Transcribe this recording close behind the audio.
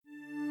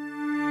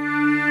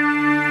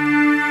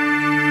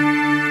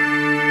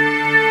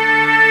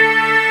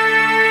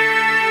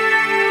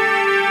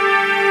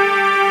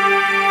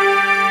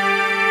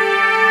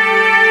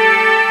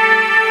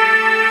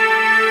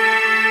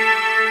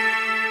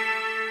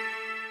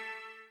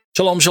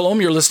Shalom, shalom.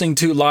 You're listening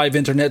to Live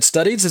Internet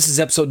Studies. This is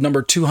episode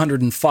number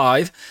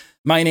 205.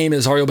 My name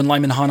is Aryo Ben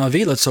Lyman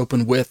Hanavi. Let's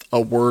open with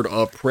a word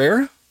of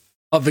prayer.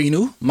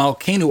 Avinu,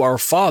 Malkeinu, our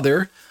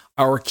Father,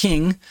 our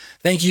King.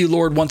 Thank you,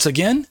 Lord, once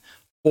again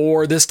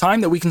for this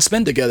time that we can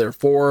spend together,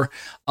 for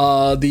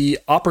the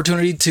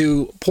opportunity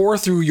to pour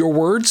through your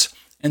words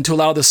and to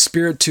allow the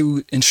Spirit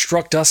to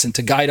instruct us and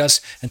to guide us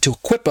and to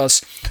equip us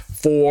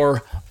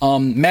for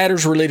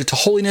matters related to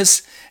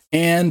holiness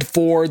and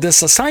for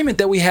this assignment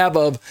that we have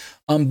of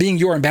being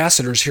your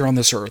ambassadors here on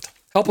this earth.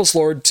 Help us,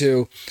 Lord,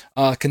 to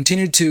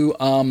continue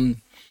to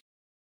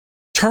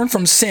turn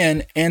from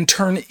sin and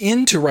turn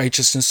into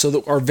righteousness so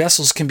that our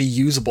vessels can be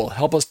usable.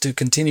 Help us to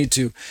continue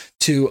to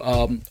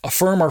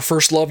affirm our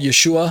first love,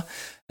 Yeshua,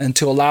 and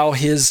to allow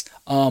his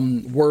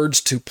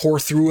words to pour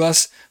through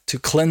us, to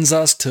cleanse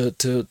us,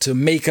 to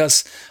make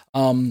us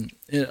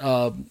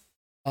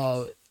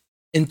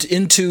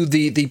into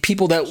the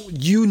people that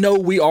you know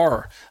we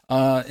are.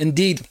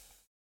 Indeed,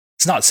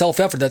 it's not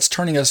self-effort that's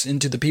turning us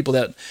into the people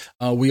that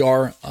we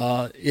are.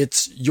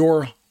 It's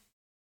your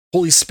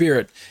Holy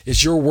Spirit.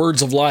 It's your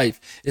words of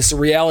life. It's the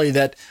reality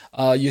that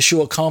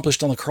Yeshua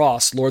accomplished on the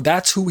cross. Lord,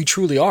 that's who we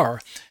truly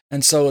are.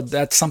 And so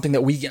that's something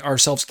that we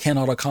ourselves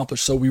cannot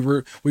accomplish. So we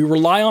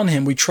rely on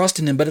him, we trust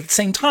in him, but at the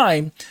same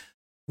time,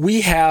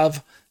 we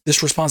have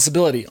this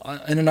responsibility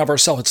in and of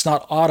ourselves. It's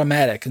not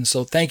automatic. And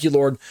so thank you,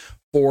 Lord,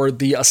 for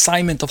the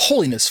assignment of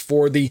holiness,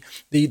 for the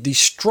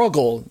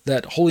struggle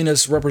that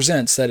holiness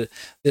represents, that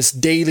this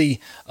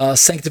daily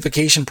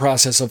sanctification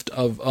process of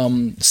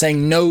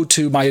saying no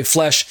to my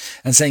flesh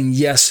and saying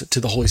yes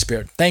to the Holy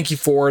Spirit. Thank you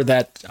for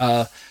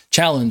that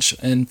challenge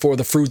and for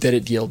the fruit that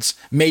it yields.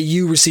 May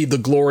you receive the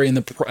glory and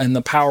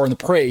the power and the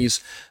praise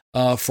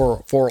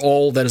for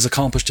all that is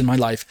accomplished in my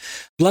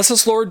life. Bless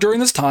us, Lord, during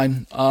this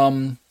time.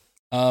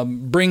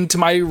 Bring to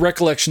my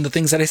recollection the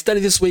things that I studied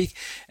this week,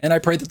 and I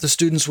pray that the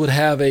students would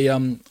have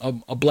a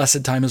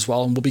blessed time as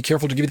well, and we'll be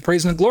careful to give you the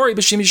praise and the glory.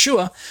 B'Shem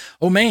Yeshua,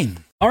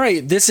 Amen. All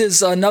right, this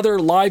is another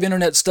Live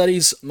Internet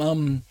Studies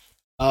Live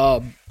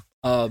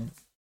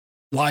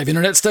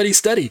Internet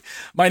Study.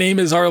 My name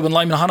is Aryo Ben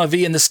Lyman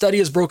Hanavi, and the study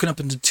is broken up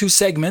into two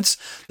segments.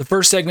 The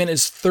first segment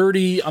is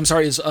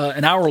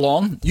an hour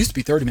long. It used to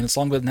be 30 minutes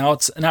long, but now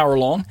it's an hour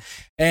long,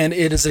 and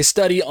it is a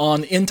study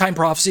on end-time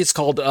prophecy. It's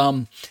called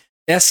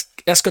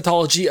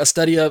Eschatology,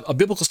 a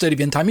biblical study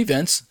of end-time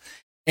events.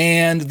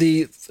 And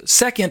the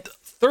second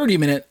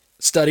 30-minute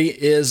study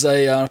is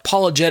an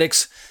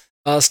apologetics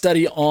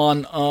study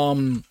on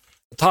a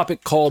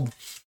topic called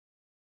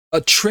A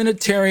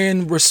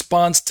Trinitarian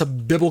Response to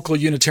Biblical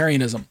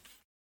Unitarianism,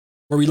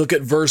 where we look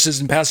at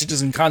verses and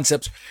passages and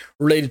concepts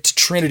related to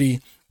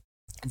Trinity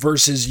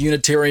versus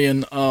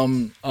Unitarian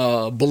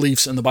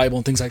beliefs in the Bible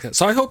and things like that.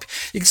 So I hope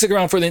you can stick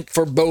around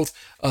for both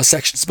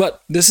sections.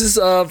 But this is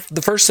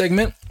the first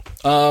segment,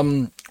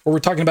 where we're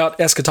talking about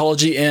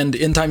eschatology and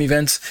end-time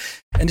events.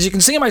 And as you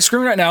can see on my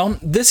screen right now,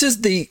 this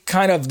is the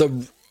kind of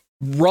the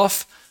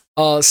rough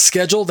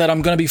schedule that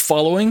I'm going to be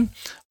following.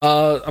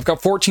 I've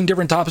got 14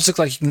 different topics,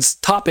 like you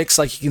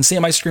can see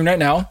on my screen right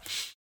now.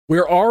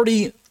 We're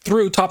already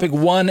through topic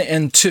 1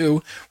 and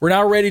 2. We're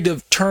now ready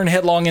to turn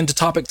headlong into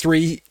topic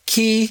 3,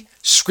 key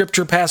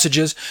scripture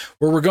passages,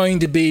 where we're going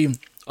to be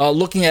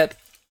looking at,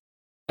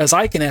 as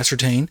I can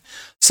ascertain,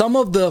 some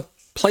of the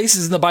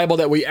places in the Bible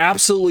that we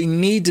absolutely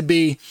need to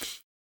be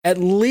at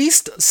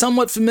least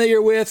somewhat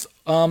familiar with.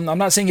 I'm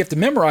not saying you have to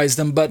memorize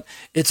them, but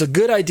it's a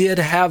good idea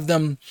to have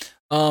them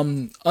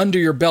under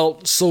your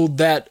belt so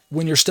that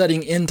when you're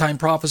studying end-time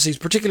prophecies,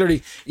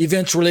 particularly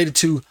events related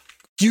to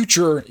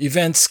future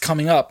events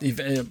coming up,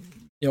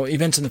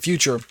 events in the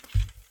future,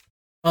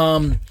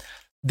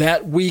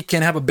 that we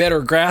can have a better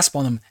grasp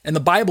on them. And the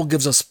Bible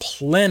gives us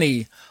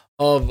plenty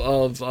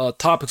of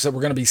topics that we're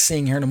going to be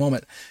seeing here in a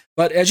moment.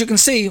 But as you can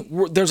see,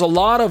 there's a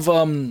lot of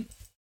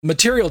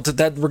material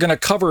that we're going to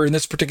cover in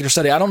this particular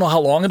study. I don't know how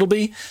long it'll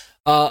be.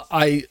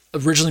 I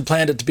originally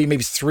planned it to be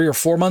maybe 3 or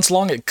 4 months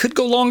long. It could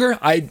go longer.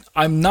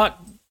 I'm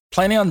not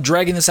planning on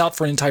dragging this out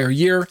for an entire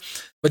year,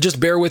 but just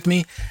bear with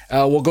me.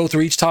 We'll go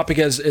through each topic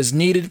as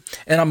needed.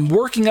 And I'm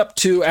working up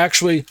to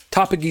actually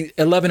topic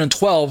 11 and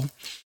 12,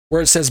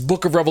 where it says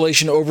Book of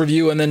Revelation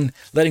overview and then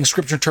letting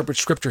Scripture interpret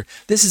Scripture.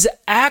 This is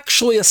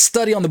actually a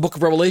study on the Book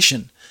of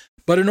Revelation.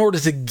 But in order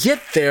to get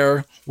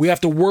there, we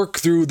have to work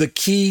through the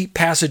key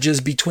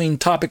passages between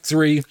topic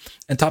 3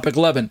 and topic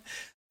 11.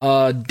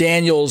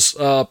 Daniel's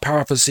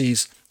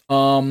prophecies,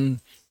 the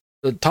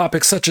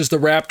topics such as the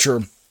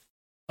rapture,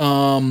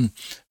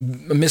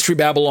 Mystery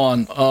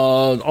Babylon,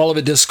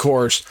 Olivet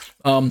Discourse.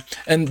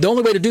 And the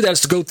only way to do that is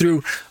to go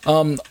through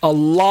a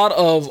lot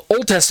of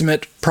Old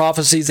Testament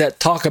prophecies that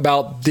talk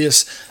about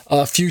this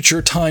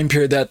future time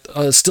period that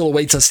still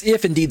awaits us,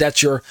 if indeed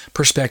that's your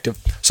perspective.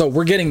 So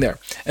we're getting there.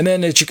 And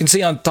then as you can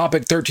see on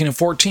topic 13 and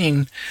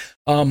 14,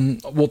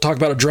 we'll talk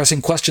about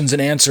addressing questions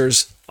and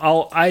answers.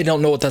 I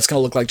don't know what that's going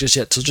to look like just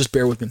yet, so just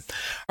bear with me.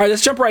 All right,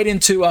 let's jump right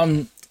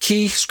into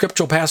key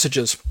scriptural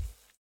passages.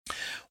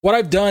 What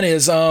I've done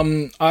is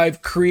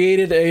I've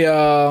created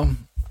a...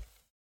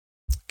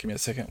 give me a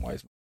second. Why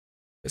is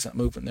It's not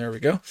moving. There we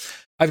go.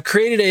 I've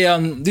created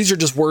these are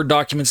just Word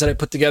documents that I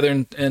put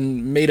together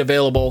and made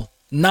available.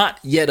 Not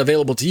yet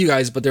available to you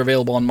guys, but they're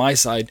available on my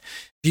side.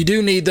 If you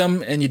do need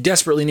them and you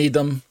desperately need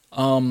them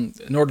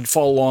in order to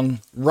follow along,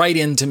 write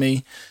into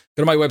me.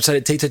 Go to my website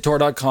at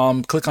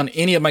tatetorah.com, click on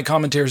any of my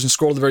commentaries and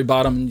scroll to the very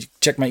bottom and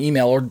check my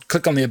email, or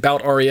click on the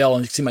About REL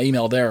and you can see my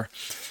email there.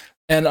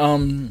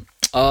 And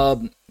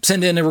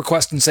send in a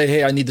request and say,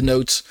 hey, I need the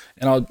notes,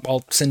 and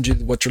I'll send you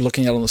what you're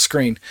looking at on the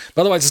screen.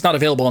 But otherwise, it's not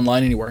available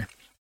online anywhere.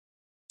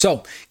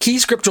 So, key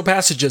scriptural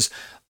passages.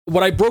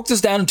 What I broke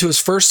this down into is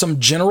first some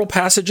general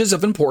passages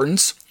of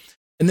importance,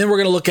 and then we're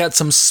going to look at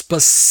some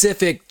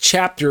specific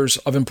chapters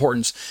of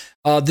importance.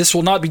 This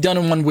will not be done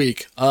in 1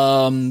 week.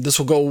 This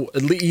will go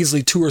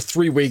easily 2 or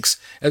 3 weeks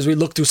as we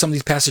look through some of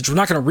these passages. We're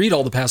not going to read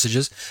all the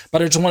passages,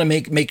 but I just want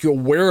to make you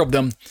aware of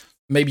them.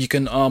 Maybe you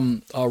can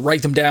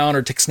write them down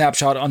or take a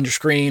snapshot on your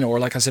screen, or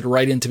like I said,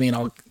 write into me and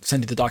I'll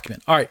send you the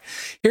document. All right,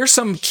 here's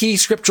some key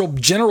scriptural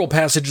general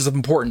passages of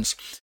importance.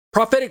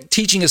 Prophetic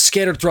teaching is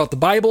scattered throughout the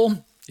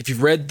Bible. If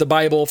you've read the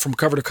Bible from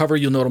cover to cover,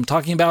 you'll know what I'm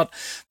talking about.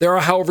 There are,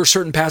 however,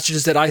 certain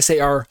passages that I say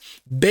are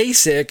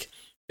basic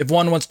if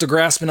one wants to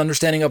grasp an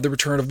understanding of the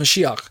return of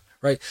Mashiach,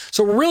 right?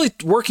 So we're really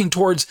working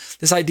towards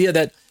this idea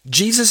that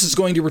Jesus is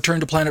going to return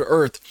to planet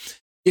Earth.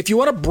 If you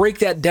want to break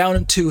that down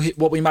into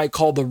what we might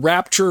call the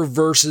rapture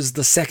versus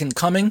the second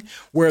coming,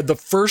 where the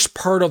first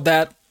part of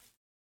that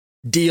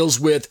deals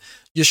with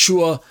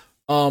Yeshua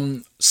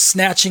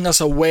snatching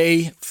us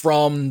away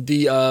from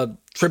the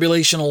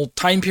tribulational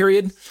time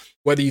period,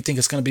 whether you think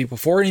it's going to be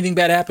before anything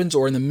bad happens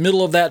or in the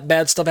middle of that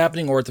bad stuff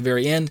happening or at the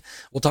very end.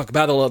 We'll talk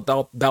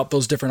about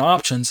those different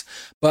options.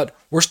 But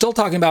we're still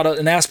talking about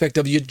an aspect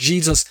of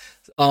Jesus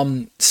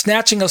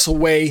snatching us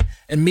away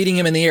and meeting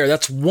him in the air.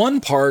 That's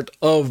one part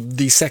of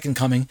the second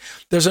coming.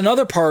 There's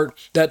another part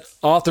that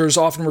authors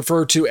often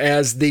refer to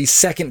as the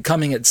second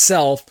coming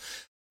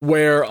itself,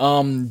 where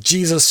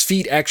Jesus'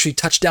 feet actually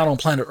touch down on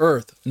planet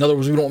Earth. In other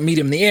words, we don't meet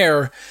him in the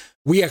air.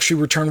 We actually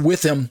return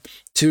with him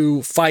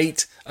to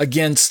fight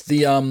against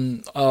the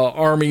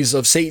armies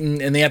of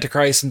Satan and the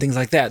Antichrist and things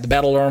like that. The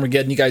Battle of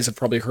Armageddon, you guys have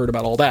probably heard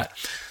about all that.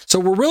 So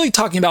we're really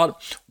talking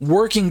about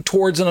working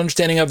towards an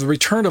understanding of the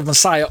return of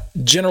Messiah,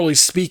 generally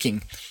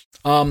speaking.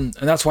 And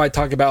that's why I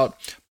talk about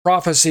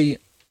prophecy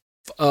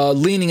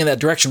leaning in that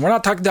direction. We're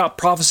not talking about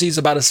prophecies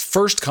about his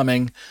first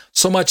coming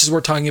so much as we're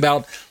talking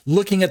about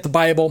looking at the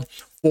Bible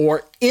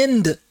for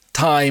end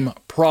time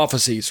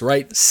prophecies,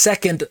 right?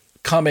 Second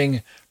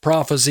coming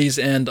prophecies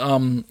and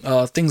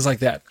things like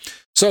that.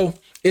 So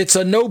it's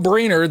a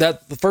no-brainer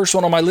that the first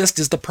one on my list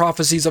is the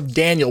prophecies of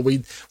Daniel.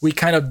 We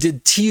kind of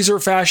did teaser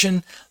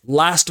fashion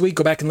last week.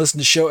 Go back and listen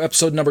to show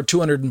episode number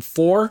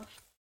 204,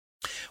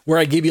 where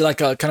I gave you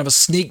like a kind of a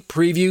sneak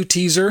preview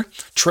teaser,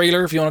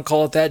 trailer, if you want to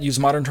call it that, use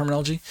modern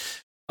terminology.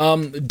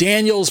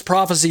 Daniel's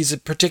prophecies,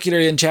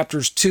 particularly in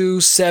chapters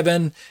 2,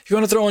 7. If you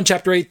want to throw in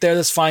chapter 8 there,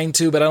 that's fine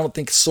too, but I don't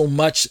think so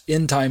much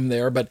in time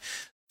there. But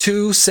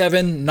 2,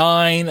 7,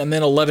 9, and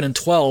then 11 and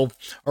 12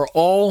 are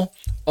all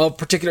of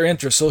particular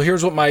interest. So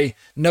here's what my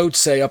notes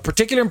say. Of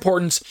particular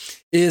importance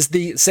is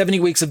the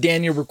 70 weeks of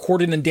Daniel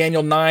recorded in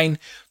Daniel 9,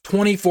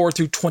 24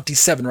 through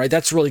 27, right?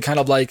 That's really kind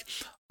of like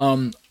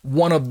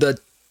one of the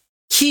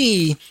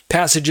key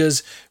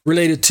passages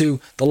related to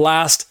the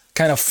last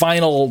kind of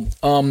final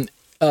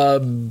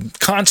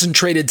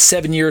concentrated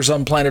 7 years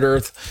on planet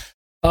Earth.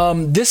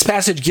 This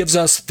passage gives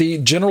us the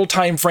general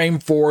time frame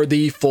for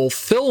the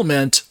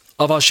fulfillment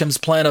of Hashem's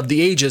plan of the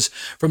ages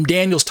from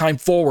Daniel's time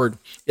forward.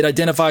 It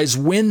identifies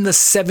when the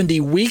 70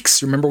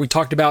 weeks, remember we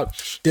talked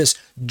about this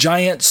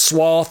giant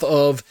swath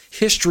of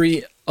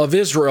history of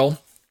Israel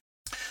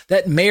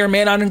that may or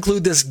may not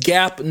include this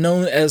gap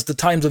known as the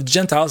times of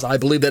Gentiles. I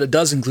believe that it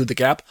does include the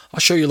gap. I'll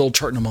show you a little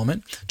chart in a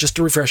moment, just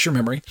to refresh your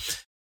memory.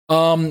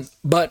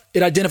 But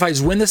it identifies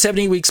when the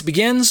 70 weeks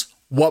begins,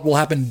 what will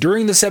happen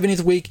during the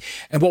 70th week,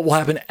 and what will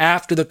happen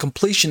after the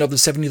completion of the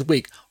 70th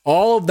week.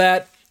 All of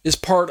that is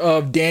part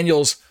of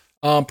Daniel's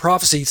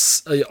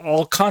prophecies,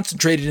 all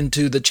concentrated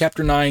into the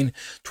chapter 9,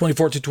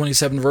 24 to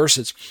 27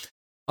 verses.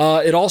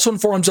 It also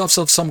informs us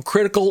of some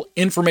critical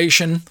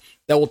information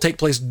that will take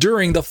place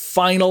during the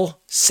final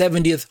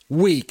 70th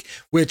week,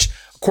 which,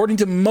 according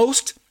to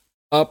most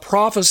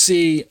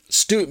prophecy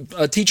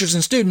teachers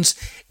and students,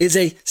 is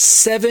a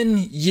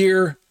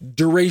 7-year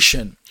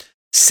duration.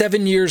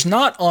 7 years,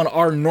 not on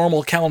our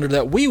normal calendar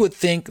that we would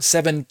think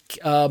 7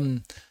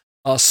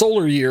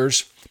 solar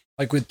years,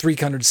 like with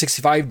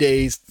 365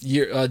 days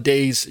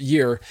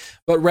year,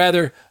 but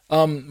rather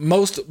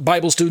most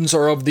Bible students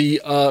are of the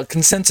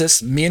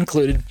consensus, me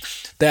included,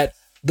 that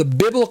the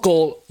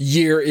biblical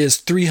year is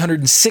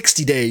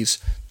 360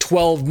 days,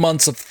 12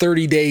 months of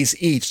 30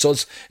 days each. So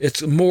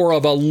it's more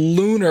of a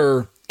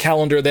lunar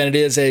calendar than it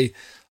is a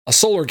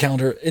solar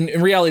calendar.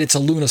 In reality, it's a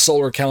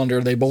luna-solar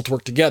calendar. They both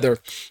work together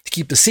to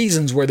keep the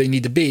seasons where they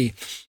need to be.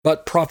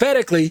 But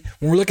prophetically,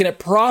 when we're looking at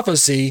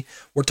prophecy,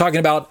 we're talking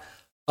about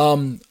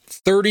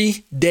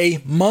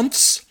 30-day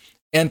months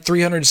and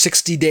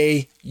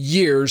 360-day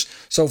years.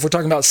 So if we're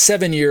talking about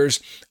 7 years,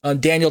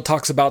 Daniel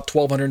talks about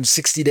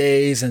 1,260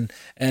 days and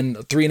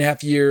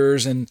 3.5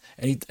 years, and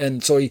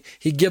so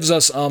he gives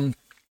us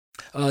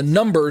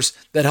numbers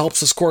that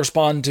helps us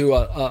correspond to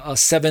a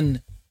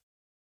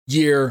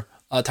 7-year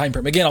time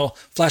frame. Again, I'll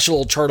flash a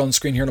little chart on the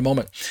screen here in a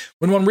moment.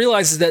 When one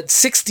realizes that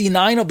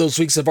 69 of those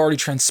weeks have already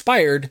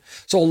transpired,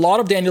 so a lot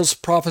of Daniel's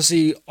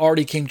prophecy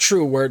already came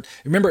true, where,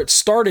 remember, it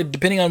started,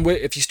 depending on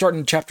if you start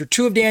in chapter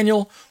 2 of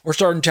Daniel or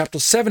start in chapter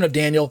 7 of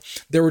Daniel,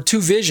 there were 2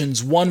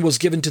 visions. One was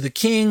given to the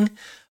king,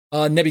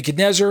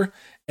 Nebuchadnezzar,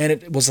 and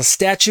it was a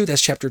statue,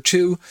 that's chapter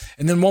 2.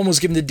 And then one was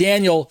given to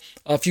Daniel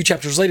a few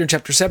chapters later in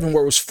chapter 7,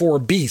 where it was 4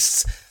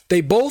 beasts.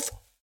 They both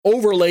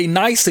overlay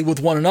nicely with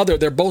one another.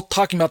 They're both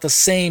talking about the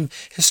same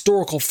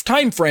historical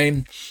time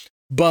frame,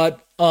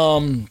 but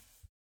one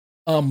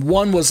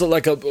was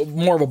like a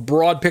more of a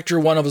broad picture,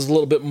 one of was a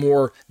little bit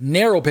more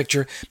narrow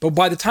picture. But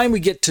by the time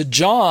we get to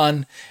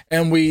John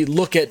and we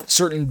look at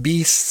certain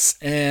beasts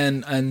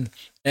and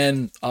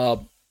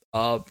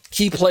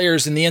key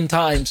players in the end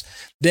times,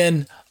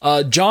 then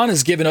John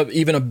is given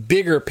even a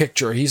bigger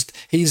picture.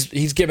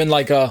 He's given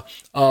like a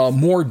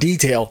more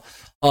detail.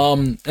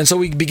 And so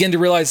we begin to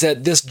realize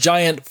that this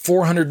giant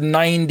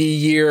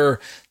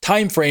 490-year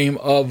time frame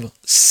of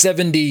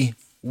 70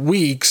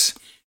 weeks,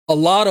 a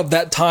lot of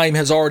that time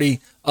has already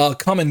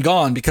come and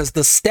gone, because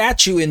the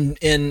statue in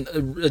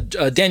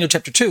Daniel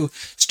chapter 2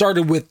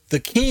 started with the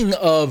king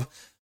of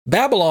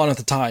Babylon at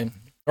the time.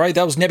 Right,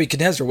 that was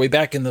Nebuchadnezzar way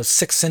back in the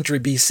 6th century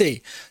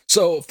BC.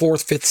 So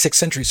 4th, 5th, 6th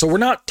century. So we're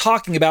not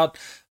talking about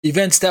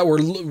events that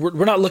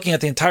we're not looking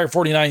at the entire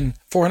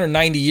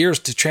 490 years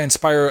to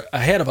transpire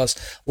ahead of us.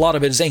 A lot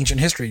of it is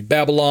ancient history.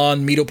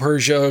 Babylon,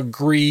 Medo-Persia,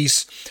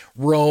 Greece,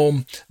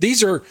 Rome.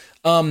 These are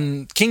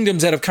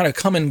kingdoms that have kind of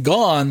come and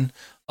gone.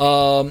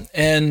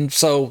 And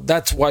so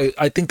that's why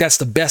I think that's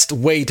the best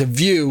way to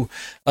view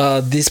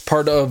this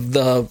part of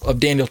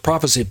Daniel's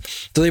prophecy.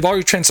 So they've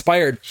already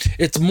transpired.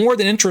 It's more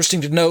than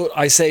interesting to note,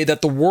 I say,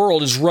 that the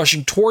world is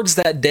rushing towards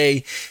that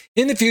day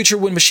in the future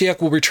when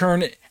Mashiach will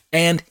return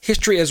and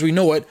history as we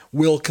know it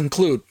will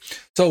conclude.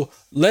 So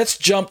let's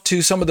jump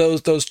to some of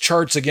those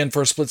charts again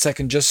for a split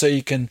second, just so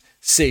you can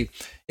see.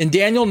 In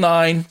Daniel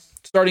 9,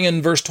 starting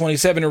in verse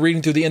 27 and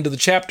reading through the end of the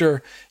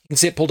chapter, you can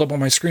see it pulled up on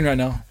my screen right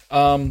now.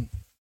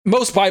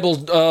 Most Bible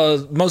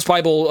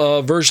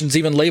versions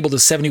even labeled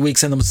as 70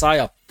 weeks in the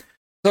Messiah.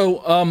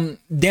 So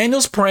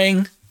Daniel's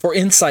praying for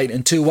insight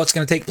into what's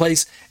going to take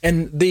place,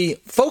 and the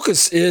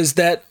focus is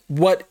that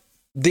what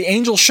the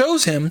angel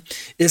shows him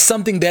is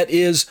something that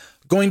is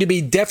going to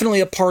be definitely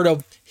a part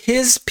of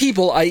his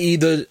people, i.e.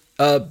 the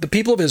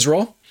people of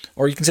Israel,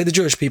 or you can say the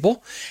Jewish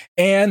people,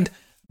 and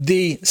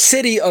the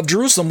city of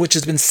Jerusalem, which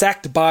has been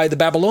sacked by the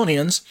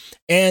Babylonians,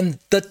 and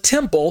the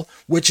temple,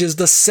 which is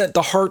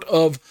the heart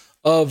of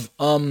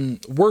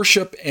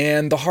worship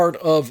and the heart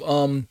of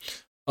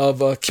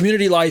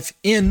community life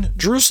in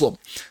Jerusalem.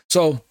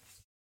 So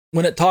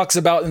when it talks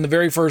about in the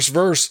very first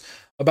verse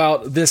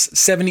about this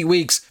 70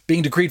 weeks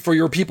being decreed for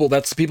your people,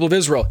 that's the people of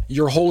Israel,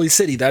 your holy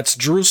city, that's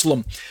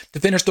Jerusalem, to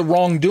finish the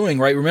wrongdoing,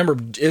 right? Remember,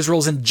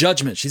 Israel's in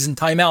judgment. She's in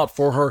timeout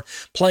for her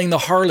playing the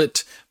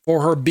harlot,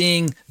 for her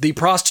being the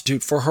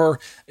prostitute, for her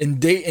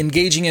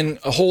engaging in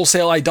a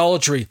wholesale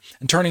idolatry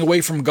and turning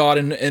away from God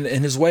and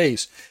his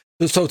ways.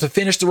 So to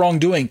finish the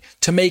wrongdoing,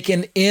 to make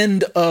an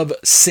end of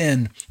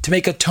sin, to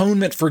make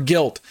atonement for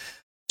guilt,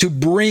 to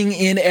bring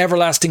in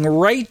everlasting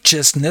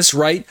righteousness,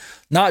 right?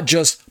 Not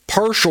just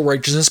partial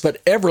righteousness,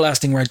 but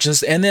everlasting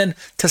righteousness, and then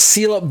to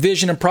seal up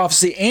vision and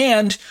prophecy,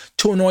 and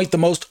to anoint the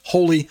most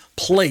holy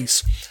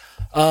place.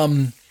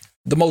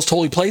 The most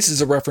holy place is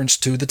a reference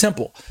to the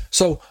temple.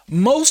 So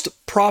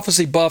most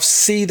prophecy buffs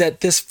see that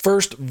this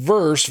first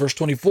verse, verse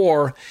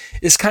 24,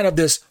 is kind of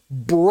this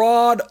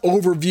broad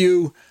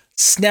overview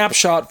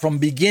snapshot from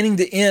beginning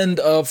to end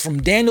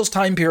from Daniel's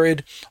time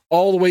period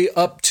all the way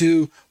up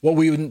to what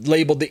we would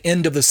label the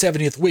end of the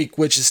 70th week,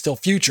 which is still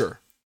future.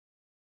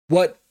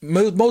 What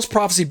most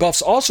prophecy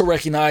buffs also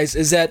recognize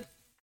is that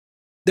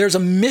there's a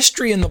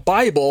mystery in the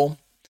Bible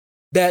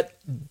that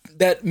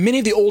many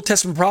of the Old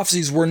Testament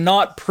prophecies were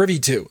not privy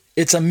to.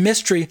 It's a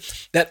mystery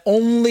that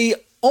only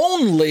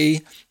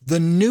the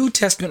New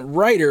Testament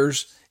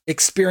writers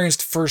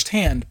experienced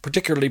firsthand,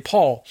 particularly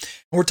Paul.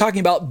 And we're talking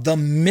about the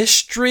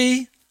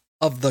mystery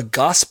of the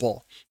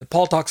gospel that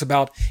Paul talks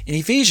about in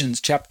Ephesians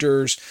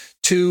chapters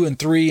 2 and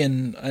 3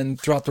 and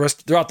throughout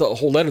the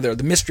whole letter there,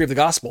 the mystery of the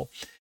gospel.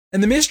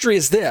 And the mystery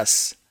is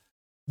this,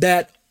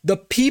 that the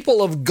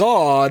people of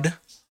God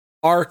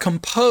are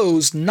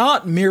composed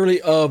not merely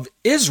of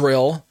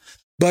Israel,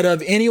 but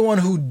of anyone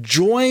who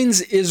joins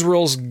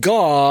Israel's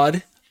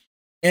God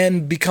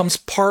and becomes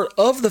part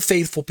of the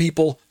faithful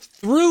people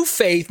through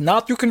faith,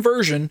 not through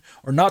conversion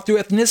or not through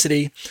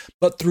ethnicity,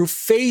 but through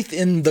faith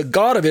in the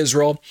God of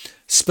Israel,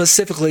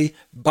 specifically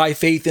by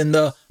faith in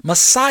the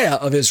Messiah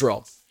of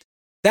Israel.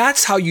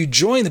 That's how you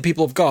join the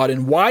people of God.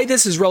 And why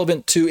this is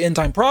relevant to end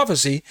time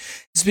prophecy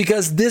is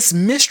because this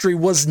mystery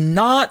was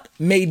not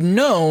made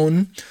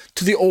known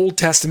to the Old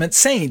Testament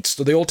saints,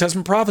 to the Old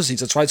Testament prophecies.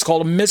 That's why it's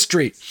called a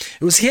mystery.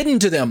 It was hidden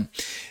to them.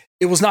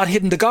 It was not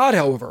hidden to God,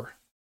 however.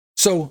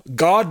 So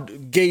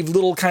God gave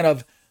little kind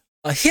of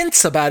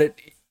hints about it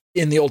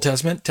in the Old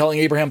Testament, telling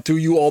Abraham, through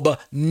you all the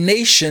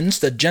nations,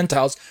 the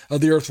Gentiles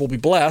of the earth will be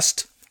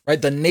blessed. Right,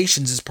 the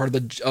nations is part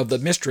of the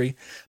mystery.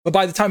 But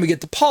by the time we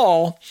get to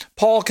Paul,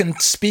 Paul can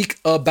speak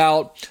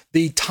about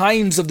the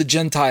times of the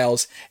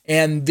Gentiles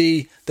and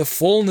the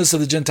fullness of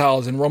the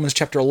Gentiles in Romans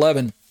chapter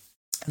 11.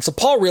 And so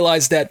Paul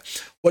realized that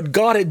what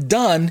God had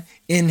done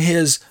in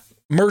his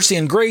mercy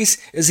and grace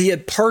is he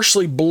had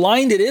partially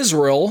blinded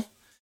Israel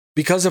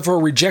because of her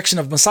rejection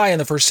of Messiah in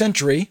the first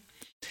century.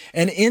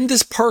 And in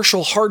this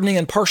partial hardening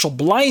and partial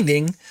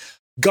blinding,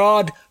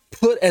 God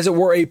put, as it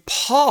were, a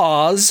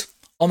pause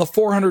on the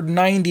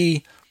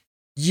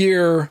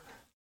 490-year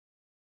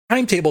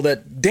timetable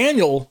that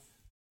Daniel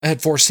had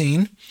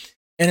foreseen.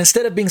 And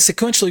instead of being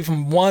sequentially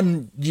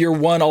from year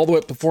one all the way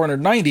up to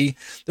 490,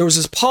 there was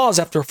this pause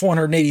after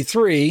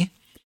 483.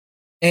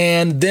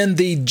 And then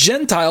the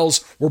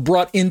Gentiles were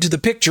brought into the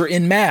picture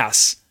in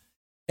mass.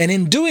 And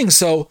in doing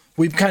so,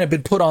 we've kind of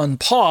been put on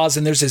pause,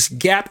 and there's this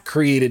gap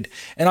created.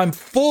 And I'm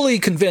fully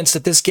convinced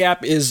that this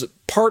gap is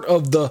part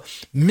of the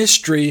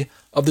mystery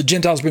of the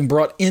Gentiles being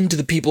brought into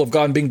the people of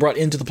God and being brought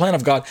into the plan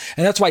of God.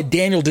 And that's why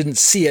Daniel didn't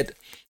see it.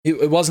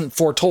 It wasn't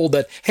foretold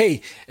that,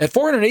 hey, at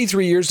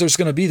 483 years, there's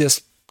going to be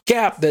this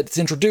gap that's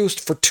introduced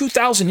for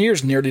 2,000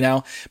 years nearly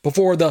now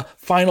before the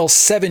final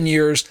 7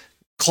 years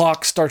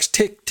clock starts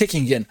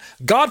ticking again.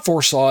 God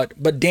foresaw it,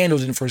 but Daniel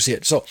didn't foresee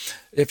it. So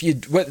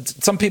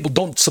some people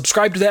don't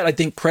subscribe to that. I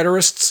think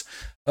preterists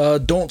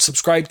don't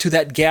subscribe to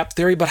that gap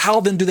theory. But how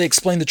then do they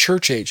explain the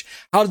church age?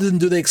 How then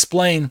do they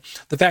explain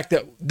the fact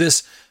that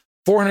this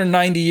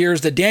 490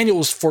 years that Daniel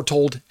was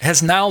foretold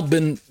has now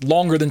been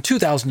longer than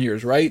 2,000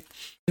 years, right?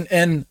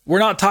 And we're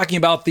not talking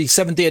about the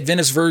Seventh-day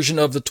Adventist version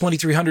of the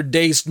 2,300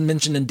 days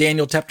mentioned in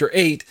Daniel chapter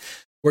 8,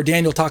 where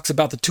Daniel talks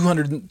about the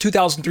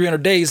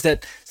 2,300 days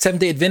that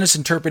Seventh-day Adventists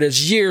interpret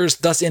as years,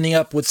 thus ending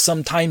up with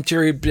some time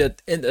period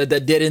that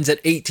dead ends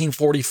at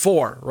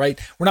 1844, right?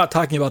 We're not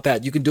talking about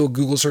that. You can do a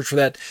Google search for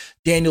that.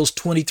 Daniel's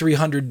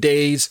 2,300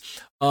 days,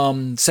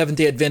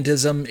 Seventh-day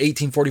Adventism,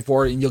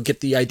 1844, and you'll get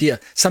the idea.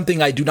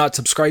 Something I do not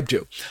subscribe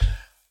to.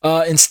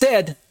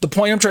 Instead, the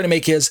point I'm trying to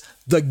make is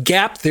the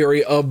gap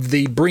theory of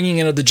the bringing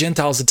in of the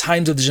Gentiles, the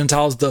times of the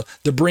Gentiles,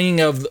 the bringing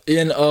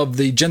in of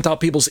the Gentile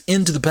peoples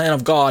into the plan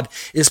of God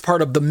is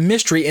part of the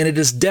mystery, and it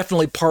is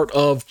definitely part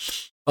of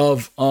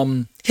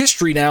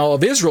history now,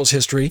 of Israel's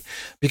history,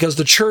 because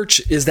the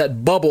church is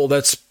that bubble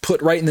that's put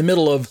right in the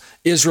middle of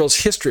Israel's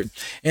history.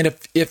 And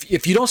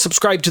if you don't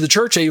subscribe to the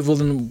church age, well,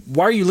 then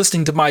why are you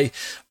listening to my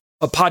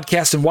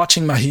podcast and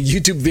watching my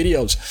YouTube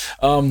videos?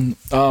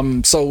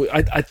 So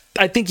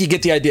I think you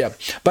get the idea.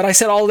 But I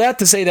said all that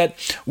to say that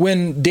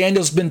when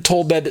Daniel's been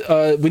told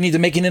that we need to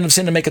make an end of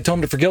sin to make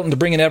atonement for guilt and to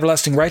bring in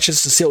everlasting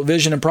righteousness to seal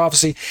vision and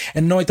prophecy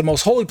and anoint the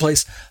most holy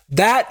place,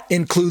 that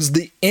includes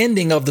the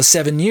ending of the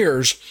 7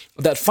 years,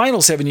 that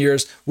final 7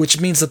 years,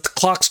 which means that the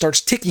clock starts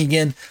ticking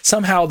again.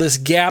 Somehow this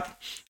gap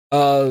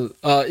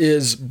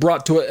is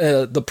brought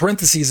to the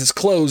parentheses is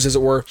closed, as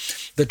it were,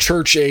 the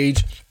church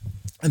age.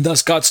 And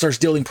thus God starts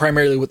dealing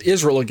primarily with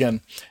Israel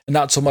again, and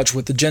not so much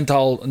with the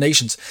Gentile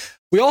nations.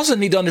 We also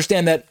need to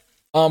understand that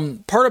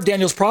part of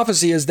Daniel's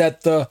prophecy is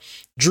that the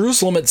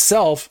Jerusalem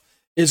itself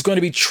is going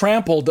to be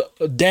trampled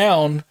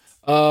down.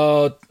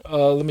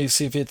 Let me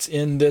see if it's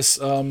in this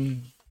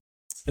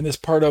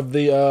part of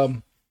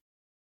the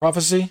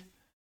prophecy.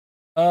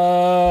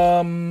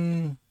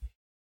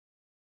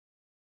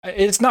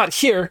 It's not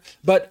here,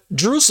 but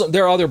Jerusalem,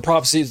 there are other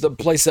prophecies, the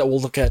place that we'll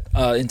look at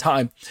in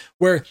time,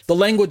 where the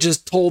language is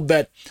told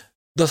that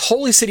the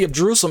holy city of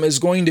Jerusalem is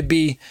going to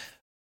be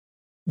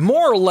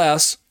more or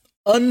less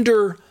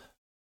under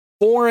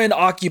foreign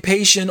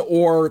occupation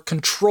or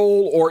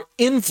control or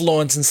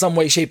influence in some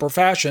way, shape, or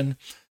fashion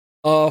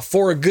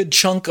for a good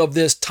chunk of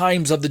this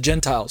times of the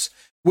Gentiles.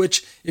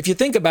 Which, if you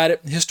think about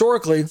it,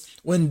 historically,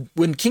 when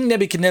King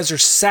Nebuchadnezzar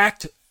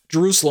sacked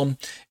Jerusalem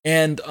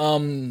and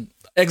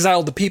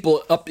exiled the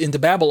people up into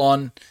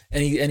Babylon,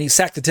 and he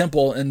sacked the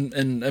temple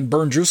and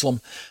burned Jerusalem.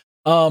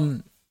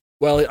 Well,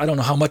 I don't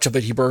know how much of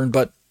it he burned,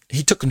 but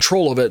he took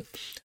control of it.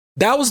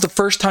 That was the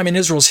first time in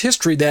Israel's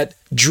history that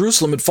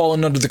Jerusalem had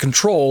fallen under the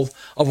control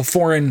of a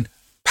foreign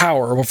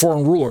power, of a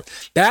foreign ruler.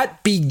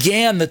 That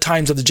began the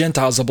times of the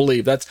Gentiles, I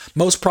believe. That's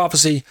most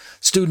prophecy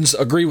students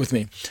agree with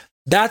me.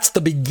 That's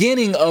the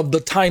beginning of the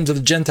times of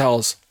the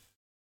Gentiles.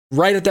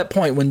 Right at that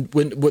point, when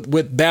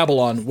with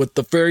Babylon, with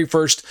the very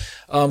first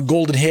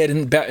golden head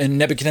in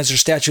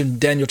Nebuchadnezzar's statue in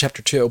Daniel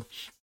chapter 2,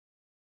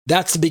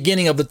 that's the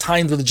beginning of the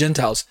times of the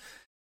Gentiles.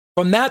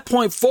 From that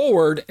point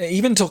forward,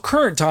 even till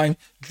current time,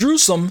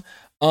 Jerusalem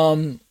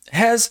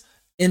has,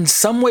 in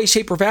some way,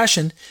 shape, or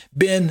fashion,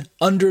 been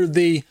under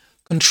the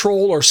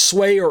control or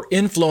sway or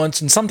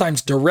influence, and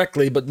sometimes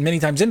directly, but many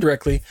times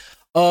indirectly,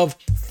 of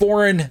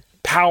foreign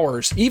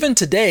powers. Even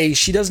today,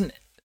 she doesn't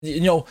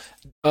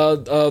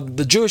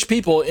The Jewish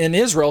people in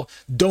Israel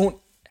don't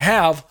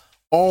have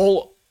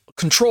all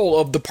control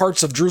of the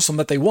parts of Jerusalem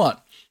that they want.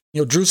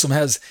 Jerusalem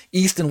has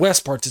east and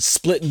west parts. It's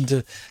split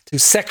into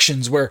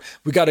sections where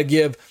we got to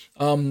give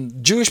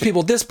Jewish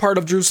people this part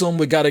of Jerusalem.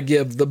 We got to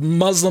give the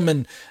Muslim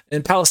and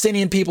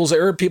Palestinian peoples,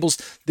 Arab peoples,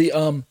 the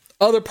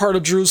other part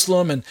of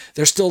Jerusalem. And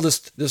there's still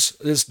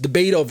this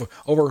debate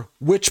over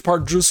which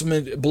part of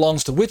Jerusalem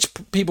belongs to which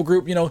people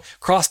group.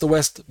 Across the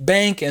West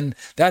Bank, and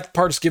that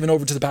part is given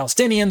over to the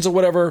Palestinians or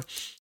whatever,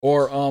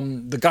 or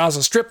the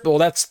Gaza Strip. Well,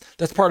 that's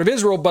part of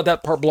Israel, but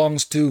that part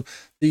belongs to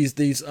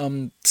these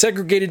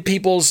segregated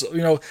peoples.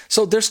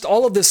 So there's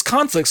all of this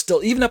conflict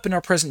still, even up in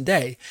our present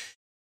day.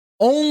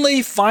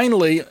 Only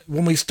finally,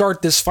 when we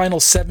start this final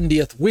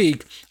 70th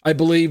week, I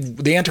believe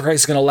the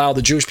Antichrist is going to allow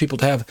the Jewish people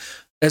to have,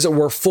 as it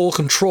were, full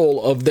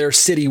control of their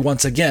city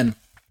once again.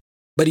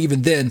 But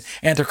even then,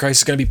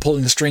 Antichrist is going to be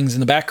pulling the strings in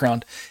the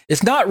background.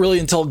 It's not really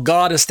until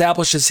God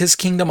establishes his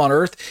kingdom on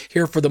earth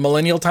here for the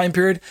millennial time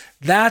period,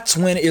 that's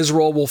when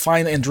Israel will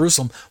finally, and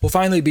Jerusalem will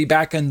finally be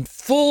back in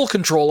full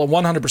control of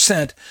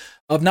 100%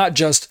 of not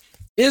just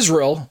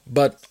Israel,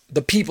 but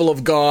the people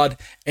of God,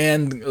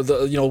 and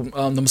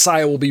the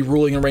Messiah will be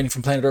ruling and reigning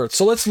from planet Earth.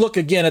 So let's look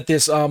again at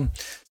this, some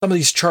of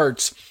these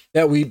charts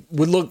that we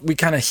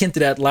kind of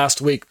hinted at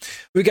last week.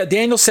 We got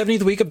Daniel,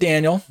 70th week of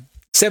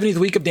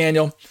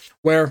Daniel,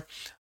 where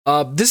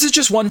this is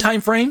just one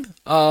time frame.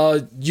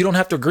 You don't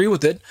have to agree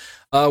with it.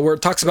 Where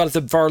it talks about at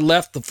the far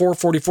left, the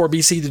 444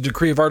 BC, the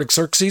decree of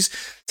Artaxerxes.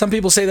 Some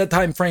people say that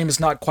time frame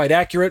is not quite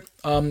accurate.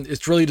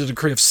 It's really the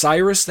decree of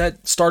Cyrus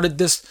that started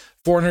this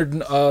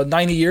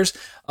 490 years.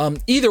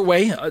 Either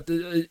way,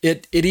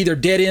 it either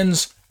dead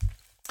ends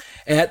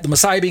at the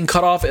Messiah being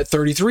cut off at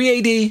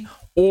 33 AD,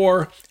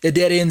 or it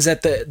dead ends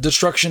at the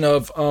destruction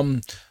of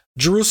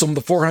Jerusalem,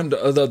 the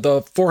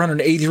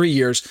 483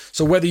 years.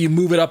 So whether you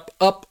move it up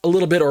a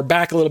little bit or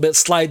back a little bit,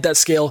 slide that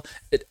scale,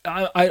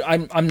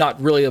 I'm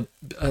not really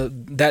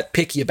that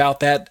picky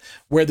about that,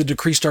 where the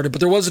decree started.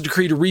 But there was a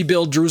decree to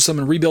rebuild Jerusalem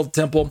and rebuild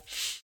the temple.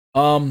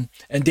 And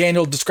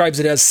Daniel describes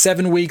it as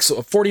 7 weeks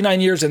of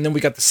 49 years, and then we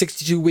got the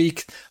 62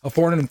 week of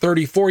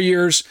 434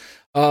 years,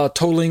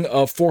 totaling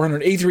of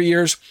 483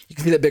 years. You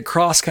can see that big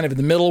cross kind of in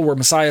the middle where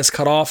Messiah is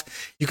cut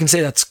off. You can say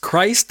that's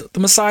Christ, the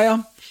Messiah.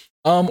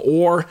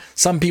 Or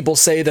some people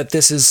say that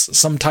this is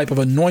some type of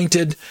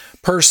anointed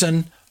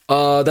person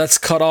that's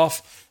cut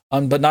off,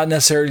 but not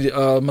necessarily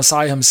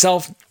Messiah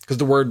himself, because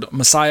the word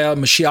Messiah,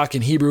 Mashiach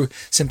in Hebrew,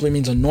 simply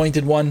means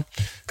anointed one.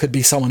 Could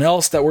be someone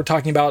else that we're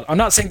talking about. I'm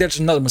not saying there's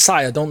another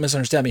Messiah. Don't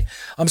misunderstand me.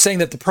 I'm saying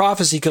that the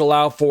prophecy could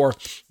allow for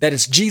that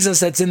it's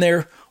Jesus that's in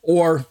there,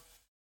 or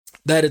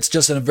that it's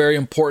just a very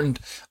important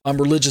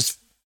religious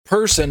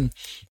person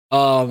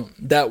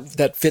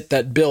that fit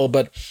that bill.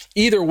 But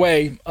either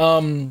way,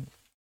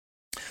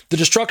 the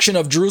destruction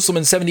of Jerusalem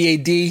in 70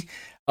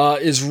 AD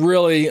is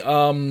really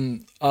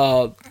kind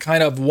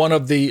of one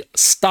of the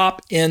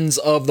stop ends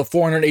of the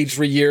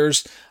 483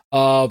 years,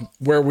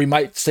 where we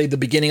might say the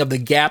beginning of the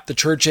gap, the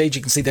church age.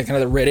 You can see that kind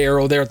of the red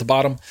arrow there at the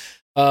bottom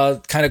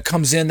kind of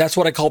comes in. That's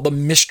what I call the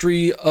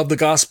mystery of the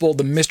gospel,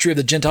 the mystery of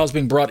the Gentiles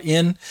being brought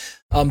in.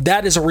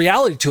 That is a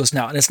reality to us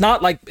now. And it's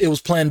not like it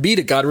was plan B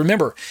to God.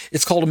 Remember,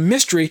 it's called a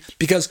mystery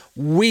because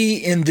we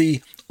in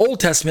the Old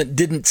Testament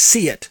didn't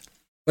see it.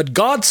 But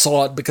God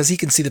saw it because he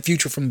can see the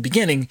future from the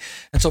beginning.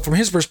 And so from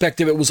his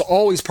perspective, it was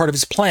always part of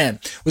his plan,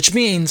 which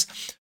means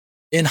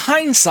in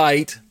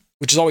hindsight,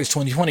 which is always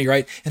 2020,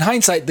 right? In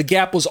hindsight, the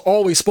gap was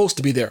always supposed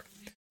to be there.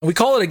 And we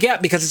call it a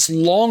gap because it's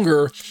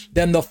longer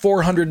than the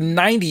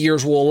 490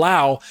 years will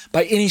allow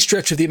by any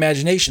stretch of the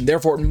imagination.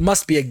 Therefore, it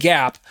must be a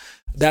gap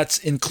that's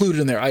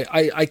included in there.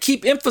 I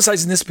keep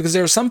emphasizing this because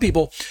there are some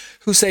people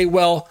who say,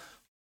 well,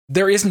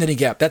 there isn't any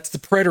gap. That's the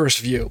preterist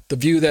view, the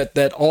view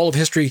that all of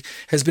history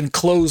has been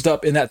closed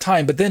up in that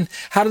time. But then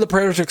how do the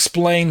preterists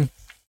explain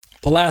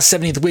the last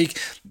 70th week?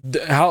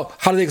 How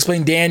do they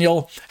explain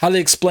Daniel? How do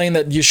they explain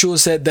that Yeshua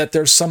said that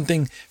there's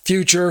something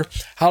future?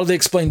 How do they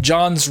explain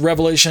John's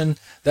revelation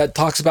that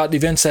talks about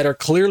events that are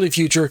clearly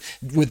future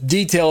with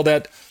detail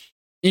that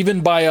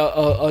even by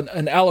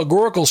an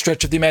allegorical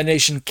stretch of the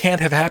imagination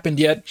can't have happened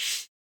yet?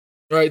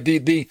 Right?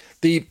 The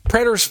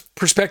preterist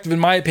perspective, in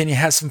my opinion,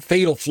 has some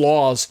fatal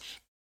flaws.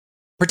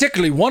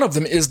 Particularly one of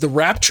them is the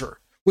rapture,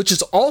 which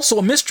is also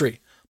a mystery.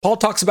 Paul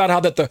talks about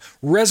how that the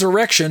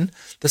resurrection,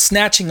 the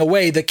snatching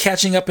away, the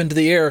catching up into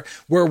the air,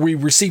 where we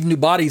receive new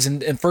bodies in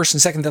 1st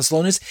and 2nd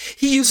Thessalonians,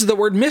 he uses the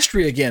word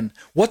mystery again.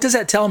 What does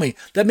that tell me?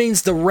 That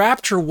means the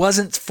rapture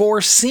wasn't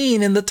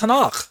foreseen in the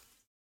Tanakh.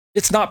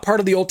 It's not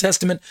part of the Old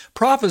Testament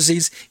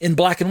prophecies in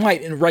black and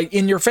white and right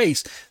in your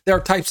face. There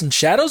are types and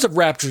shadows of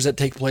raptures that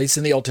take place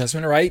in the Old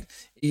Testament, right?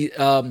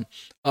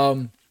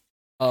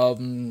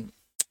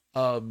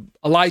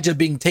 Elijah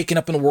being taken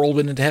up in a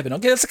whirlwind into heaven.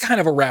 Okay, that's a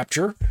kind of a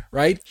rapture,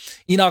 right?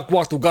 Enoch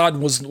walked with God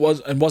and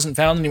wasn't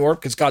found anymore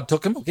because God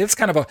took him. Okay, that's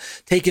kind of a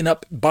taken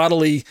up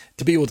bodily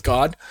to be with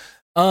God.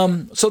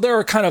 So there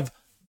are kind of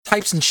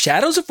types and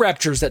shadows of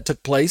raptures that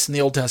took place in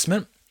the Old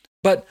Testament.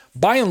 But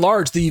by and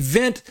large, the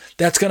event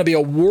that's going to be a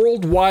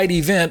worldwide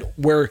event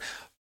where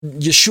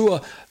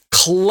Yeshua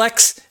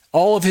collects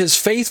all of his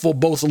faithful,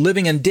 both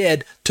living and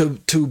dead,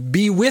 to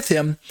be with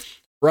him,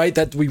 right?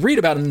 That we read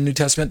about in the New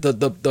Testament,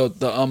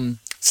 the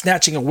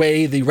snatching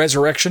away, the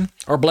resurrection,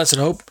 our blessed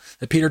hope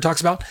that Peter talks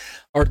about,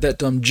 or that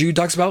Jude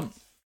talks about.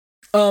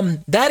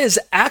 That is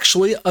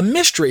actually a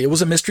mystery. It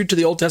was a mystery to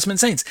the Old Testament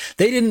saints.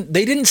 They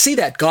didn't see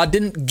that. God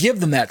didn't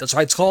give them that. That's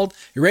why it's called,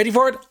 you ready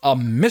for it? A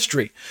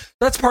mystery.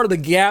 That's part of the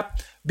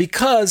gap,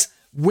 because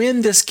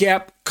when this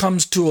gap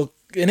comes to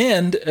an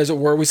end, as it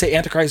were, we say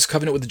Antichrist's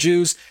covenant with the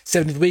Jews,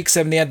 70th week,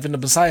 70th advent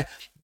of Messiah.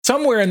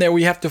 Somewhere in there,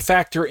 we have to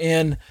factor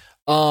in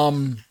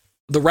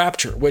the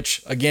rapture,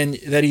 which, again,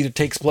 that either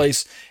takes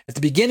place at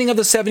the beginning of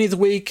the 70th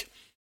week,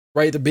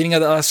 right, the beginning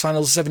of the last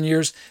final 7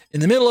 years, in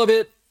the middle of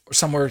it, or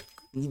somewhere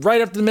right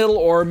up the middle,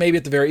 or maybe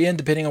at the very end,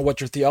 depending on what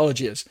your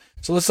theology is.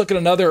 So let's look at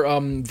another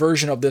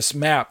version of this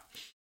map.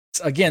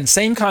 Again,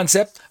 same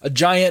concept, a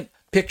giant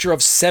picture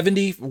of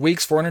 70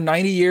 weeks,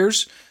 490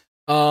 years,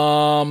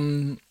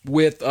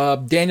 with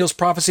Daniel's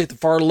prophecy at the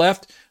far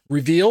left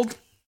revealed,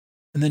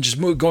 and then just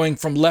going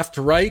from left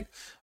to right.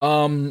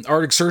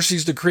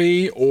 Artaxerxes'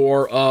 decree,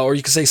 or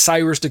you could say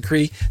Cyrus'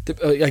 decree.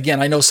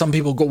 Again, I know some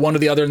people go one or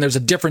the other, and there's a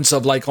difference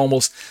of like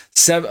almost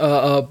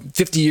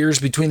 50 years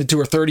between the two,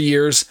 or 30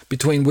 years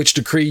between which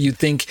decree you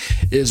think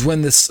is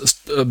when this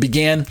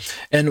began.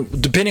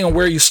 And depending on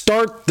where you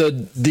start the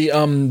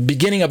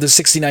beginning of the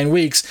 69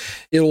 weeks,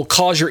 it will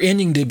cause your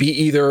ending to be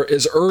either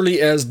as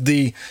early as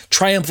the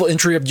triumphal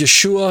entry of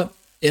Yeshua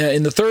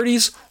in the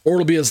 30s, or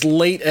it'll be as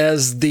late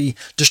as the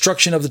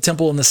destruction of the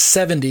temple in the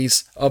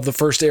 70s of the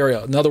first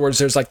era. In other words,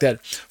 there's like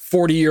that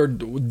 40-year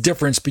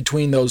difference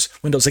between those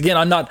windows. Again,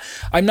 I'm not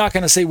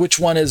going to say which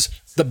one is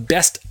the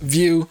best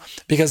view,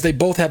 because they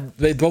both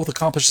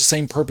accomplish the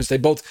same purpose. They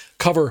both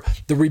cover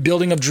the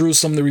rebuilding of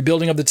Jerusalem, the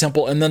rebuilding of the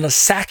temple, and then the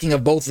sacking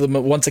of both of them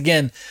once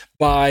again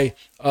by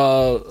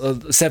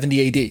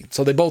 70 AD.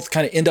 So they both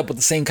kind of end up with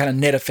the same kind of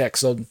net effect.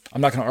 So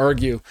I'm not going to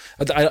argue.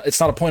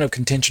 It's not a point of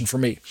contention for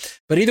me.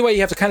 But either way,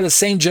 you have to kind of the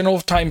same general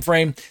time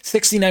frame.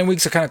 69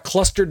 weeks are kind of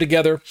clustered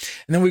together.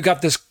 And then we've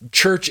got this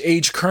church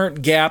age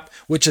current gap,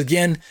 which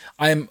again,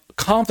 I'm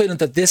confident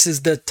that this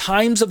is the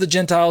times of the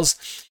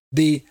Gentiles,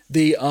 the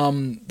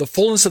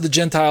fullness of the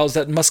Gentiles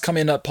that must come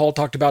in, that Paul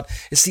talked about.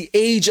 It's the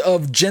age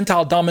of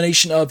Gentile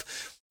domination, of,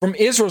 from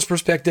Israel's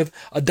perspective,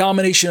 a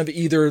domination of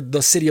either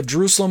the city of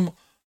Jerusalem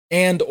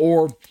and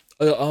or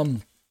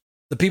the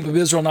people of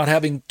Israel not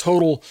having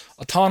total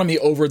autonomy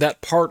over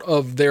that part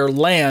of their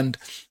land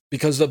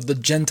because of the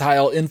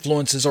Gentile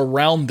influences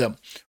around them,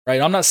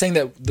 right? I'm not saying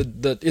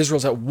that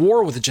Israel's at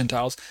war with the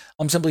Gentiles.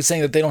 I'm simply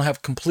saying that they don't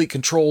have complete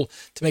control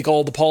to make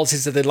all the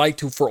policies that they'd like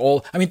to for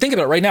all. I mean, think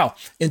about it right now.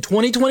 In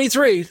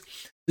 2023,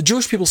 the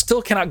Jewish people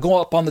still cannot go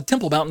up on the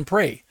Temple Mount and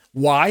pray.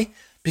 Why?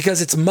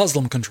 Because it's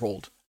Muslim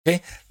controlled,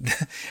 okay?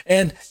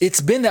 And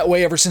it's been that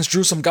way ever since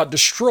Jerusalem got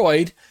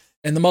destroyed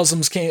and the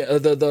Muslims came,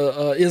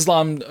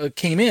 Islam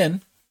came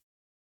in.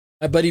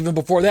 But even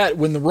before that,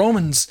 when the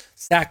Romans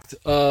sacked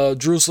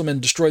Jerusalem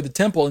and destroyed the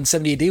temple in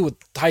 70 AD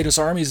with Titus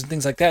armies and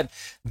things like that,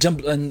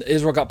 and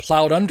Israel got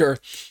plowed under,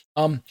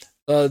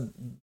 the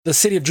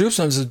city of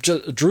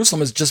Jerusalem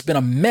has just been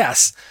a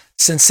mess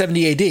since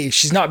 70 AD.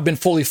 She's not been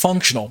fully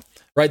functional,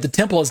 right? The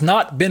temple has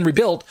not been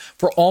rebuilt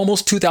for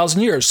almost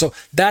 2,000 years. So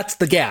that's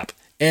the gap.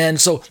 And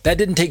so that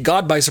didn't take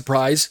God by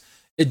surprise.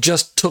 It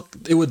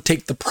would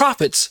take the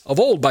prophets of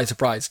old by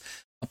surprise.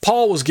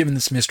 Paul was given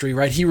this mystery,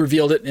 right? He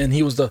revealed it, and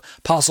he was the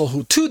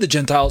apostle to the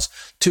Gentiles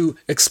to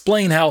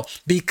explain how,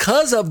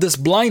 because of this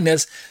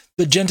blindness,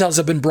 the Gentiles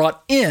have been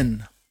brought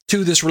in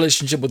to this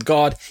relationship with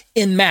God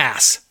in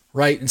mass,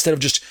 right? Instead of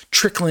just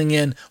trickling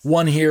in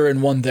one here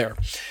and one there.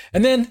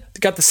 And then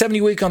got the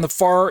 70 week on the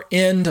far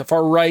end,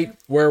 far right,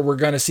 where we're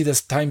going to see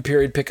this time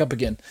period pick up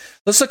again.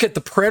 Let's look at the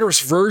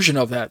preterist version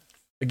of that.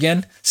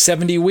 Again,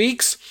 70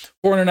 weeks,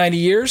 490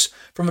 years.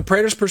 From the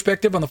preterist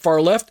perspective on the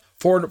far left,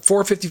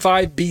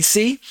 455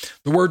 BC,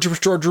 the word to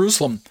restore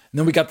Jerusalem. And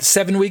then we got the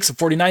 7 weeks of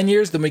 49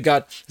 years. Then we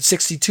got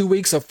 62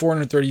 weeks of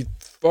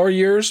 434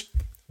 years.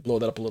 Blow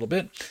that up a little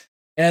bit.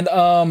 And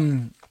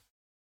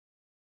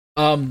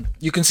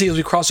you can see as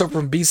we cross over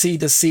from BC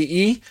to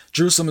CE,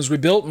 Jerusalem is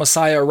rebuilt.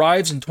 Messiah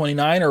arrives in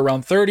 29 or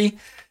around 30.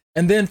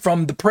 And then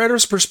from the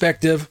preterist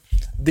perspective,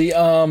 the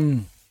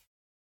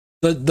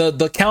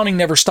counting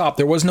never stopped.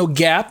 There was no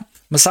gap.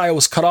 Messiah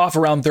was cut off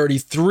around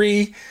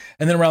 33,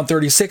 and then around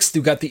 36,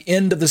 you got the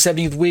end of the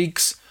 70th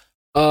weeks,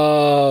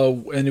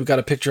 and you've got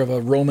a picture of a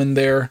Roman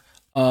there.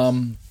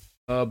 So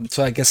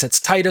I guess that's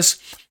Titus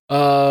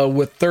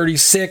with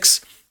 36.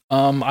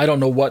 I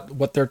don't know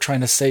what they're trying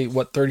to say,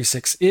 what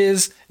 36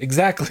 is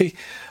exactly,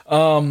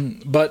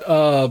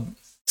 but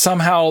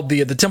somehow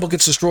the temple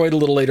gets destroyed a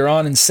little later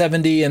on in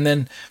 70, and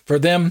then for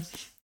them,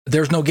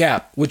 there's no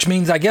gap, which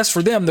means, I guess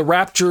for them, the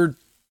rapture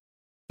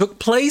took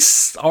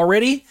place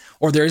already,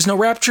 or there is no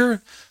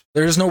rapture,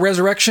 there is no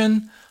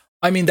resurrection.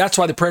 I mean, that's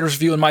why the preterist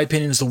view, in my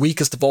opinion, is the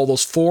weakest of all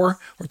those four.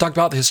 We're talking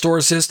about the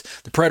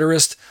historicist, the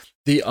preterist,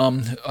 the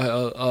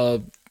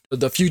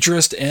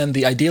futurist, and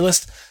the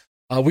idealist.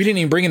 We didn't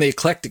even bring in the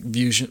eclectic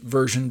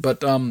version,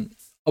 but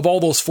of all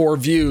those four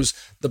views,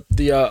 the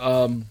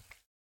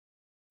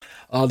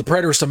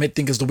preterist I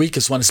think is the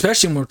weakest one,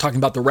 especially when we're talking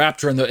about the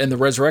rapture and the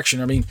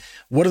resurrection. I mean,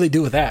 what do they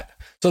do with that?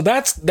 So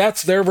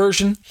that's their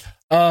version.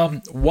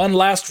 One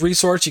last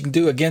resource you can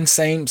do, again,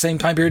 same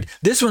time period.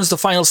 This one's the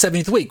final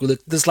 70th week,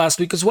 this last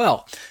week as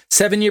well.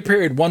 7-year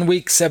period, 1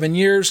 week, 7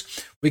 years.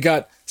 We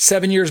got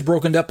 7 years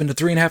broken up into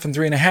 3.5 and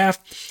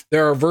 3.5.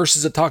 There are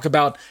verses that talk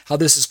about how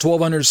this is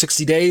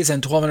 1,260 days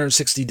and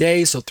 1,260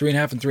 days, so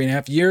 3.5 and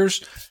 3.5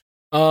 years.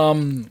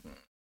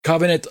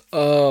 Covenant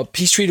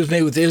peace treaty was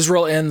made with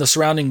Israel and the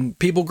surrounding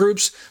people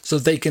groups so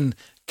that they can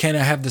kind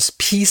of have this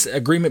peace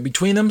agreement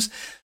between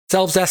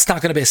themselves. That's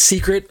not going to be a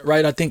secret,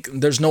 right? I think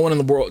there's no one in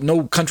the world,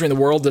 no country in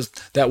the world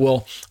that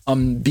will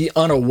be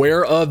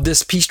unaware of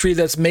this peace treaty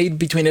that's made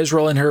between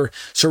Israel and her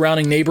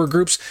surrounding neighbor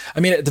groups. I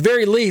mean, at the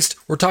very least,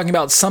 we're talking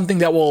about something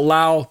that will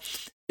allow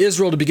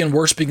Israel to begin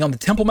worshiping on the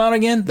Temple Mount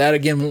again. That,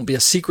 again, won't be a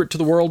secret to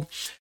the world.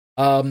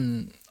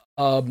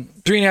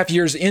 3.5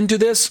 years into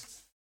this,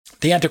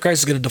 the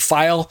Antichrist is going to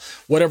defile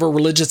whatever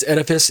religious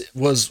edifice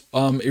was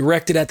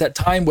erected at that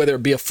time, whether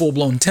it be a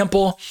full-blown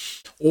temple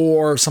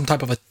or some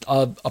type of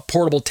a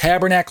portable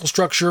tabernacle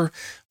structure.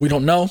 We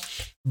don't know.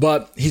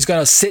 But he's going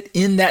to sit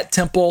in that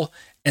temple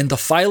and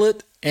defile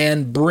it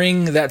and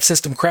bring that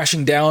system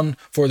crashing down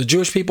for the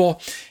Jewish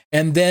people.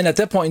 And then at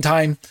that point in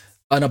time,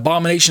 an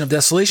abomination of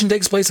desolation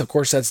takes place. Of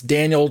course, that's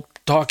Daniel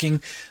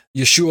talking,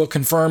 Yeshua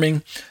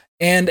confirming.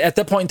 And at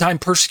that point in time,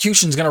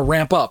 persecution is going to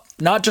ramp up,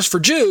 not just for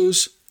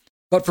Jews,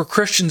 but for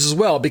Christians as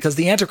well, because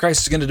the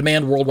Antichrist is going to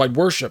demand worldwide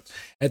worship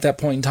at that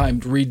point in time.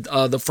 To read the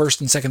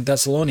 1st and 2nd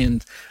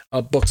Thessalonian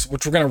books,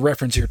 which we're going to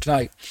reference here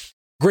tonight.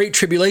 Great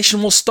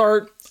Tribulation will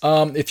start,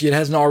 if it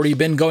hasn't already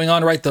been going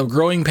on, right? The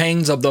growing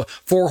pains of the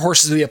 4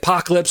 horses of the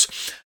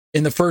apocalypse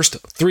in the first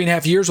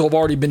 3.5 years will have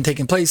already been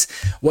taking place.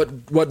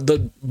 What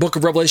the book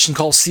of Revelation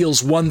calls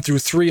seals 1 through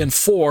 3 and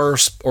 4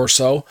 or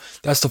so.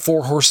 That's the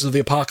 4 horses of the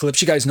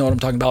apocalypse. You guys know what I'm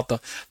talking about.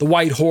 The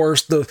white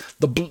horse, the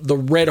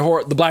red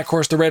horse, the black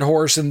horse, the red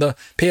horse, and the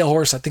pale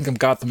horse. I think I've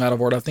got them out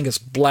of order. I think it's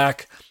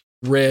black,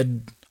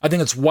 red. I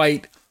think it's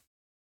white,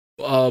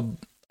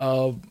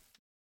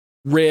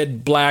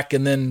 red, black,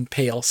 and then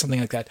pale, something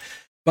like that.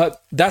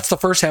 But that's the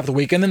first half of the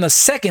week. And then the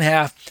second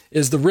half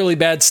is the really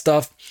bad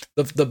stuff.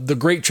 The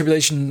Great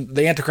Tribulation,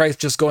 the Antichrist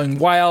just going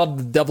wild,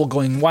 the devil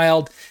going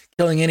wild,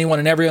 killing anyone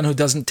and everyone who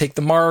doesn't take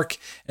the mark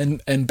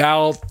and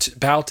bow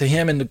to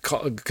him and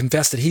to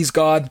confess that he's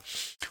God.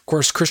 Of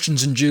course,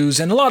 Christians and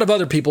Jews and a lot of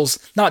other peoples,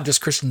 not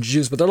just Christians and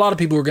Jews, but there are a lot of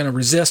people who are going to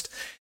resist.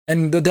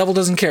 And the devil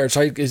doesn't care. So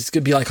it's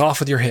going to be like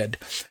off with your head.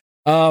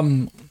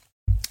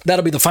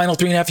 That'll be the final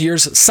 3.5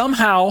 years.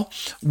 Somehow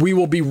we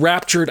will be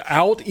raptured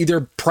out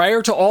either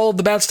prior to all of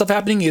the bad stuff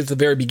happening at the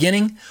very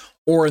beginning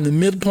or in the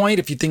midpoint.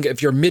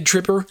 If you're a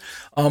mid-tripper,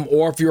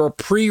 or if you're a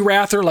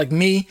pre-wrather like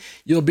me,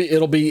 it'll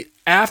be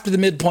after the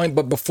midpoint,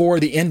 but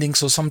before the ending.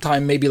 So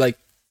sometime maybe like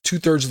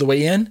 2/3 of the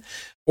way in.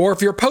 Or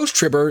if you're a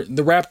post-tribber,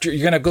 the rapture,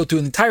 you're going to go through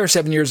an entire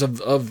 7 years of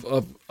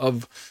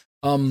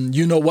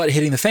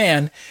hitting the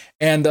fan,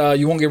 and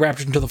you won't get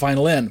raptured until the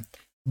final end.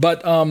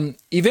 But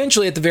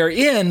eventually at the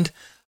very end,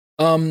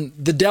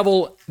 the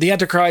devil, the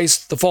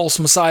Antichrist, the false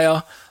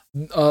Messiah,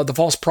 the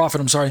false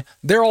prophet,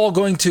 they're all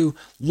going to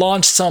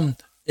launch some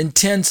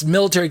intense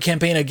military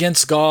campaign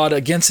against God,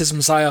 against his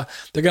Messiah.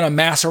 They're going to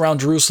mass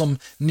around Jerusalem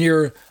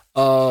near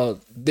the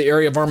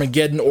area of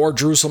Armageddon or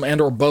Jerusalem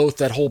and or both,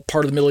 that whole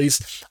part of the Middle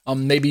East.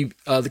 Maybe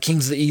the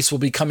kings of the East will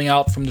be coming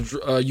out from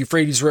the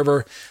Euphrates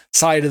River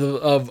side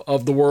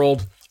of the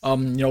world.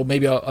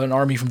 Maybe an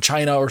army from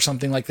China or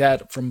something like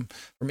that, from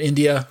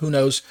India, who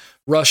knows,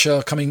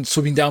 Russia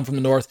swooping down from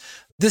the north.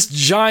 This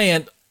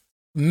giant,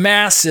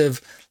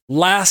 massive,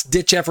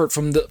 last-ditch effort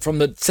from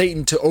the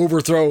Satan to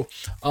overthrow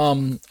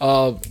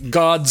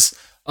God's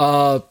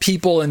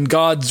people and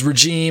God's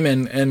regime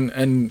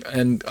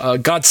and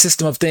God's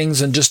system of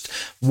things, and just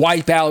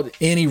wipe out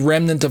any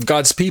remnant of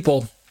God's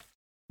people,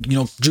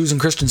 Jews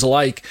and Christians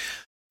alike.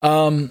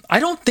 I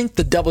don't think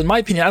the devil, in my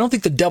opinion, I don't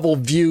think the devil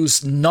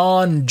views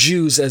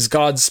non-Jews as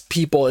God's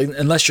people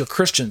unless you're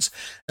Christians.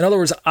 In other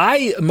words,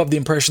 I am of the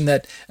impression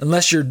that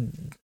unless you're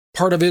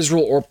part of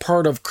Israel or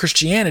part of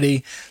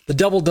Christianity, the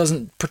devil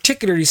doesn't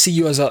particularly see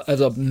you as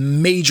a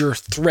major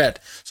threat.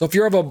 So if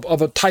you're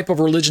of a type of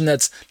religion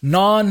that's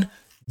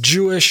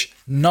non-Jewish,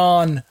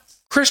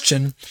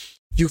 non-Christian,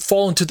 you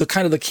fall into the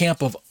kind of the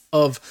camp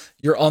of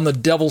you're on the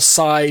devil's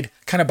side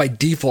kind of by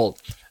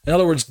default. In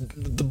other words,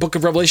 the book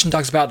of Revelation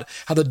talks about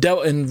how the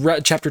devil, in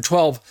chapter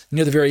 12,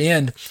 near the very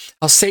end,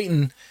 how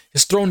Satan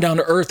is thrown down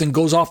to earth and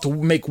goes off to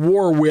make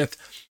war with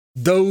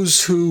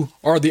those who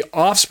are the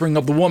offspring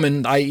of the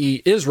woman,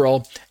 i.e.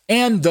 Israel,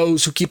 and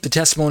those who keep the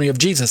testimony of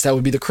Jesus. That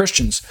would be the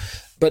Christians.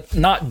 But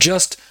not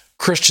just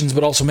Christians,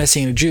 but also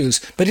Messianic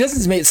Jews. But he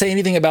doesn't say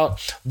anything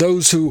about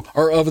those who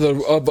are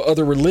of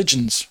other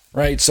religions,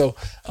 right? So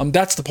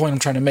that's the point I'm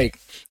trying to make,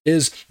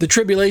 is the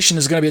tribulation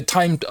is going to be a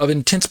time of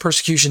intense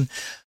persecution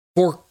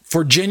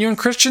for genuine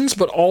Christians,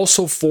 but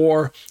also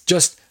for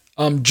just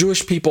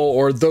Jewish people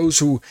or those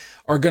who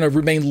are going to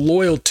remain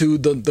loyal to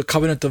the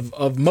covenant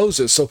of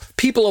Moses. So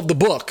people of the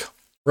book,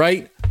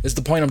 right? Is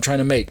the point I'm trying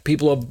to make.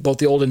 People of both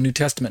the Old and New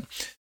Testament.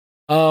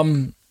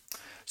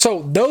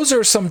 So those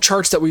are some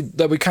charts that we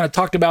kind of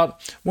talked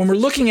about. When we're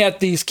looking at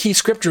these key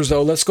scriptures,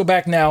 though, let's go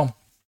back now.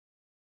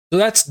 So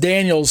that's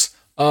Daniel's,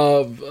 from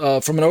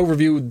an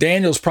overview,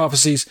 Daniel's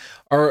prophecies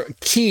are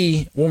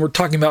key when we're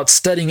talking about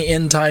studying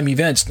end-time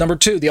events. Number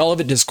 2, the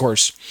Olivet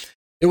Discourse.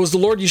 It was the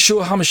Lord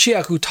Yeshua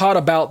HaMashiach who taught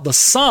about the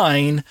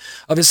sign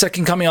of his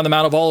second coming on the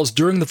Mount of Olives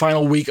during the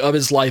final week of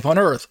his life on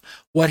earth.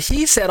 What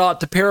he said ought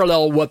to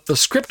parallel what the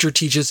scripture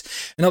teaches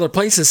in other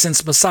places,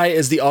 since Messiah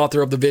is the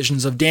author of the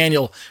visions of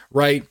Daniel,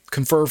 right?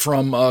 Compare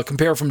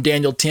from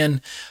Daniel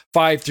 10,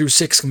 5 through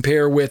 6,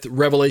 compare with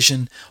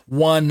Revelation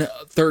 1,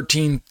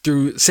 13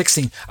 through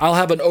 16. I'll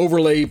have an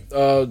overlay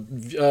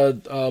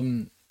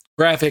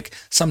graphic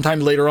sometime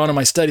later on in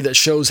my study that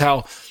shows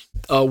how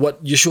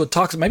what Yeshua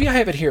talks. Maybe I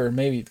have it here.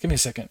 Maybe give me a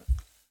second.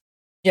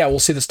 Yeah, we'll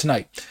see this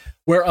tonight.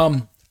 Where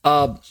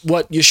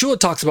what Yeshua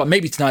talks about,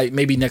 maybe tonight,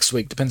 maybe next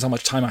week, depends how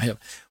much time I have.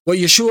 What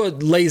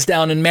Yeshua lays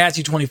down in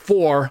Matthew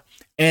 24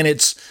 and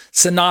its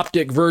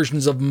synoptic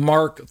versions of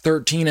Mark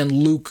 13 and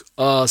Luke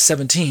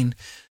 17.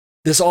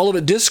 This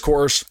Olivet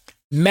Discourse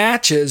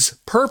matches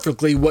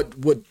perfectly what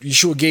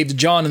Yeshua gave to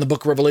John in the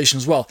book of Revelation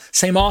as well.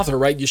 Same author,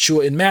 right?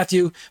 Yeshua in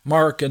Matthew,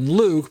 Mark and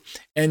Luke,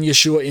 and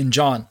Yeshua in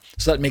John.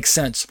 So that makes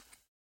sense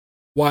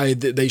why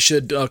they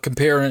should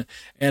compare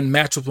and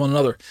match with one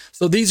another.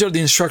 So these are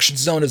the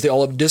instructions known as the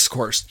Olivet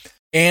Discourse.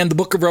 And the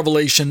book of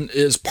Revelation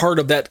is part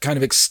of that kind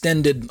of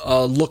extended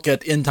look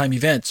at end-time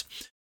events.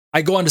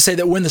 I go on to say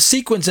that when the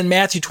sequence in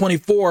Matthew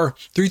 24,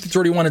 3 through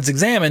 31 is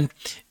examined,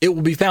 it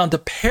will be found to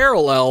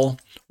parallel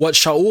what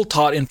Shaul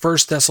taught in 1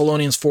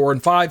 Thessalonians 4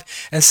 and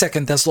 5 and 2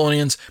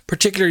 Thessalonians,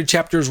 particularly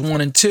chapters 1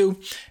 and 2,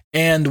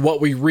 and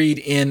what we read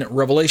in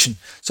Revelation.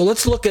 So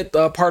let's look at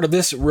part of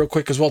this real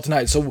quick as well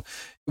tonight. So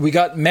we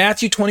got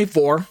Matthew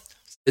 24.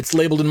 It's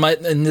labeled in the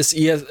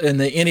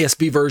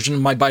NASB version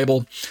of my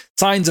Bible,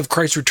 signs of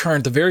Christ's return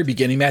at the very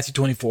beginning, Matthew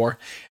 24.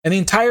 And the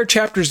entire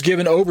chapter is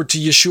given over to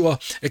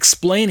Yeshua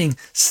explaining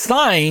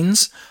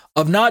signs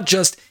of not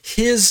just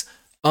his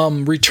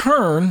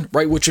return,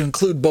 right, which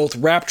include both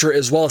rapture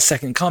as well as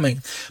second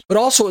coming, but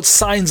also it's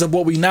signs of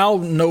what we now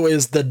know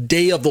as the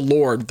day of the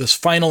Lord, this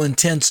final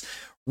intense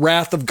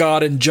wrath of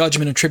God and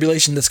judgment and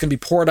tribulation that's going to be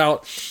poured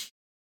out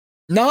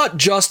not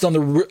just on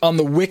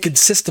the wicked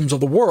systems of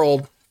the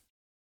world,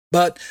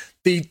 but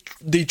the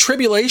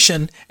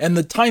tribulation and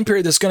the time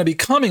period that's going to be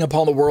coming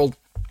upon the world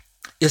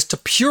is to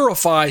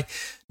purify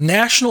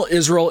national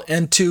Israel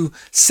and to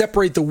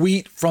separate the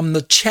wheat from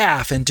the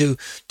chaff and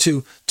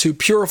to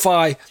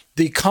purify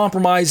the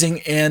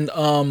compromising and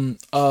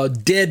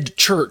dead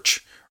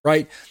church,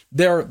 right?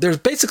 There's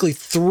basically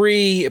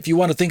three, if you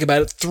want to think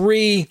about it,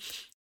 three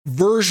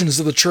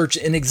versions of the church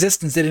in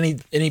existence at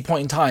any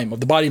point in time of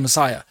the body of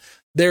Messiah.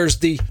 There's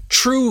the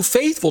true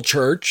faithful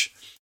church.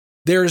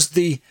 There's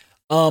the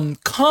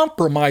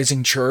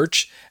compromising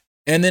church.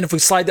 And then if we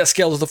slide that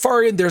scale to the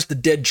far end, there's the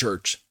dead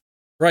church,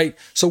 right?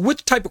 So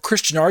which type of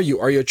Christian are you?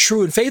 Are you a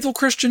true and faithful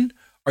Christian?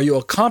 Are you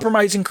a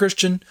compromising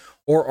Christian?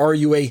 Or are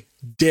you a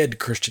dead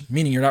Christian,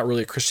 meaning you're not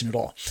really a Christian at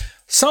all?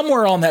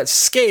 Somewhere on that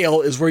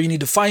scale is where you need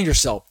to find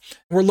yourself.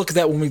 We'll look at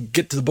that when we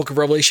get to the book of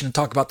Revelation and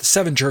talk about the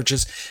 7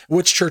 churches,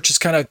 which churches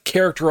kind of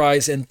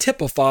characterize and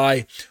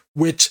typify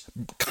which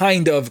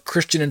kind of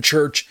Christian and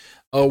church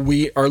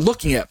we are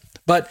looking at.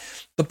 But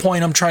the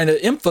point I'm trying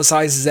to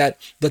emphasize is that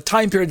the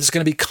time period that's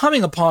going to be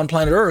coming upon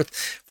planet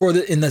Earth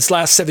in this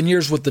last 7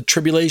 years with the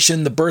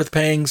tribulation, the birth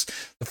pangs,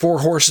 the 4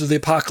 horses of the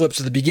apocalypse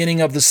at the beginning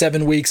of the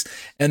 7 weeks,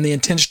 and the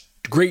intense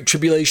great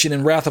tribulation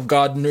and wrath of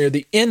God near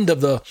the end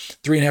of the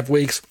 3.5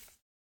 weeks.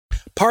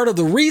 Part of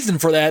the reason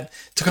for that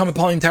to come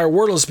upon the entire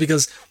world is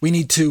because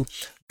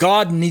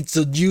God needs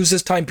to use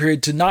this time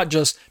period to not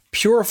just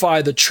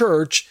purify the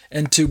church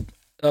and to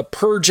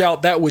purge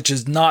out that which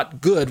is not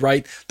good,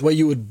 right? The way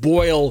you would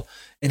boil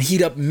and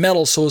heat up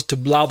metal so as to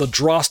allow the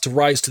dross to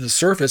rise to the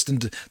surface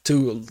and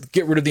to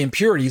get rid of the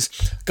impurities.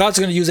 God's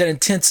going to use that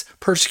intense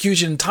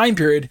persecution time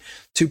period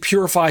to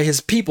purify his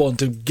people and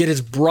to get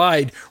his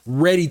bride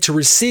ready to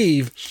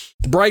receive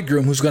the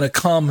bridegroom who's going to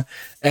come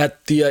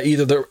at the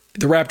either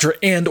the rapture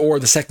and or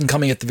the second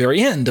coming at the very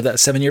end of that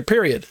 7-year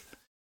period.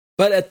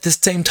 But at the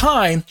same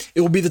time,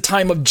 it will be the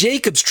time of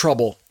Jacob's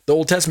trouble. The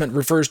Old Testament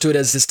refers to it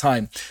as this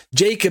time.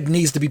 Jacob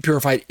needs to be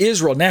purified.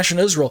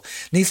 National Israel,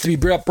 needs to be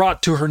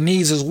brought to her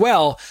knees as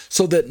well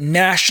so that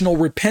national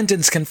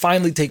repentance can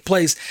finally take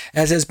place,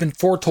 as has been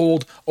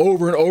foretold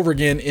over and over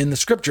again in the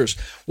scriptures.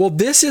 Well,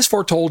 this is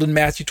foretold in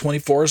Matthew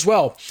 24 as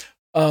well.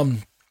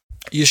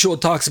 Yeshua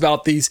talks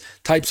about these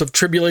types of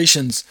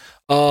tribulations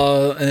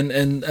and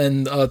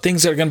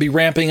things that are going to be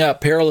ramping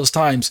up, perilous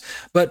times.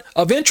 But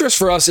of interest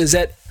for us is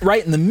that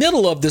right in the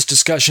middle of this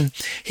discussion,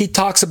 he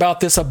talks about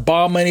this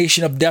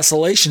abomination of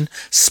desolation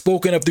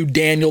spoken of through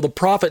Daniel the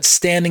prophet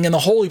standing in the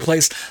holy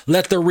place.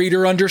 Let the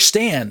reader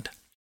understand.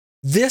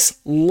 This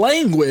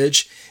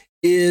language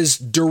is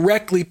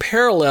directly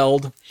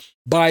paralleled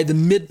by the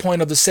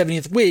midpoint of the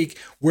 70th week,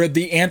 where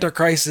the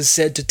Antichrist is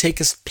said to take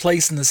his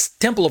place in the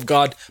temple of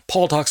God.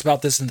 Paul talks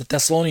about this in the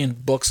Thessalonian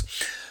books.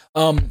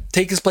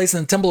 take his place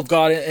in the temple of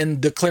God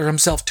and declare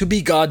himself to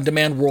be God and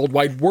demand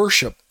worldwide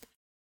worship.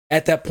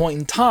 At that point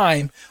in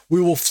time,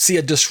 we will see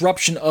a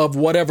disruption of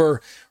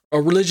whatever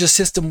a religious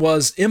system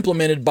was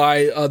implemented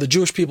by the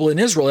Jewish people in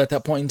Israel at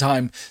that point in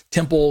time.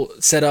 Temple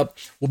set up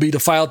will be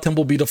defiled,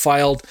 temple will be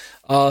defiled.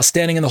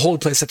 Standing in the holy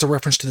place, that's a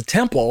reference to the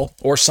temple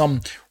or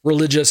some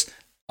religious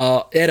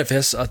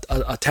edifice,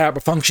 a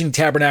functioning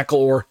tabernacle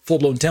or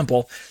full-blown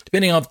temple,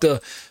 depending on if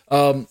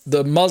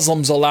the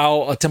Muslims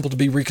allow a temple to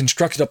be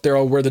reconstructed up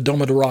there where the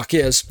Dome of the Rock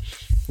is.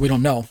 We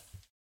don't know.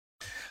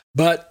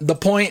 But the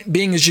point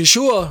being is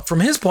Yeshua, from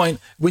his point,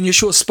 when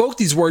Yeshua spoke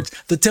these words,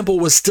 the temple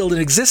was still in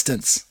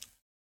existence.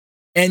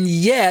 And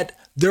yet,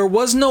 there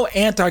was no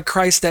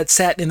Antichrist that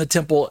sat in the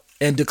temple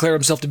and declared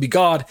himself to be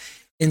God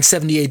in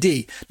 70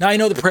 AD. Now, I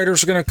know the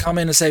predators are going to come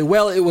in and say,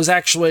 well, it was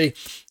actually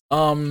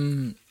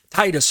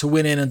Titus who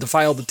went in and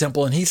defiled the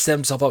temple and he set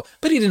himself up,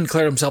 but he didn't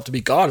declare himself to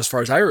be God as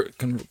far as I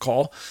can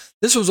recall.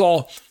 This was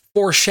all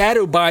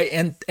foreshadowed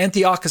by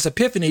Antiochus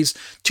Epiphanes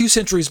 2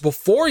 centuries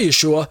before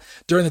Yeshua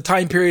during the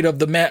time period of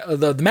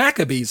the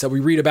Maccabees that we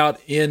read about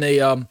in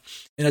a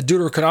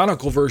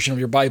deuterocanonical version of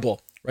your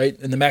Bible, right,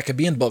 in the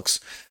Maccabean books.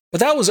 But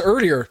that was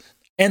earlier.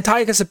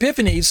 Antiochus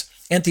Epiphanes,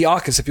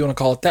 Antiochus, if you want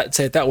to call it that,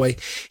 say it that way,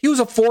 he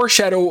was a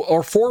foreshadow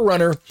or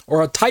forerunner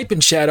or a type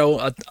and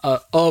shadow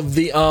of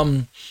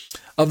the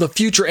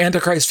future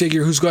Antichrist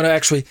figure who's going to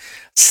actually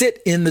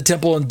sit in the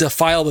temple and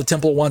defile the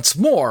temple once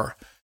more.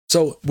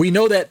 So we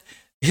know that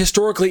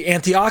historically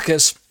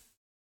Antiochus,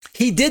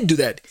 he did do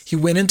that. He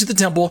went into the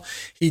temple,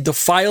 he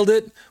defiled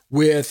it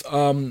with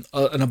an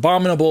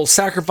abominable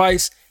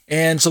sacrifice,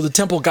 and so the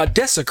temple got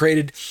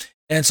desecrated.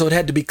 And so it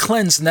had to be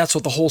cleansed, and that's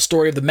what the whole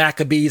story of the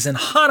Maccabees and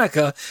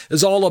Hanukkah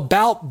is all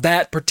about,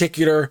 that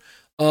particular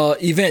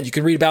event. You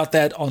can read about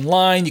that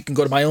online. You can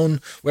go to my own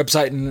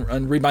website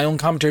and read my own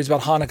commentaries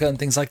about Hanukkah and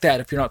things like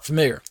that if you're not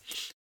familiar.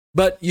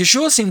 But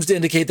Yeshua seems to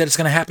indicate that it's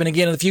going to happen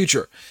again in the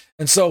future.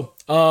 And so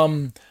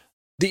the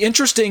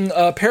interesting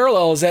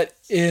parallel is that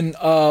in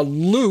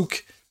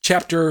Luke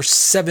chapter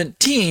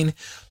 17,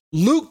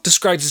 Luke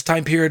describes this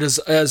time period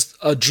as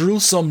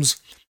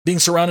Jerusalem's being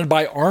surrounded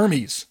by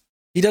armies.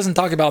 He doesn't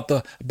talk about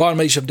the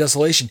abomination of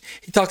desolation.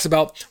 He talks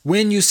about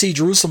when you see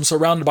Jerusalem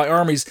surrounded by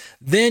armies,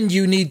 then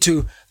you need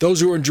to, those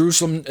who are in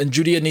Jerusalem and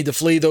Judea need to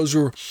flee, those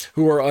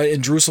who are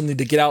in Jerusalem need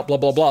to get out, blah,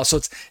 blah, blah. So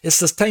it's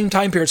the same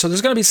time period. So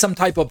there's going to be some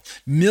type of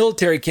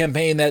military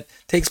campaign that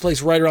takes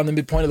place right around the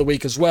midpoint of the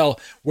week as well,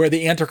 where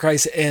the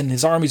Antichrist and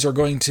his armies are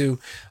going to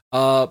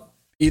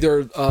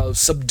either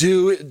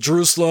subdue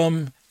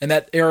Jerusalem in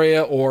that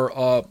area or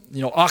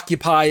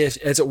occupy,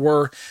 as it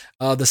were,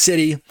 the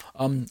city.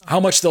 How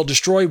much they'll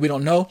destroy, we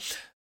don't know.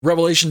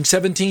 Revelation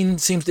 17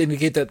 seems to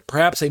indicate that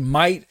perhaps they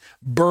might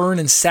burn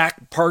and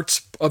sack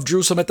parts of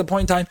Jerusalem at the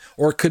point in time,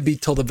 or it could be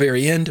till the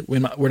very end.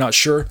 We're not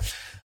sure.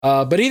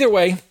 But either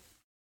way,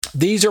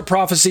 these are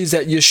prophecies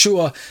that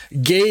Yeshua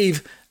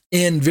gave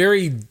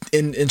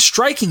in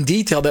striking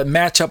detail that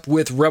match up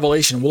with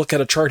Revelation. We'll look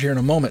at a chart here in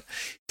a moment.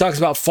 He talks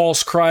about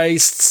false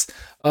Christs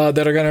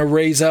that are going to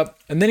raise up.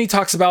 And then he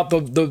talks about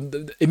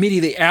the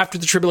immediately after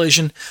the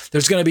tribulation,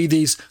 there's going to be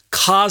these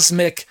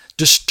cosmic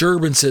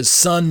disturbances,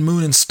 sun,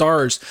 moon, and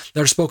stars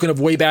that are spoken of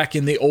way back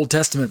in the Old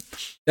Testament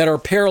that are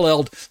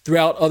paralleled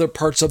throughout other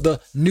parts of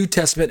the New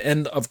Testament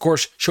and, of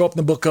course, show up in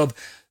the book of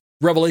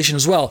Revelation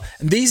as well.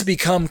 And these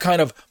become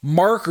kind of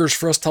markers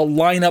for us to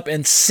line up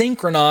and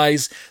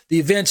synchronize the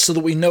events so that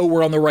we know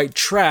we're on the right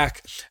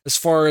track as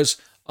far as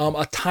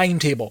a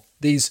timetable.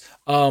 These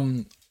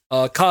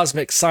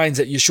cosmic signs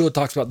that Yeshua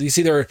talks about. You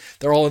see they're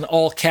all in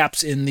all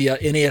caps in the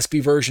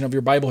NASB version of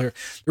your Bible here.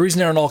 The reason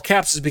they're in all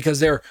caps is because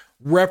they're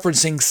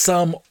referencing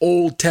some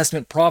Old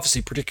Testament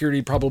prophecy,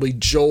 particularly probably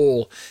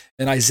Joel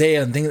and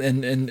Isaiah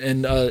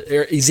and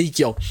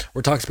Ezekiel,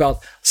 where it talks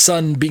about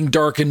sun being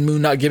darkened,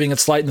 moon not giving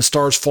its light, and the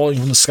stars falling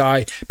from the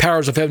sky,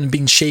 powers of heaven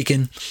being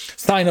shaken,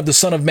 sign of the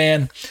Son of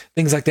Man,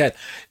 things like that.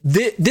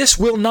 This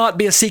will not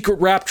be a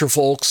secret rapture,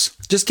 folks.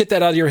 Just get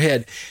that out of your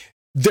head.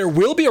 There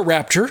will be a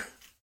rapture.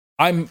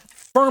 I'm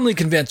firmly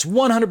convinced,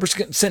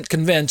 100%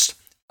 convinced,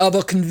 of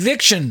a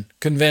conviction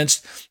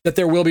convinced that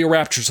there will be a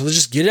rapture. So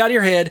just get it out of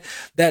your head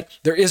that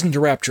there isn't a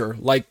rapture,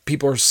 like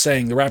people are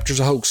saying the rapture's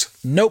a hoax.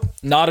 Nope,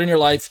 not in your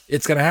life.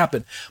 It's going to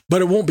happen.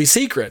 But it won't be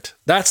secret.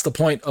 That's the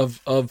point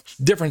of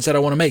difference that I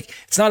want to make.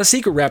 It's not a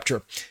secret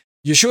rapture.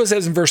 Yeshua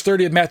says in verse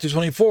 30 of Matthew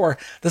 24,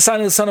 the sign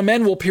of the Son of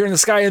Man will appear in the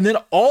sky, and then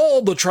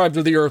all the tribes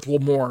of the earth will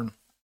mourn.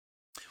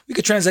 You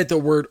could translate the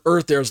word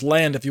earth there as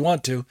land if you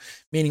want to,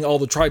 meaning all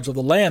the tribes of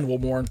the land will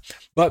mourn.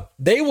 But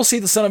they will see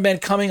the Son of Man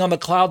coming on the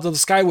clouds of the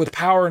sky with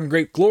power and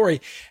great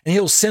glory, and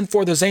he'll send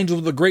forth his angels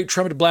with a great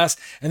trumpet blast,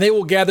 and they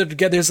will gather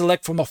together his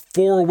elect from the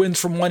four winds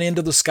from one end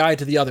of the sky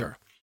to the other.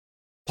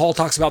 Paul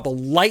talks about the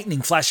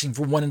lightning flashing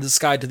from one end of the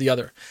sky to the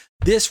other.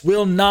 This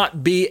will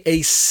not be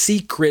a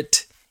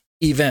secret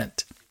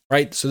event.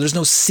 Right? So there's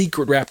no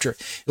secret rapture.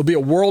 It'll be a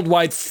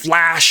worldwide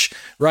flash,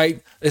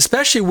 right?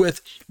 Especially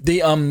with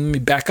the, let me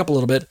back up a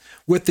little bit,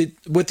 with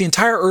the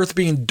entire earth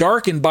being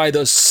darkened by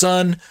the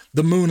sun,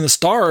 the moon, and the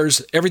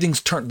stars,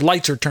 everything's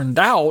lights are turned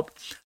out.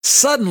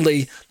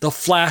 Suddenly, the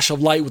flash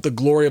of light with the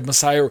glory of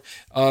Messiah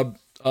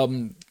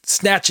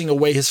snatching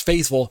away his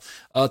faithful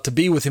to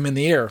be with him in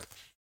the air.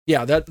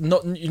 Yeah,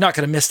 you're not going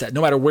to miss that,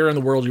 no matter where in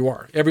the world you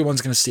are.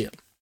 Everyone's going to see it.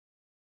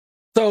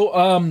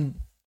 So,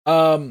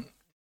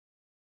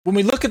 when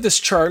we look at this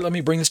chart, let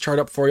me bring this chart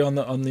up for you on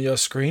the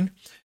screen.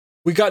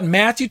 We got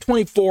Matthew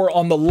 24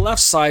 on the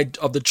left side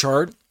of the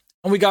chart,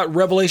 and we got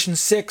Revelation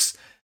 6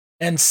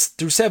 and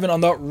through 7 on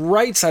the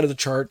right side of the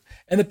chart,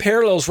 and the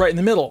parallels right in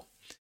the middle.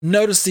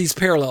 Notice these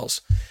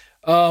parallels.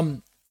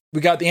 We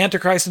got the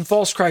Antichrist and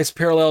false Christ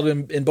paralleled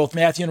in both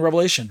Matthew and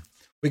Revelation.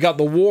 We got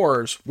the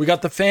wars. We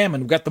got the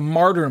famine. We got the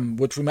martyrdom,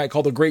 which we might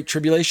call the Great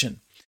Tribulation.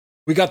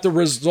 We got the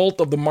result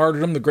of the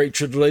martyrdom, the Great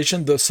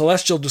Tribulation, the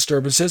celestial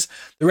disturbances,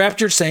 the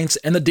raptured saints,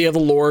 and the day of the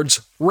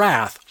Lord's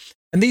wrath.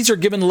 And these are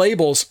given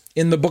labels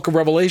in the book of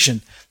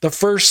Revelation. The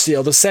first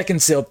seal, the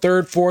second seal,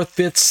 third, fourth,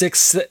 fifth,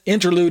 sixth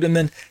interlude, and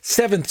then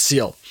seventh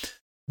seal.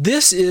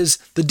 This is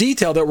the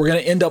detail that we're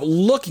going to end up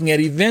looking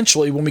at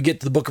eventually when we get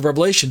to the book of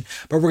Revelation.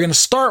 But we're going to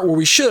start where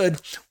we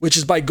should, which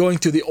is by going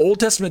through the Old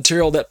Testament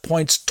material that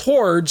points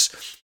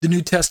towards the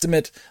New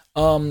Testament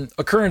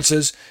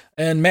occurrences.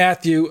 And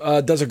Matthew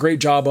does a great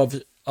job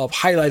of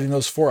highlighting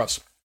those for us.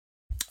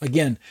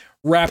 Again,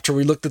 rapture.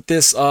 We looked at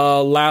this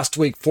last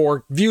week.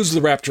 4 views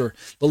of the rapture.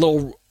 The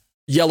little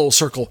yellow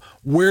circle.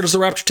 Where does the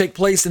rapture take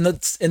place in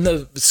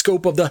the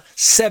scope of the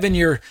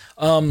 7-year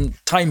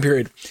time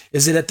period?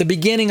 Is it at the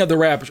beginning of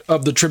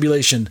the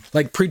tribulation,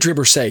 like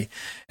pre-tribbers say,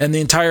 and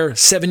the entire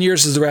 7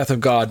 years is the wrath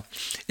of God?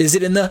 Is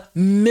it in the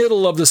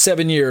middle of the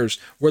 7 years,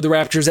 where the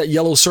rapture is that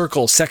yellow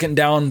circle, second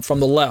down from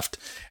the left,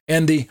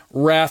 and the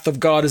wrath of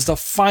God is the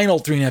final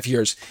 3.5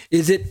 years?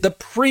 Is it the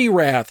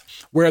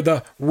pre-wrath, where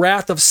the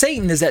wrath of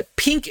Satan is that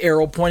pink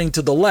arrow pointing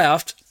to the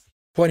left,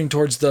 pointing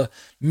towards the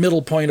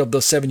middle point of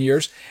the 7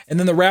 years, and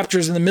then the rapture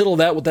is in the middle of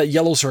that with that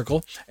yellow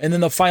circle, and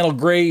then the final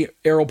gray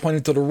arrow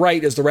pointing to the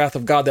right is the wrath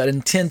of God, that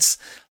intense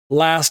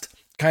last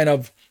kind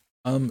of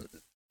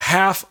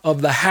half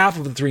of the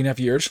 3.5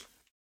 years?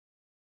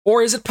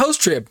 Or is it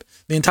post-trib?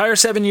 The entire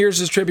 7 years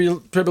is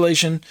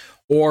tribulation,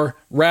 or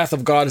wrath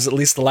of God is at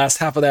least the last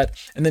half of that,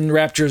 and then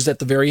rapture is at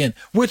the very end.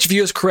 Which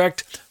view is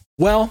correct?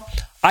 Well,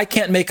 I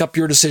can't make up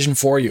your decision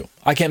for you.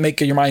 I can't make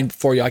your mind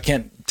for you. I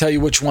can't tell you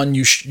which one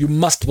you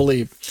must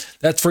believe.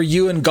 That's for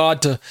you and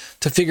God to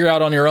figure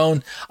out on your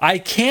own. I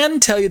can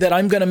tell you that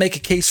I'm going to make a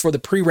case for the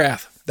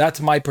pre-wrath. That's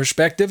my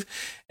perspective.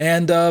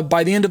 And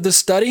by the end of this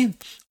study,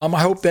 I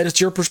hope that it's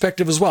your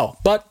perspective as well.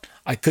 But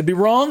I could be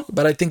wrong,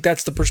 but I think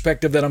that's the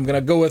perspective that I'm going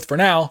to go with for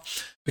now,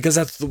 because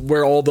that's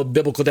where all the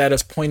biblical data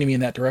is pointing me in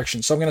that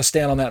direction. So I'm going to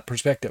stand on that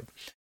perspective.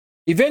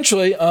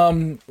 Eventually,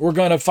 we're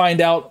going to find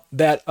out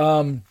that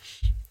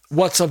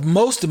what's of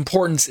most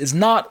importance is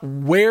not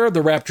where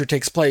the rapture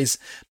takes place,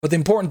 but the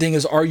important thing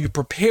is, are you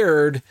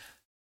prepared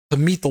to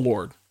meet the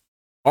Lord?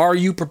 Are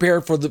you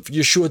prepared for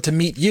Yeshua to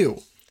meet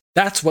you?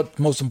 That's what's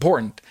most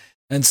important.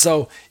 And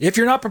so if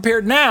you're not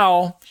prepared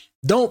now,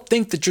 don't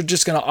think that you're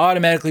just going to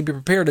automatically be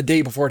prepared a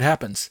day before it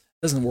happens.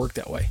 It doesn't work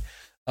that way.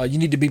 You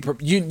need to be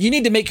you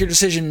need to make your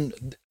decision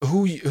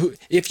who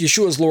if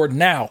Yeshua is Lord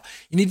now.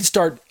 You need to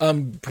start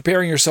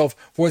preparing yourself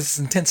for this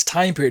intense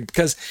time period,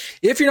 because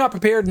if you're not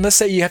prepared, and let's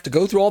say you have to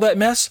go through all that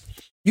mess,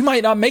 you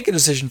might not make a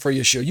decision for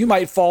Yeshua. You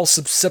might fall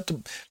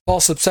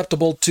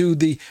susceptible to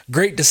the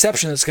great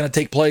deception that's going to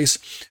take place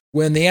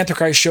when the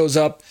Antichrist shows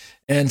up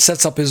and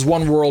sets up his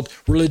one world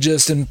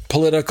religious and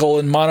political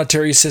and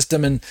monetary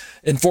system and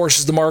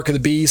enforces the mark of the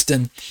beast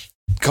and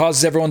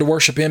causes everyone to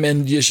worship him,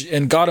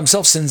 and God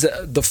himself sends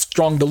the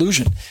strong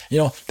delusion.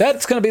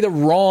 That's going to be the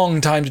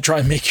wrong time to try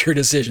and make your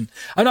decision.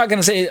 I'm not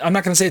going to say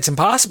it's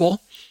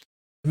impossible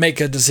to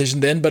make a decision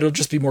then, but it'll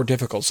just be more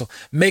difficult. So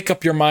make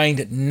up your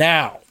mind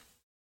now.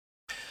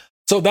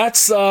 So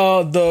that's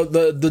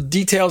the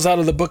details out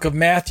of the book of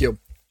Matthew.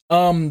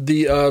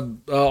 The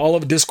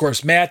Olivet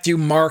Discourse, Matthew,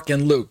 Mark,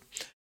 and Luke.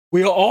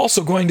 We are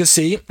also going to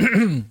see,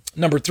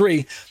 number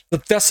 3,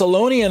 the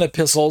Thessalonian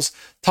epistles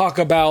talk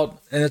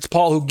about, and it's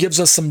Paul who gives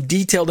us some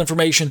detailed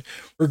information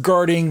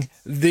regarding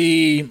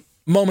the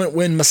moment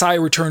when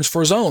Messiah returns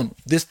for his own.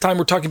 This time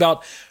we're talking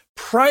about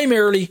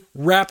primarily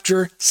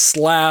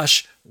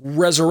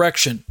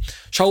rapture/resurrection.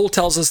 Shaul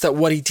tells us that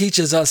what he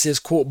teaches us is,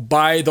 quote,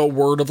 by the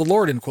word of the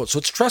Lord, end quote. So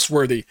it's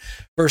trustworthy.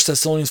 1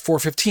 Thessalonians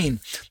 4:15.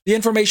 The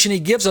information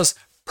he gives us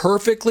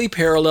perfectly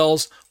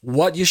parallels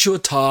what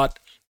Yeshua taught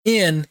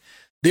in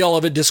the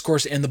Olivet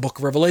Discourse and the book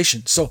of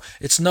Revelation. So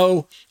it's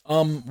no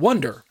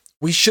wonder.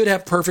 We should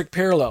have perfect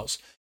parallels.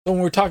 So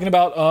when we're talking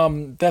about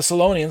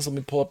Thessalonians, let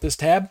me pull up this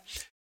tab.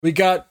 We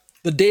got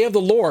the day of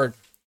the Lord,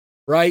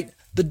 right?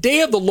 The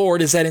day of the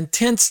Lord is that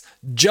intense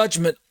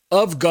judgment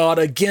of God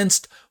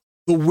against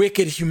the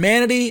wicked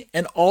humanity,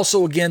 and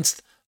also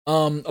against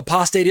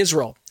apostate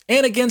Israel,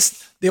 and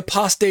against the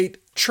apostate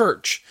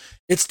church.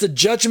 It's the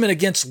judgment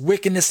against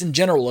wickedness in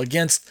general,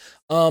 against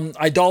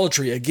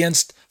idolatry,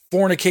 against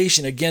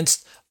fornication,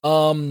 against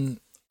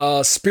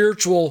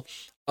spiritual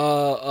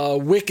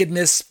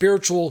wickedness,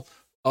 spiritual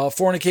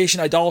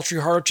fornication,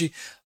 idolatry, harlotry,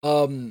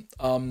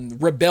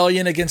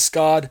 rebellion against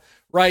God,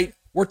 right?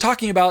 We're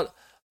talking about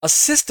a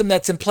system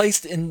that's in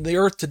place in the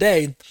earth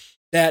today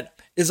that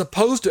is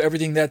opposed to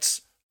everything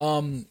that's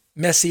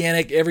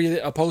messianic,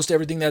 opposed to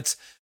everything that's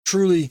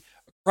truly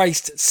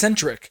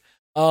Christ-centric.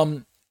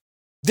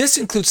 This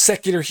includes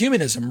secular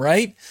humanism,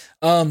 right?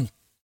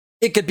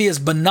 It could be as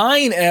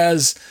benign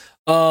as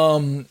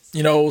something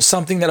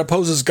that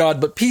opposes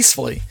God but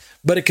peacefully,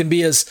 but it can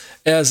be as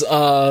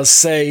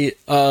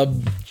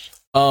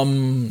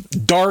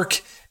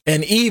dark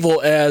and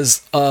evil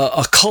as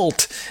a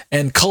cult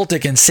and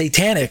cultic and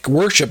satanic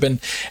worship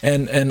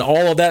and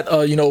all of that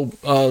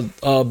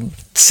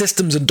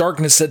systems and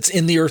darkness that's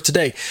in the earth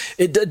today.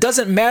 It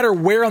doesn't matter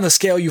where on the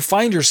scale you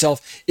find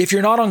yourself. If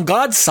you're not on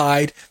God's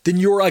side, then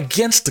you're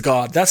against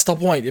God. That's the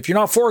point. If you're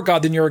not for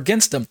God, then you're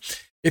against him.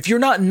 If you're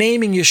not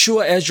naming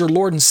Yeshua as your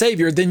Lord and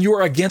Savior, then you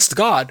are against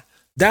God.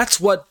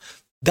 That's what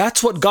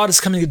God is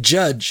coming to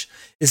judge,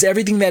 is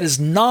everything that is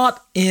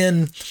not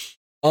in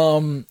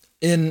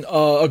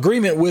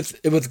agreement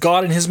with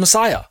God and his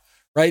Messiah,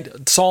 right?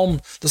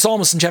 The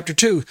psalmist in chapter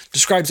 2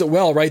 describes it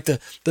well, right?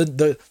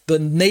 The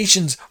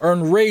nations are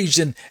enraged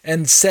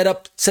and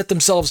set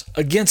themselves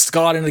against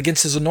God and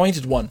against his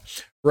anointed one,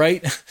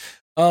 right?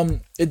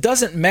 It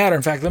doesn't matter.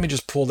 In fact, let me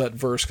just pull that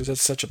verse because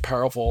that's such a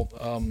powerful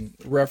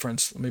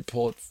reference. Let me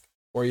pull it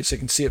for you so you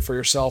can see it for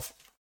yourself.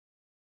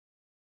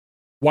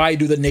 Why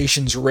do the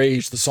nations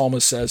rage? The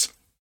psalmist says.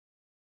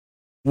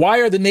 Why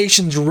are the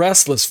nations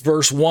restless?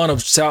 Verse 1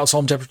 of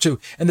Psalm chapter 2.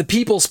 And the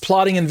peoples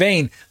plotting in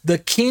vain. The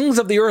kings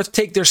of the earth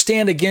take their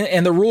stand again,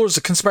 and the rulers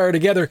conspire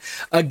together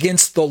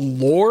against the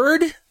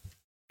Lord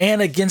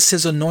and against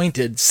his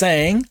anointed,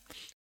 saying,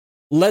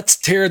 let's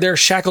tear their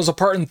shackles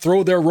apart and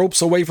throw their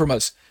ropes away from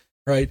us.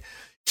 Right?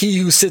 He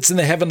who sits in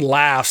the heaven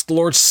laughs. The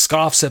Lord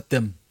scoffs at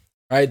them.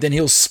 Right? Then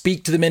he'll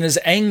speak to them in his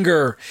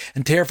anger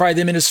and terrify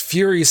them in his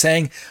fury,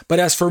 saying, but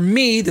as for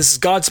me, this is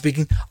God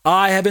speaking,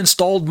 I have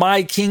installed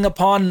my king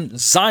upon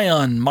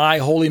Zion, my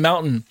holy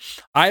mountain.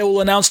 I will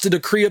announce the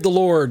decree of the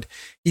Lord.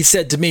 He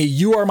said to me,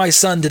 you are my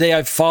son. Today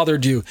I've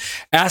fathered you.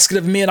 Ask it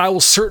of me, and I will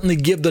certainly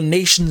give the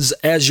nations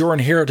as your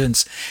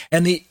inheritance,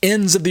 and the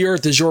ends of the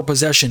earth as your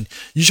possession.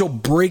 You shall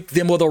break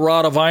them with a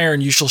rod of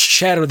iron. You shall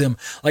shatter them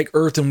like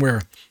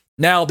earthenware.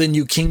 Now then,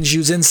 you kings,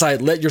 use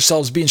insight. Let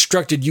yourselves be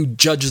instructed, you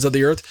judges of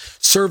the earth.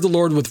 Serve the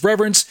Lord with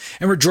reverence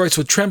and rejoice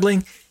with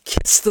trembling.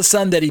 Kiss the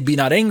Son that he be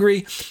not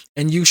angry,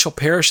 and you shall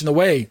perish in the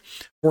way.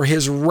 For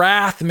his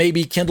wrath may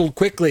be kindled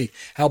quickly.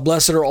 How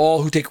blessed are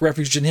all who take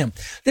refuge in him.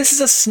 This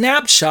is a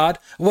snapshot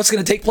of what's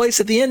going to take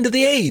place at the end of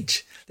the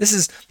age. This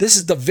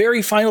is the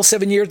very final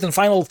 7 years and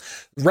final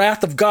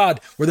wrath of God,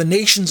 where the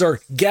nations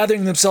are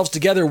gathering themselves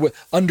together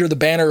under the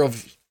banner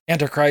of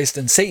Antichrist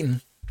and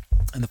Satan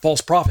and the false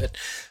prophet.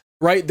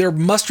 Right? They're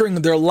mustering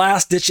their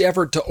last-ditch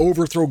effort to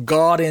overthrow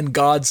God and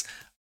God's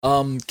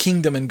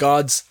kingdom and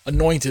God's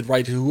anointed,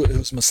 right,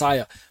 who's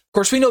Messiah. Of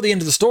course, we know the end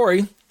of the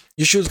story.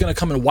 Yeshua's going to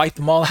come and wipe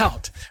them all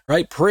out,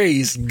 right?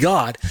 Praise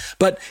God.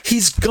 But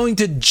he's going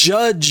to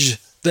judge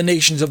the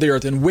nations of the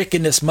earth, and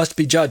wickedness must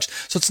be judged.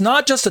 So it's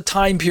not just a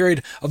time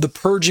period of the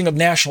purging of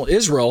national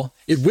Israel.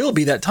 It will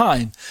be that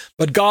time.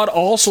 But God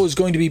also is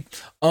going to be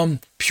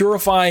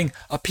purifying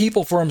a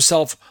people for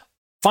himself.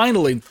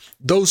 Finally,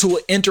 those who will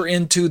enter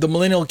into the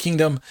millennial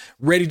kingdom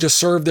ready to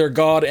serve their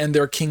God and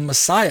their King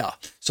Messiah.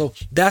 So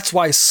that's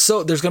why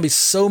there's going to be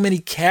so many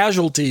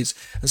casualties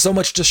and so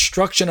much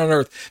destruction on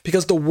earth,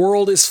 because the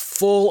world is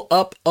full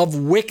up of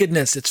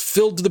wickedness. It's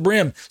filled to the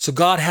brim. So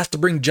God has to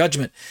bring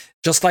judgment,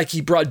 just like he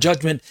brought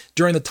judgment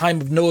during the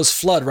time of Noah's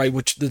flood, right?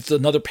 Which is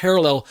another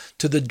parallel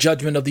to the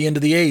judgment of the end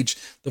of the age.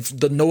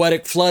 The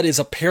Noahic flood is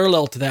a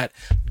parallel to that.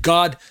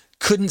 God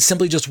couldn't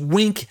simply just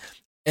wink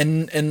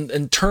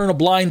and turn a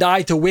blind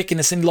eye to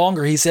wickedness any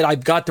longer. He said,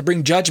 I've got to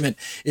bring judgment.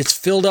 It's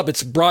filled up.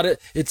 It's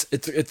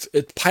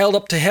piled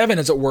up to heaven,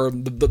 as it were,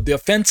 the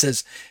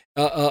offenses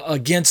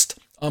against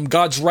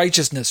God's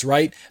righteousness,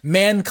 right?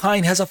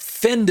 Mankind has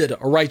offended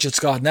a righteous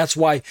God. And that's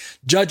why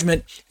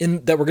judgment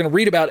that we're going to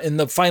read about in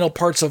the final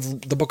parts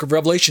of the book of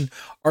Revelation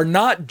are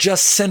not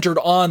just centered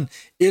on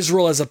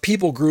Israel as a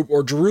people group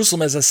or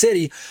Jerusalem as a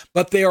city,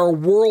 but they are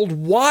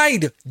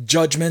worldwide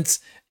judgments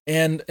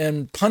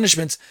and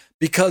punishments,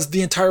 because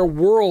the entire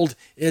world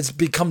has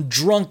become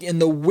drunk in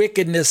the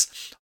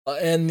wickedness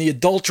and the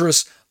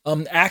adulterous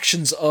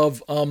actions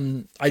of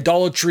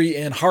idolatry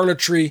and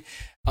harlotry.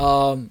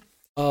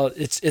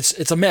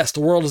 It's a mess. The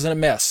world is in a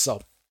mess.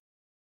 So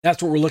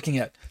that's what we're looking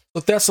at.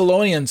 So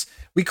Thessalonians,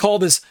 we call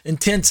this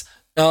intense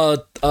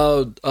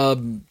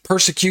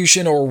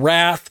persecution or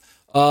wrath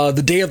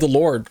the day of the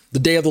Lord. The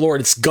day of the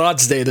Lord. It's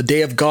God's day, the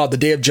day of God, the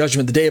day of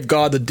judgment, the day of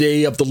God, the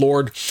day of the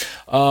Lord.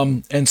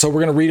 And so we're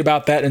going to read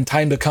about that in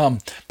time to come.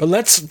 But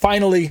let's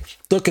finally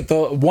look at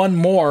the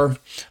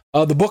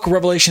book of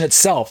Revelation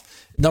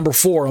itself. Number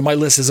 4 on my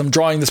list, as I'm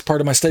drawing this part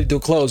of my study to a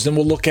close. Then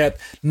we'll look at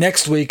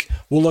next week.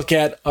 We'll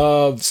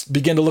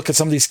begin to look at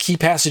some of these key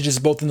passages,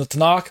 both in the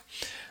Tanakh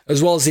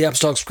as well as the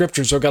Apostolic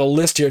Scriptures. So I've got a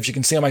list here, if you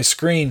can see on my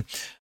screen,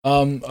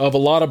 of a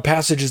lot of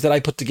passages that I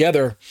put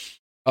together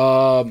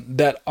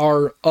that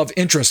are of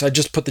interest. I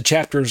just put the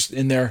chapters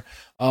in there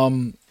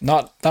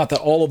Not that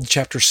all of the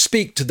chapters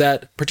speak to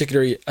that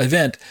particular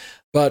event,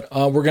 but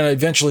we're going to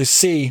eventually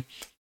see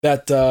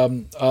that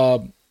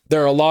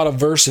there are a lot of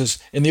verses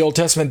in the Old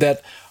Testament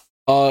that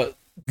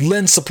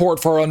lend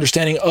support for our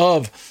understanding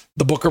of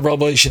the book of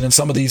Revelation and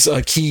some of these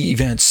key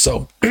events.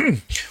 So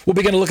we'll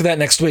begin to look at that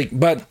next week.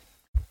 But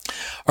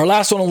our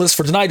last one on the list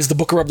for tonight is the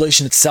book of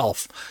Revelation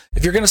itself.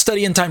 If you're going to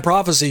study end-time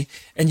prophecy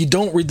and you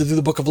don't read through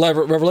the book of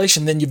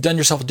Revelation, then you've done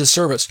yourself a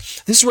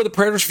disservice. This is where the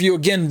preterist view,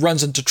 again,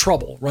 runs into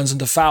trouble, runs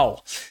into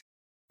foul.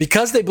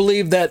 Because they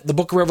believe that the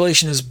book of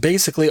Revelation is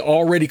basically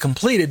already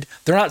completed,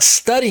 they're not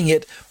studying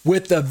it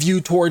with a view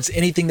towards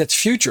anything that's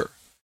future.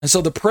 And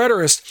so the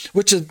preterist,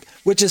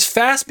 which is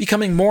fast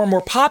becoming more and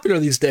more popular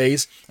these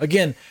days,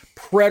 again,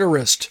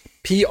 preterist,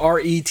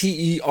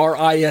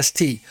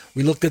 Preterist.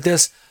 We looked at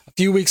this a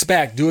few weeks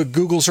back. Do a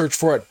Google search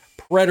for it.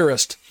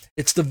 Preterist.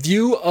 It's the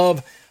view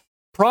of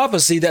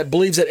prophecy that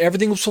believes that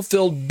everything was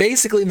fulfilled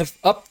basically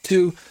up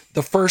to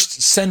the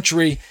first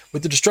century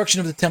with the destruction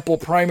of the temple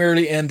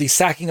primarily and the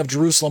sacking of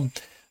Jerusalem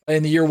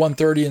in the year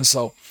 130 and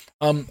so.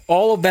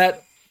 All of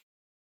that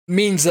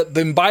means that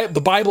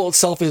the Bible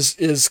itself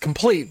is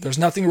complete. There's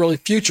nothing really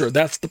future.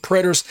 That's the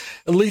preterist,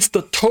 at least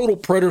the total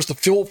preterist, the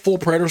full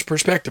preterist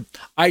perspective.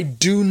 I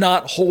do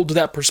not hold to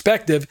that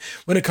perspective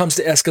when it comes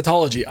to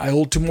eschatology. I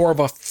hold to more of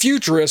a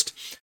futurist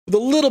with a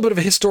little bit of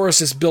a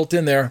historicist built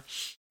in there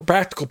for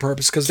practical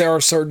purpose, because there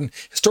are certain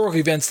historical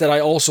events that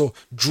I also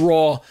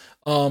draw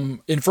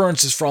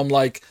inferences from,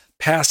 like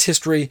past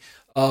history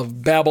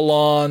of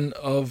Babylon,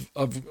 of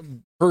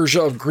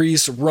Persia, of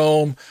Greece,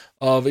 Rome,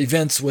 of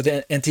events with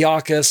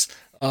Antiochus,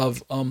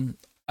 of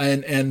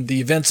and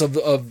the events of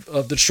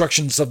the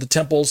destructions of the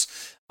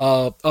temples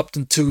up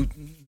into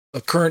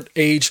the current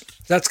age.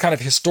 That's kind of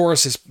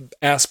historicist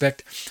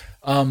aspect.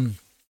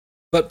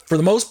 But for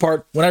the most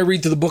part, when I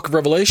read through the book of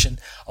Revelation,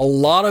 a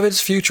lot of it's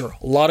future.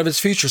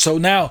 So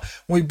now,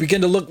 when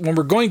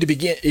we're going to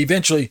begin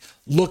eventually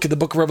look at the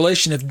book of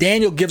Revelation, if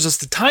Daniel gives us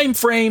the time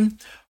frame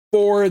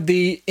for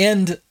the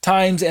end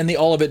times and the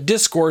Olivet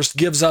Discourse,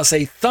 gives us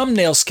a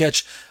thumbnail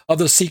sketch of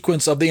the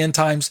sequence of the end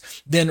times,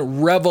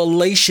 then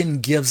Revelation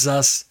gives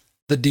us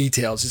the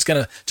details. It's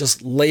going to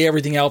just lay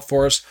everything out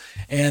for us.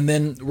 And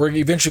then we're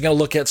eventually going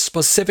to look at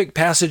specific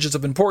passages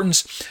of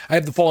importance. I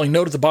have the following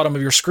note at the bottom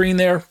of your screen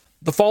there.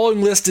 The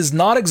following list is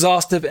not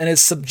exhaustive and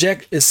is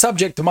subject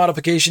to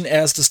modification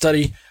as the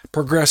study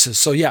progresses.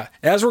 So yeah,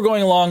 as we're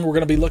going along, we're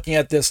going to be looking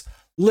at this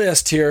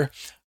list here,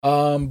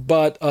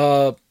 but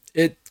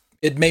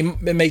it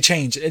may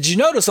change. As you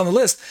notice on the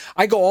list,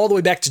 I go all the way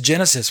back to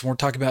Genesis when we're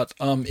talking about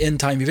end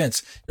time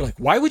events. You're like,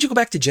 why would you go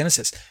back to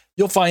Genesis?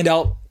 You'll find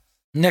out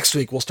next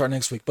week. We'll start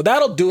next week, but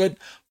that'll do it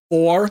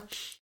for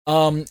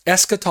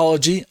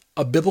eschatology,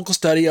 a biblical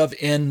study of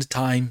end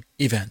time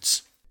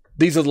events.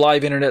 These are the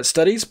live internet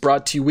studies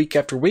brought to you week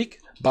after week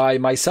by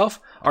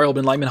myself, Ariel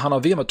Ben Lyman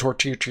Hanavi. I'm a Torah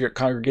teacher at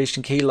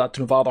Congregation Keilat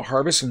Nevada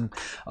Harvest in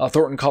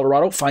Thornton,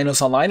 Colorado. Find us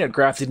online at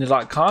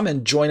grafted.com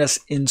and join us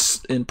in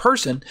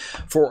person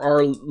for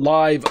our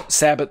live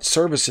Sabbath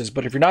services.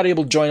 But if you're not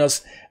able to join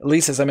us, at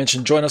least as I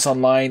mentioned, join us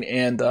online,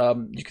 and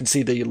you can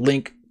see the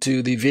link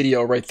to the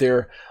video right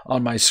there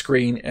on my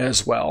screen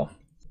as well.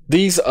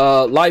 These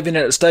live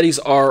internet studies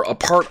are a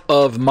part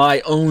of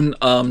my own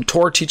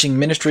Torah teaching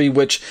ministry,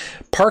 which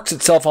parks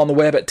itself on the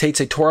web at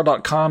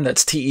tetzetorah.com.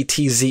 That's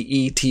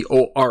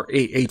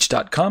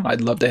tetzetorah.com.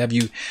 I'd love to have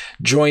you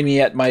join me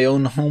at my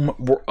own home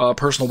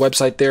personal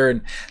website there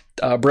and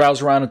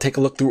browse around and take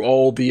a look through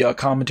all the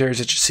commentaries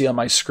that you see on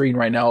my screen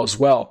right now as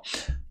well.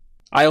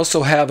 I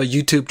also have a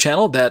YouTube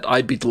channel that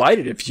I'd be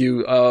delighted if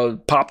you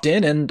popped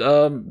in and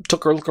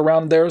took a look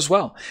around there as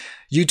well.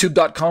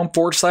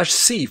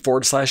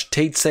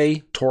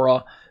 youtube.com/c/Tetze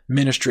Torah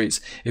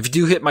Ministries. If you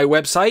do hit my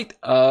website,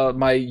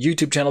 my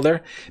YouTube channel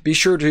there, be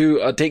sure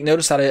to take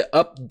notice that I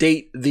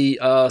update the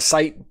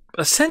site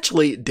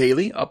essentially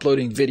daily,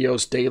 uploading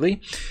videos daily.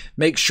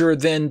 Make sure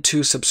then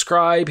to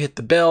subscribe, hit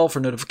the bell for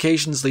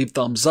notifications, leave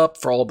thumbs up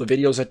for all the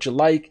videos that you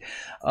like.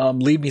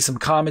 Leave me some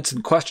comments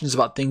and questions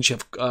about things you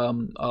have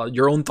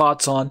your own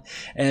thoughts on,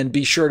 and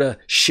be sure to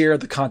share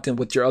the content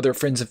with your other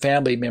friends and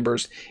family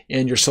members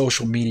in your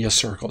social media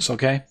circles,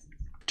 okay?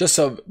 Just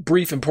some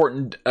brief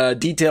important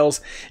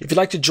details. If you'd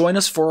like to join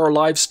us for our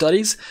live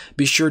studies,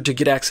 be sure to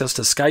get access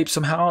to Skype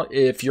somehow.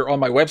 If you're on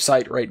my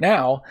website right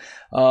now,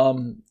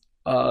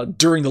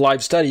 during the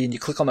live study and you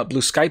click on that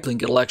blue Skype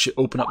link, it'll actually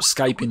open up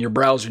Skype in your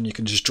browser and you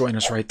can just join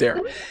us right there.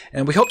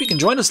 And we hope you can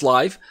join us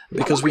live,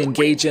 because we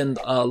engage in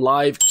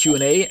live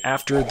Q&A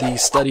after the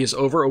study is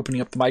over,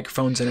 opening up the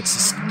microphones, and it's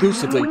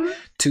exclusively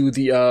to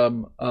the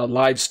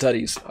live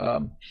studies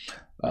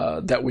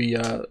that we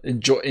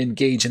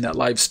engage in that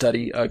live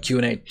study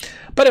Q&A.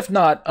 But if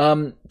not,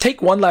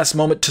 take one last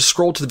moment to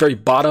scroll to the very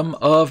bottom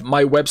of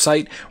my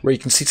website where you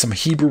can see some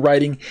Hebrew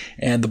writing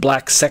and the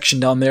black section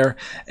down there,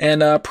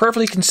 and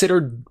prayerfully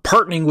consider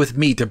partnering with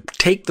me to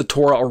take the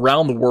Torah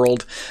around the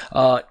world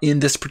in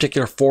this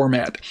particular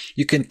format.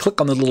 You can click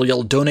on the little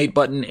yellow donate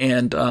button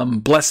and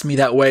bless me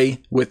that way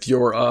with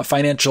your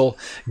financial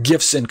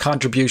gifts and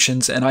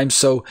contributions. And I'm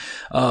so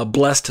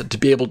blessed to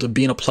be able to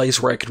be in a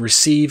place where I can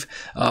receive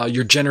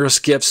your generous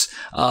gifts.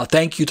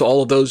 Thank you to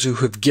all of those who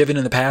have given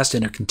in the past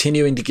and are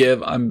continuing to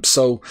give. I'm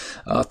so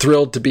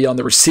thrilled to be on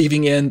the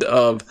receiving end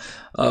of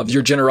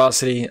your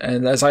generosity.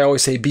 And as I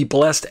always say, be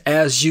blessed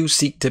as you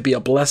seek to be a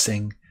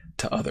blessing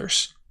to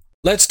others.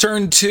 Let's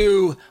turn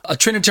to a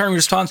Trinitarian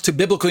response to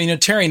biblical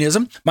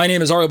Unitarianism. My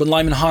name is Ariel Ben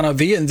Lyman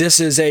Hanavi, and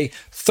this is a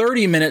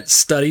 30-minute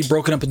study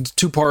broken up into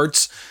two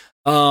parts.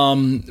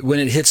 When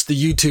it hits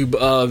the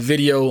YouTube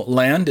video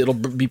land, it'll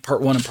be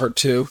part 1 and part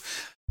 2.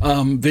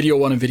 Video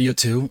 1 and video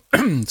 2.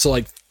 So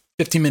like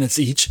 15 minutes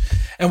each.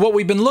 And what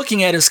we've been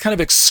looking at is kind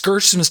of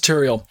excursus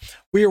material.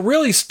 We are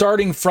really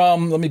starting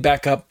from, let me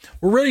back up.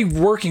 We're really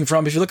working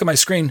from, if you look at my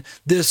screen,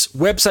 this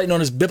website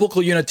known as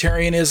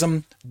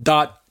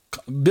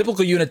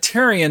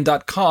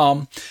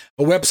biblicalunitarian.com,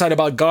 a website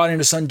about God and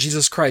His Son,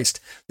 Jesus Christ.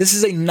 This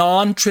is a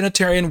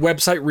non-Trinitarian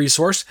website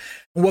resource.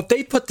 And what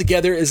they put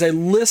together is a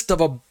list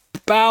of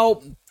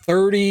about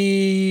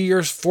 30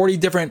 or 40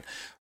 different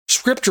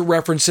scripture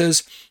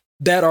references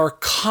that are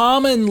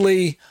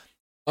commonly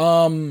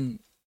taught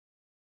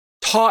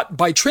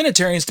by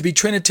Trinitarians to be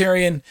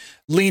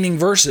Trinitarian-leaning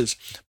verses.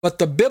 But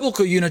the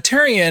biblical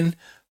Unitarian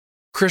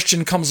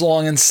Christian comes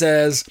along and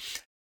says,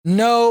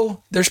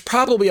 no, there's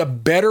probably a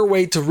better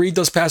way to read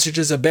those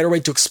passages, a better way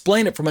to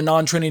explain it from a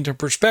non-Trinitarian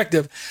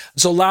perspective.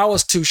 So allow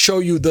us to show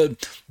you the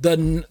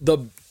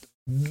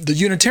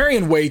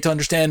Unitarian way to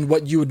understand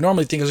what you would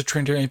normally think is a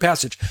Trinitarian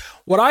passage.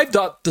 What I've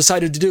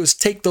decided to do is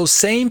take those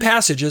same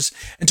passages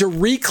and to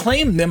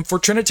reclaim them for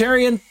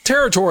Trinitarian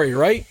territory,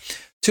 right?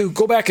 To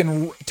go back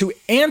and to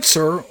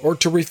answer or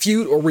to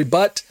refute or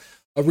rebut.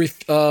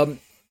 It's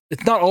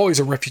not always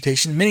a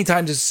refutation. Many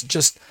times it's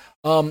just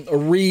a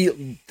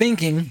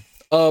rethinking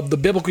of the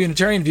biblical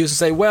Unitarian views and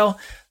say, well,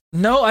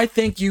 no, I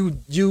think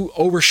you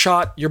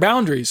overshot your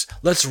boundaries.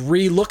 Let's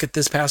re-look at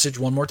this passage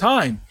one more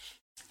time.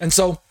 And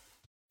so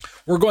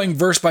we're going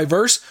verse by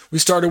verse. We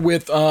started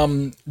with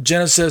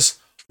Genesis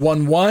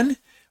 1:1.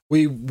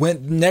 We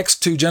went next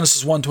to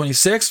Genesis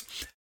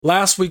 1:26.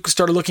 Last week, we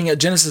started looking at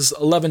Genesis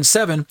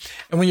 11:7.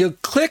 And when you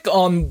click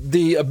on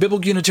the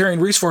Biblical Unitarian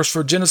resource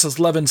for Genesis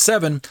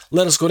 11:7,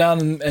 let us go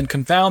down and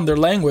confound their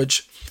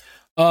language,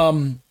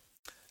 that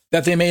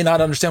they may not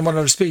understand one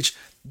another's speech.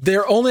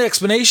 Their only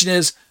explanation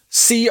is,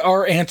 see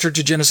our answer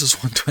to Genesis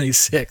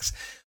 1:26.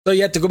 So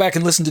you have to go back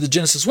and listen to the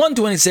Genesis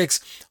 1:26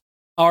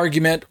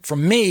 argument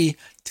from me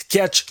to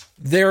catch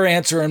their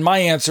answer and my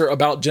answer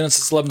about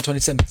Genesis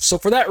 11:27. So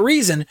for that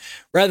reason,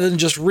 rather than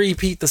just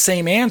repeat the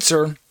same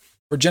answer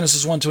for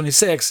Genesis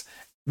 1:26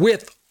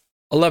 with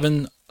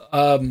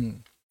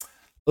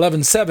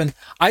 11:7,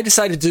 I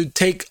decided to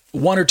take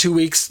 1 or 2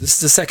 weeks, this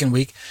is the second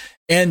week,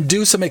 and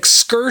do some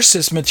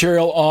excursus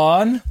material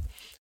on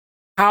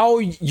how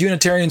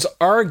Unitarians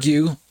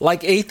argue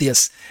like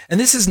atheists. And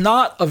this is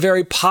not a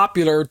very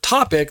popular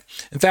topic.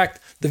 In fact,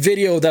 the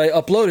video that I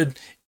uploaded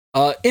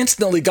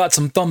instantly got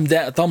some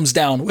thumbs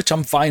down, which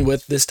I'm fine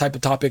with. This type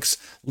of topic's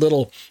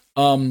little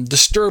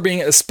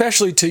disturbing,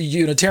 especially to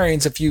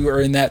Unitarians if you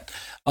are in that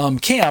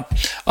camp,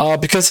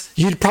 because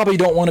you probably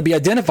don't want to be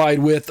identified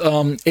with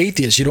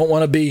atheists. You don't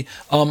want to be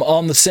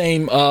on the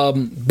same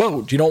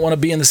boat. You don't want to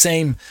be in the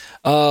same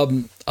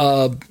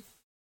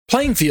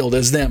playing field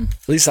as them.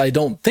 At least I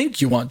don't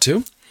think you want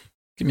to.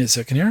 Give me a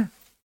second here.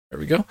 There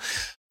we go.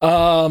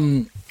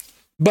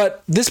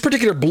 But this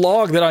particular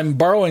blog that I'm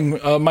borrowing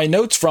my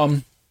notes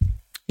from,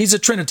 he's a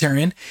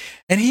Trinitarian,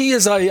 and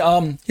his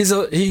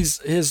degree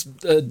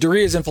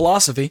is in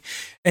philosophy,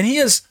 and he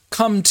has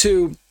come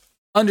to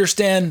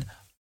understand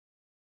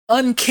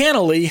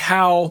uncannily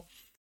how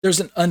there's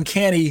an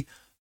uncanny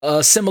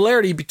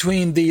similarity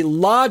between the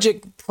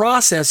logic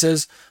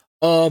processes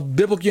of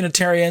biblical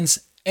Unitarians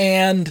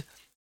and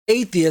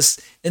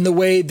atheists in the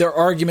way their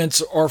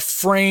arguments are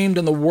framed,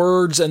 and the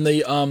words and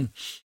the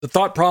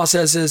thought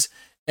processes,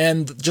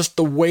 and just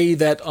the way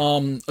that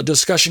a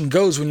discussion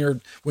goes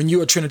when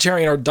you, a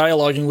Trinitarian, are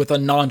dialoguing with a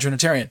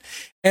non-Trinitarian.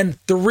 And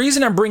the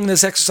reason I'm bringing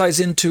this exercise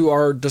into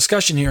our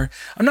discussion here,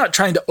 I'm not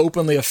trying to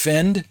openly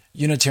offend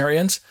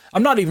Unitarians.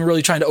 I'm not even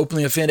really trying to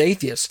openly offend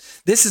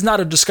atheists. This is not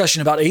a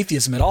discussion about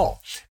atheism at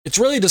all. It's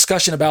really a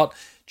discussion about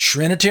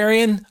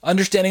Trinitarian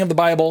understanding of the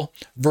Bible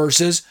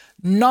versus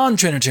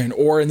non-Trinitarian,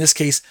 or in this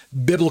case,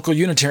 biblical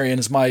Unitarian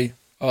is my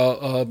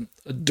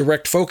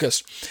direct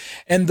focus.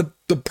 And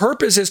the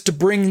purpose is to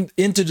bring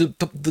into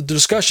the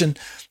discussion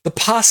the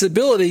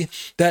possibility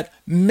that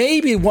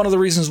maybe one of the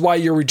reasons why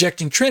you're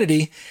rejecting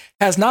Trinity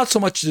has not so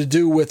much to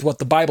do with what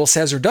the Bible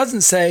says or doesn't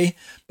say,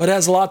 but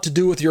has a lot to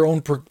do with your own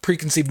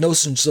preconceived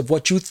notions of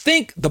what you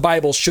think the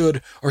Bible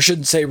should or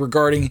shouldn't say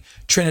regarding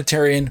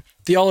Trinitarian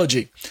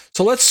theology.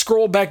 So let's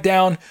scroll back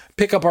down,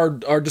 pick up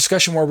our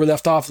discussion where we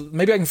left off.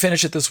 Maybe I can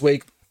finish it this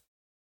week.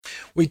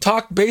 We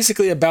talked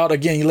basically about,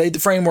 again, he laid the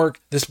framework,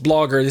 this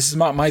blogger, this is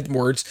not my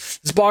words,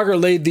 this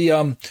blogger laid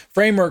the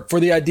framework for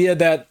the idea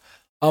that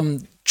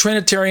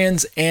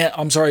Trinitarians and,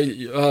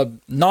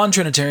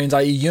 non-Trinitarians,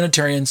 i.e.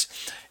 Unitarians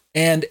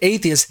and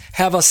atheists,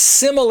 have a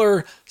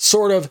similar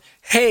sort of,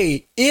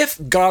 hey, if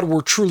God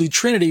were truly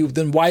Trinity,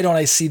 then why don't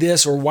I see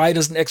this, or why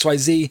doesn't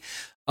XYZ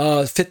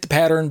fit the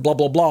pattern, blah,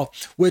 blah, blah.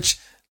 Which,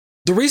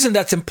 the reason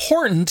that's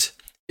important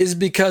is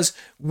because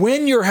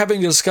when you're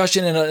having a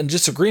discussion and a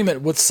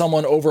disagreement with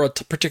someone over a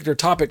particular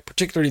topic,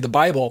 particularly the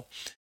Bible,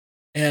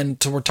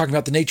 and so we're talking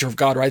about the nature of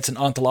God, right? It's an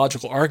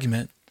ontological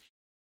argument.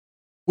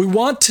 We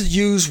want to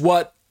use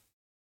what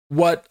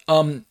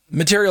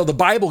material the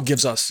Bible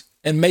gives us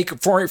and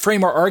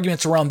frame our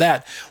arguments around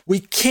that. We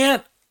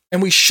can't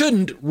and we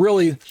shouldn't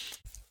really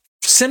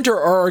center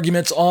our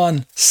arguments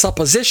on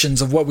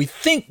suppositions of what we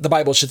think the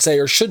Bible should say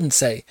or shouldn't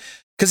say.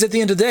 Because at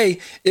the end of the day,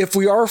 if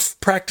we are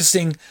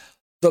practicing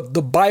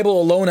the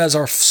Bible alone as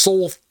our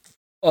sole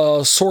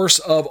source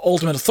of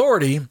ultimate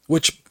authority,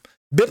 which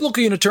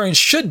biblical Unitarians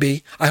should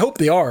be, I hope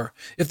they are.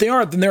 If they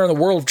aren't, then they're in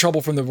the world of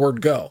trouble from the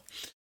word go.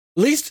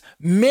 At least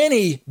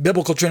many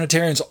biblical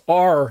Trinitarians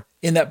are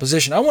in that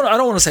position. I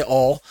don't want to say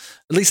all.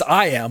 At least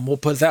I am. We'll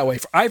put it that way.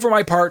 I, for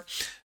my part,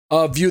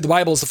 view the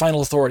Bible as the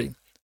final authority.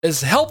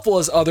 As helpful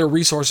as other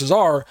resources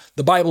are,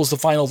 the Bible is the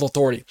final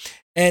authority.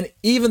 And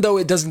even though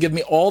it doesn't give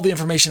me all the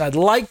information I'd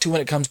like to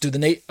when it comes to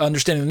the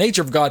understanding the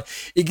nature of God,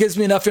 it gives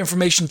me enough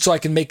information so I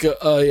can make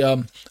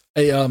a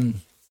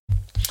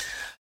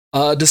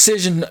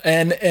decision,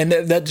 and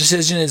that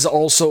decision is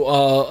also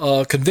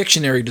a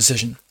convictionary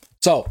decision.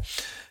 So,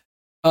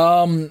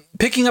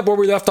 picking up where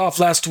we left off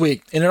last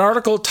week, in an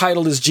article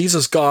titled "Is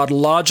Jesus God?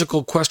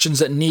 Logical Questions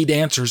That Need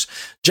Answers,"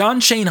 John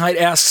Schoenheit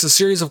asks a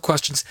series of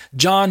questions.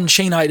 John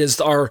Schoenheit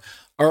is our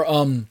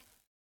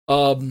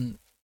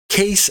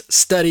case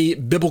study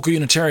biblical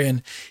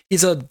Unitarian.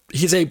 He's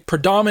a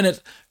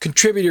predominant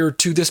contributor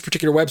to this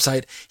particular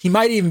website. He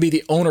might even be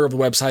the owner of the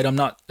website. I'm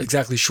not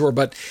exactly sure,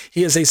 but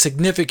he is a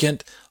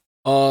significant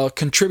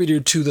contributor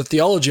to the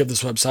theology of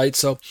this website.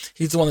 So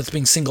he's the one that's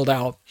being singled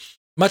out.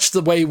 Much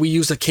the way we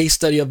used a case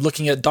study of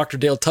looking at Dr.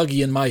 Dale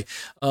Tuggy in my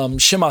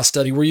Shema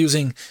study, we're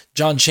using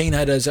John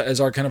Schoenheit as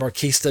our kind of our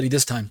case study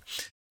this time.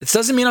 It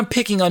doesn't mean I'm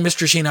picking on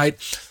Mr. Schoenheit.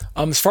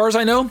 As far as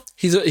I know,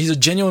 he's a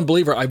genuine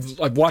believer.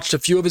 I've watched a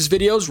few of his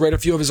videos, read a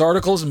few of his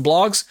articles and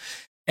blogs,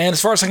 and as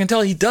far as I can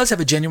tell, he does have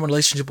a genuine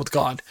relationship with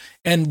God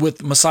and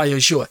with Messiah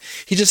Yeshua.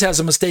 He just has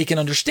a mistaken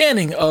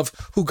understanding of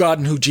who God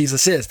and who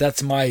Jesus is.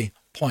 That's my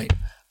point.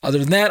 Other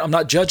than that, I'm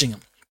not judging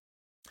him.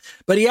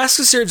 But he asks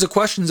a series of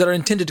questions that are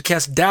intended to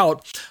cast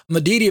doubt on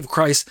the deity of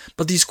Christ,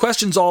 but these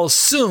questions all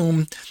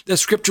assume that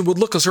Scripture would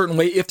look a certain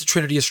way if the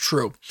Trinity is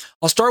true.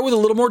 I'll start with a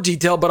little more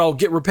detail, but I'll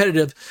get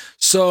repetitive,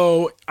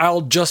 so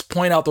I'll just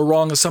point out the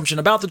wrong assumption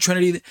about the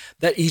Trinity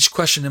that each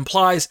question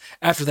implies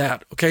after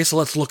that. Okay, so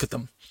let's look at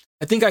them.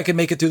 I think I can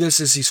make it through this.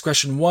 This is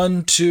question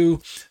 1,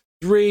 2,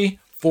 3,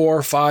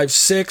 4, 5,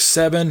 6,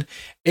 7,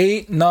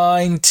 8,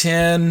 9,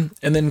 10,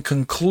 and then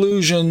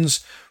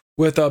conclusions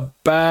with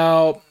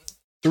about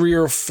 3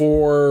 or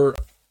 4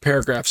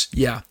 paragraphs.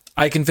 Yeah,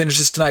 I can finish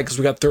this tonight because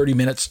we got 30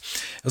 minutes,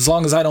 as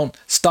long as I don't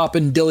stop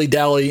and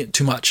dilly-dally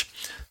too much.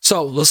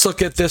 So let's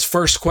look at this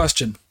first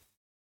question.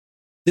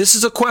 This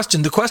is a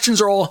question. The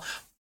questions are all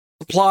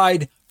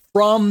applied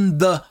from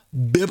the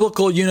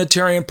biblical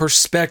Unitarian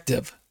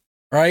perspective,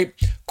 right?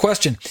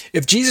 Question: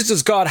 if Jesus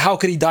is God, how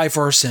could he die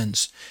for our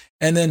sins?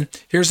 And then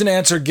here's an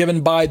answer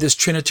given by this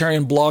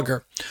Trinitarian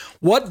blogger.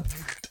 What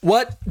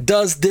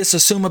does this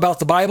assume about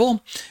the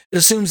Bible? It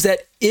assumes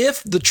that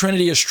if the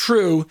Trinity is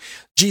true,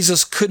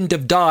 Jesus couldn't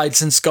have died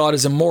since God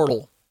is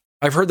immortal.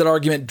 I've heard that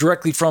argument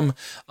directly from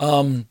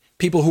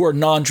people who are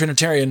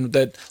non-Trinitarian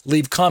that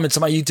leave comments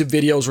on my YouTube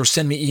videos or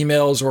send me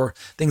emails or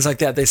things like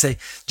that. They say,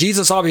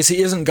 Jesus obviously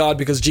isn't God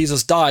because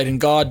Jesus died and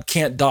God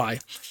can't die.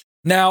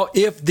 Now,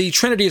 if the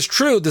Trinity is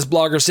true, this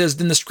blogger says,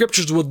 then the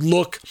Scriptures would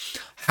look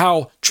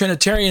how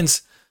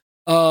Trinitarians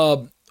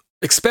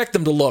expect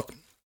them to look.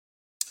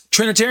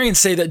 Trinitarians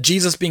say that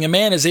Jesus, being a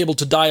man, is able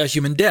to die a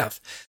human death.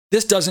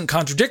 This doesn't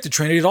contradict the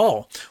Trinity at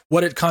all.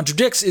 What it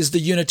contradicts is the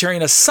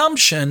Unitarian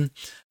assumption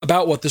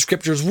about what the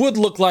Scriptures would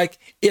look like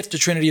if the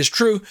Trinity is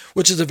true,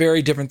 which is a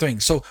very different thing.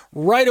 So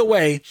right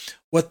away,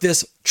 what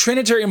this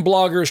Trinitarian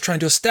blogger is trying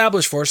to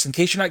establish for us, in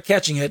case you're not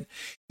catching it,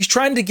 he's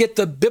trying to get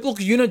the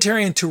biblical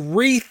Unitarian to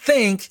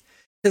rethink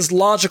his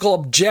logical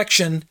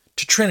objection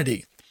to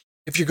Trinity.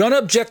 If you're going to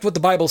object what the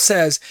Bible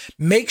says,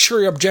 make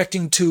sure you're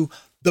objecting to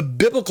the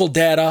biblical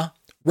data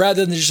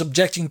rather than just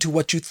objecting to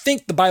what you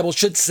think the Bible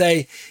should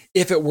say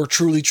if it were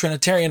truly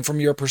Trinitarian from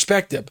your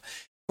perspective.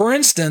 For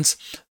instance,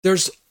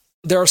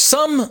 there are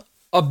some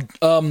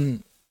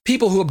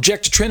people who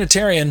object to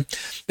Trinitarian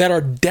that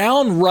are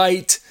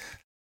downright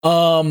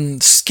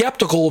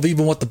skeptical of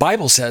even what the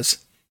Bible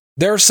says.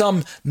 There are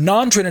some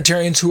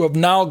non-Trinitarians who have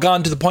now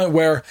gone to the point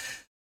where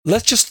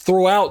let's just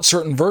throw out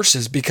certain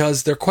verses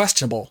because they're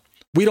questionable.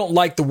 We don't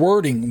like the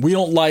wording. We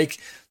don't like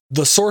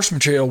the source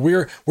material.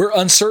 We're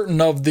uncertain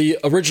of the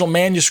original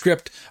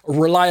manuscript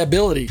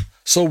reliability.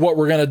 So what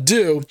we're going to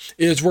do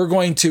is we're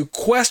going to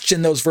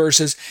question those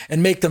verses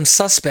and make them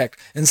suspect.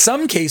 In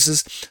some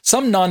cases,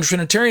 some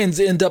non-Trinitarians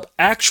end up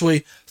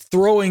actually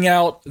throwing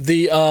out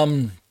the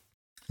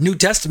New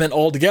Testament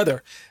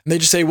altogether. And they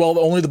just say, well,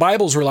 only the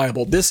Bible's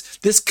reliable. This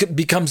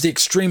becomes the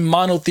extreme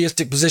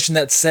monotheistic position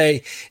that,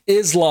 say,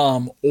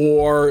 Islam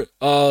or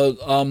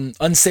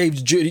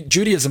unsaved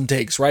Judaism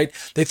takes, right?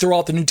 They throw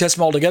out the New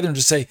Testament altogether and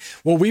just say,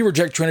 well, we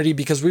reject Trinity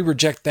because we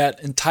reject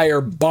that entire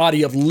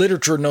body of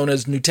literature known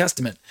as New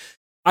Testament.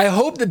 I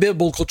hope the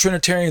biblical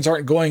Trinitarians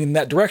aren't going in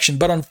that direction.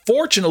 But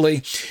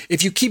unfortunately,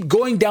 if you keep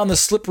going down the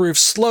slippery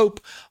slope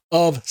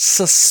of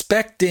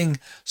suspecting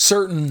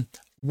certain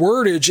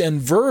wordage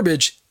and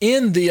verbiage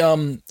in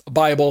the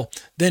Bible,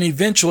 then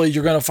eventually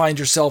you're going to find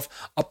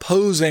yourself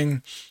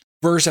opposing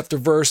verse after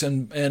verse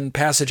and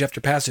passage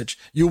after passage.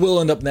 You will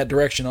end up in that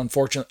direction,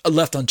 unfortunately,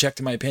 left unchecked,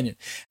 in my opinion.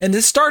 And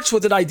this starts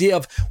with an idea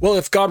of, well,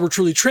 if God were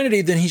truly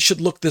Trinity, then he should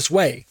look this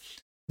way.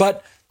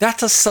 But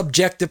that's a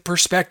subjective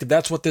perspective.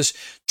 That's what this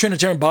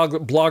Trinitarian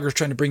blogger is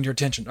trying to bring to your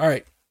attention. All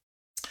right.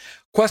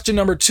 Question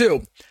number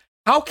 2.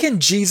 How can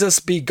Jesus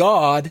be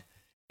God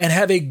and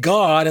have a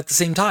God at the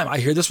same time? I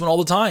hear this one all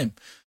the time.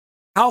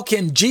 How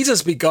can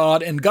Jesus be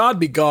God and God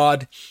be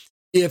God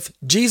if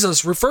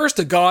Jesus refers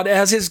to God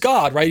as his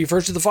God, right? He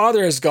refers to the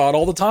Father as God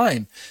all the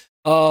time.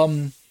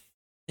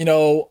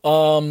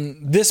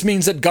 This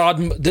means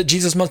that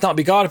Jesus must not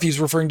be God if he's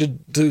referring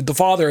to the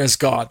Father as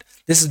God.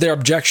 This is their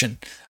objection.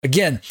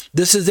 Again,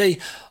 this is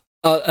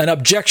an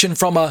objection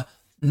from a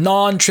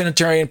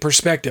non-Trinitarian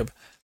perspective.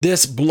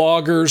 This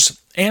blogger's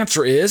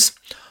answer is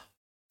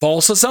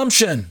false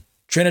assumption.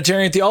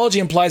 Trinitarian theology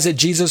implies that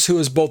Jesus, who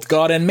is both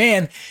God and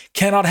man,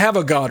 cannot have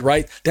a God,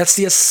 right? That's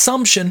the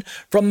assumption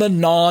from the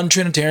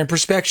non-Trinitarian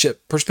perspective.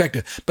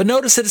 But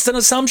notice that it's an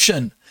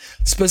assumption.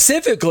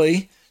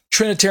 Specifically,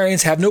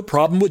 Trinitarians have no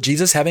problem with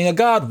Jesus having a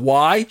God.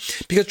 Why?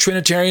 Because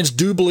Trinitarians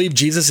do believe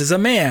Jesus is a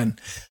man.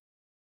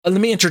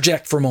 Let me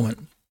interject for a moment.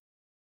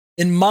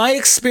 In my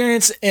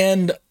experience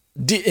and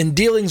in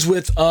dealings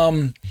with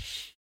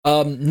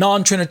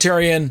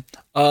non-Trinitarian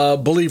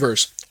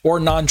believers, or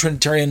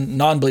non-Trinitarian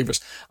non-believers.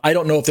 I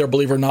don't know if they're a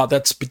believer or not.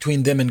 That's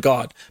between them and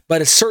God.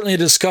 But it's certainly a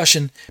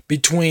discussion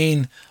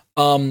between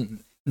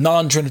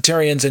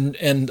non-Trinitarians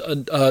and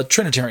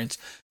Trinitarians.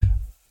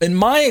 In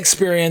my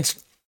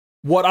experience,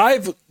 what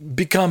I've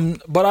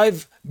begun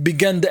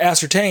to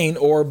ascertain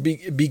or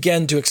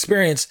begin to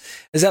experience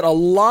is that a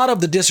lot of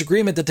the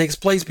disagreement that takes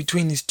place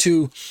between these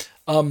two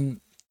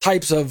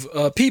types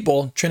of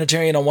people,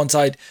 Trinitarian on one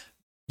side,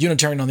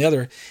 Unitarian on the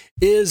other,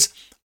 is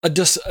a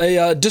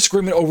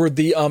disagreement over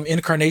the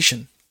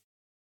incarnation,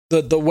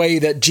 the way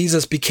that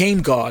Jesus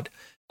became God.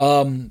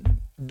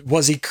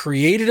 Was he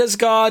created as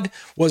God?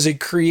 Was he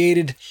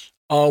created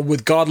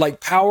with godlike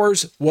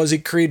powers? Was he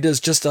created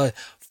as just a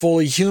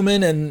fully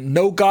human and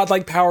no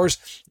godlike powers?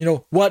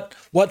 What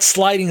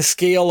sliding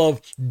scale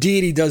of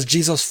deity does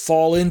Jesus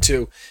fall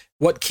into?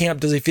 What camp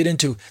does he fit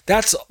into?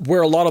 That's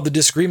where a lot of the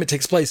disagreement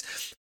takes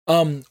place.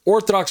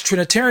 Orthodox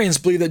Trinitarians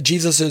believe that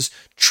Jesus is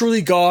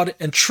truly God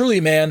and truly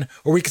man,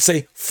 or we could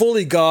say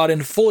fully God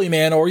and fully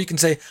man, or you can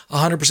say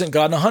 100%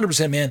 God and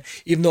 100% man,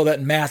 even though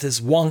that math is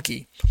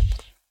wonky.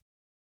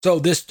 So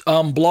this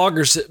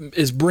blogger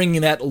is bringing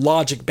that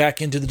logic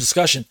back into the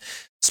discussion.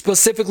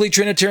 Specifically,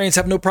 Trinitarians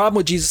have no problem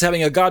with Jesus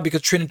having a God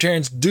because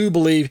Trinitarians do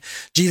believe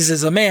Jesus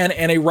is a man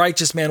and a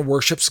righteous man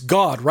worships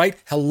God, right?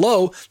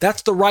 Hello,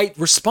 that's the right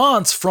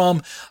response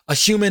from a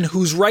human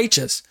who's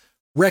righteous.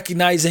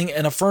 Recognizing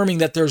and affirming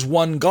that there's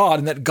one God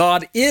and that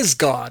God is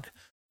God,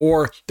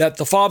 or that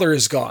the Father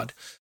is God.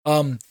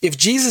 If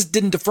Jesus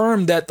didn't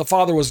affirm that the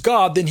Father was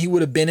God, then he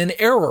would have been in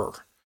error,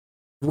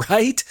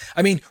 right?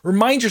 I mean,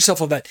 remind yourself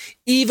of that.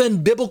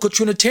 Even biblical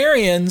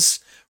Trinitarians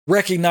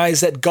recognize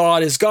that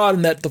God is God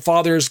and that the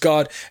Father is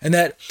God and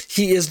that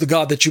he is the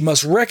God that you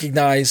must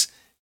recognize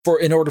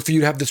in order for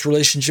you to have this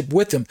relationship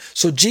with him.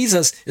 So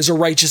Jesus is a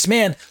righteous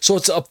man. So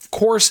it's of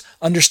course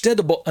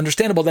understandable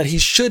that he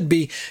should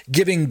be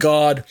giving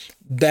God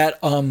that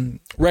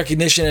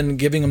recognition and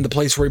giving him the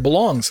place where he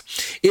belongs.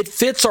 It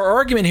fits our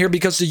argument here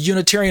because the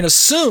Unitarian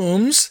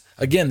assumes,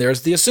 again,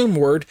 there's the assume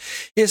word,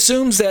 he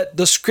assumes that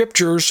the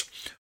scriptures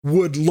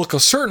would look a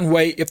certain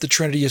way if the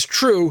Trinity is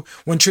true,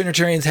 when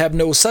Trinitarians have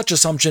no such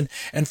assumption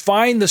and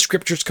find the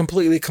scriptures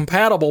completely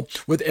compatible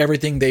with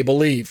everything they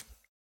believe.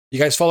 You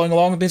guys following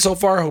along with me so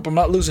far? I hope I'm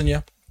not losing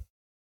you.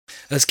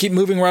 Let's keep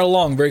moving right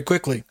along very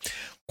quickly.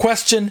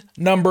 Question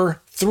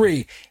number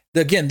 3.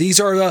 Again, these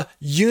are the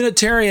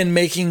Unitarian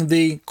making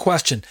the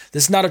question.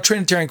 This is not a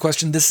Trinitarian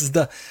question. This is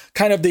the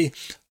kind of the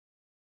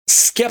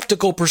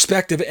skeptical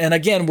perspective. And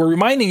again, we're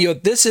reminding you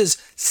that this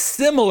is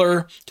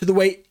similar to the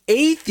way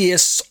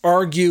atheists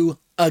argue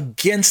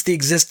against the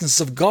existence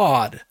of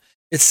God.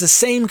 It's the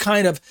same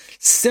kind of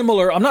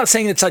similar. I'm not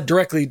saying it's like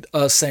directly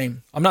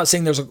same. I'm not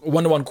saying there's a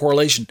one-to-one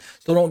correlation.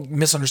 So don't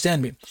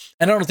misunderstand me.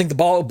 And I don't think the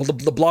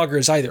blogger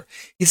is either.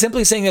 He's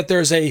simply saying that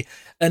there's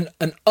an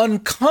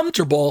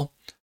uncomfortable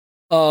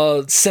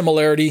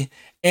similarity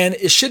And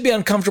it should be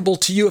uncomfortable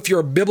to you if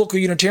you're a biblical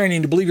Unitarian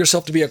and you believe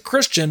yourself to be a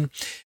Christian,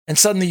 and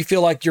suddenly you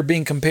feel like you're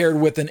being compared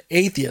with an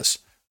atheist,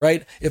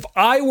 right? If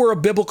I were a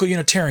biblical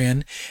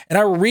Unitarian and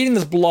I were reading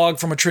this blog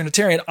from a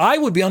Trinitarian, I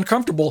would be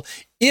uncomfortable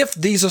if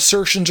these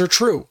assertions are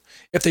true.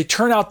 If they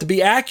turn out to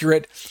be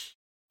accurate,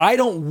 I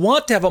don't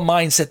want to have a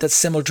mindset that's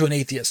similar to an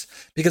atheist,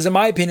 because in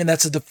my opinion,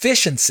 that's a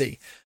deficiency.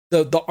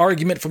 The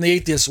argument from the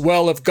atheists,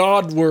 well, if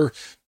God were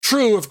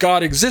true, if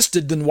God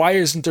existed, then why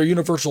isn't there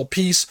universal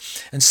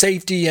peace and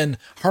safety and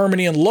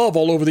harmony and love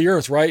all over the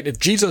earth, right? If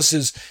Jesus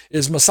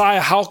is Messiah,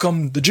 how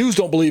come the Jews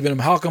don't believe in him?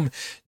 How come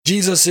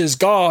Jesus is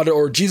God,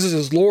 or Jesus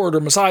is Lord, or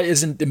Messiah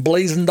isn't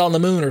emblazoned on the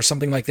moon, or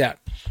something like that?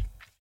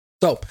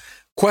 So,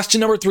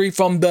 question number 3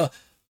 from the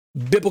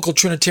biblical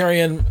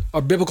Trinitarian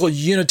or biblical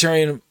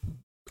Unitarian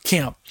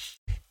camp.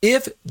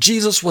 If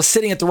Jesus was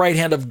sitting at the right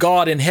hand of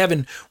God in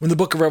heaven when the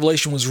book of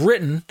Revelation was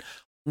written,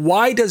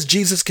 why does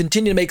Jesus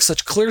continue to make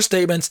such clear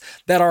statements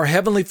that our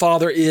Heavenly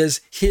Father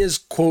is his,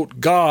 quote,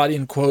 God,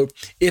 end quote,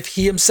 if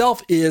he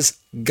himself is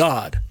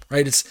God,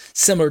 right? It's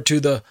similar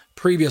to the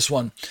previous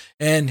one.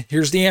 And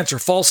here's the answer.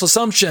 False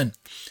assumption.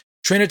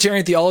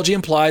 Trinitarian theology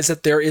implies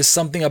that there is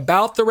something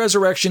about the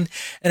resurrection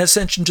and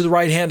ascension to the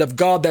right hand of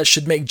God that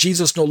should make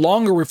Jesus no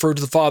longer refer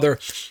to the Father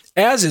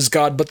as his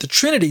God, but the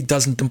Trinity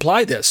doesn't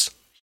imply this.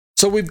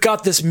 So we've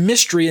got this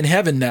mystery in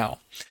heaven now.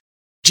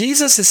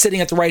 Jesus is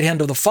sitting at the right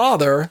hand of the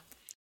Father.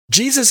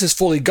 Jesus is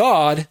fully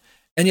God,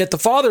 and yet the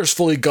Father is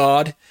fully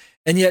God,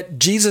 and yet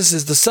Jesus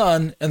is the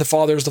Son, and the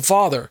Father is the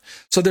Father.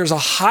 So there's a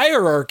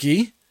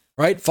hierarchy,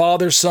 right?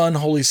 Father, Son,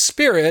 Holy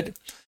Spirit,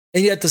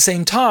 and yet at the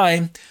same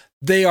time,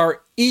 they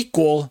are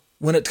equal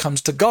when it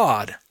comes to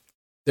God.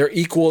 They're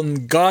equal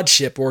in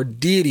godship or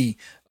deity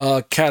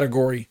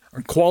category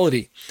or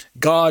quality.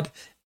 God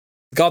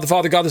the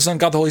Father, God the Son,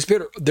 God the Holy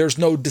Spirit. There's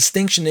no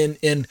distinction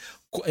in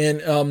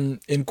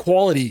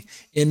quality,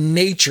 in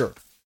nature.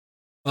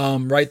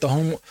 Right,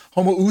 the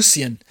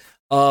homoousian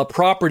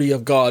property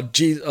of God.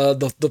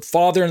 The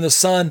Father and the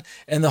Son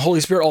and the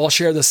Holy Spirit all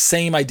share the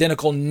same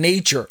identical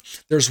nature.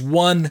 There's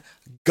one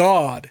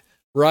God,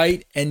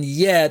 right? And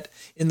yet,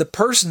 in the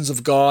persons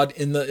of God,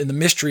 in the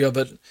mystery of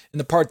it, in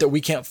the part that we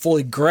can't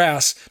fully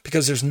grasp,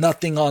 because there's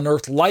nothing on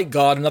earth like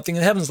God and nothing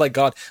in heavens like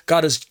God.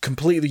 God is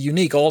completely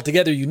unique,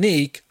 altogether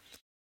unique.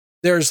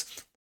 There's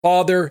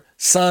Father,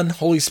 Son,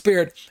 Holy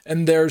Spirit,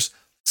 and there's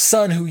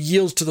Son who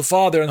yields to the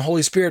Father and the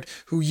Holy Spirit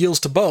who yields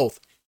to both,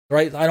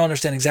 right? I don't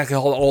understand exactly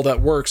how all that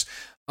works.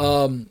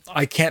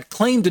 I can't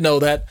claim to know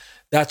that.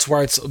 That's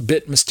where it's a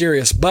bit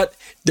mysterious, but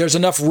there's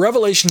enough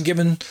revelation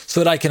given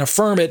so that I can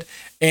affirm it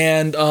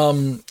and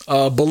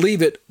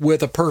believe it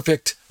with a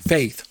perfect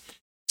faith.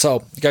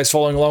 So, you guys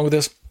following along with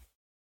this?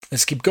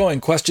 Let's keep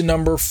going. Question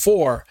number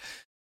 4.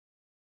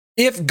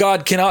 If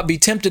God cannot be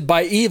tempted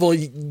by evil,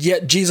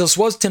 yet Jesus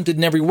was tempted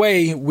in every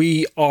way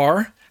we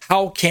are,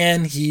 how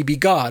can he be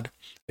God?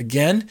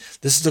 Again,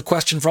 this is a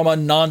question from a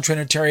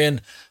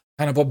non-Trinitarian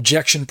kind of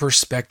objection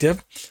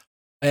perspective.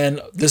 And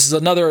this is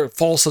another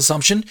false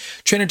assumption.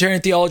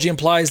 Trinitarian theology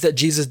implies that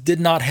Jesus did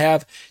not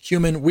have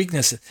human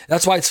weaknesses.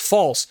 That's why it's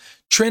false.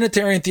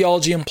 Trinitarian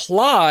theology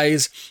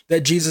implies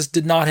that Jesus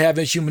did not have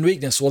a human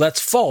weakness. Well, that's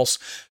false.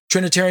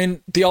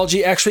 Trinitarian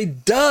theology actually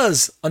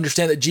does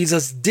understand that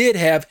Jesus did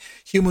have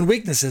human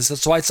weaknesses.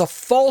 That's why it's a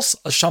false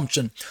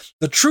assumption.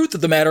 The truth of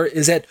the matter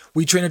is that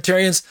we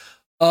Trinitarians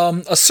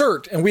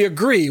assert and we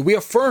agree, we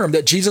affirm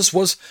that Jesus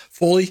was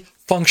fully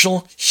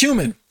functional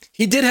human.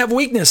 He did have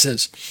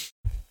weaknesses.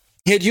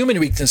 He had human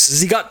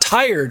weaknesses. He got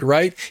tired,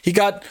 right? He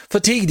got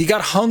fatigued. He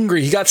got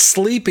hungry. He got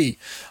sleepy.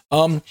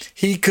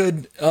 You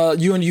could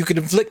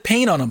inflict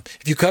pain on him.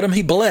 If you cut him,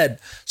 he bled.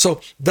 So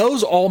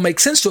those all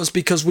make sense to us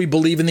because we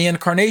believe in the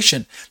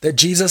incarnation, that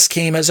Jesus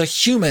came as a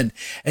human.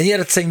 And yet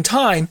at the same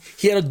time,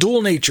 he had a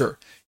dual nature.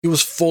 He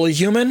was fully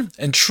human,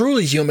 and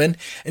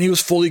he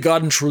was fully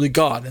God and truly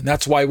God. And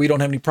that's why we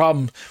don't have any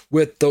problem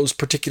with those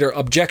particular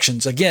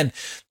objections. Again,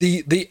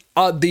 the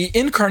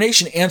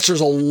incarnation answers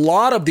a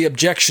lot of the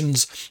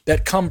objections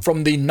that come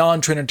from the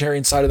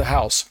non-Trinitarian side of the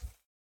house.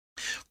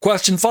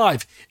 Question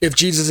 5. If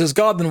Jesus is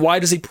God, then why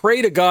does he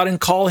pray to God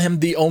and call him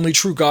the only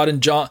true God in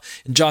John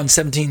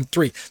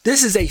 17:3?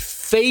 This is a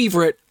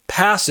favorite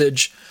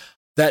passage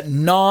that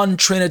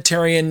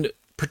non-Trinitarian,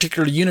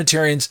 particularly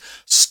Unitarians,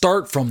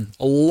 start from.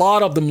 A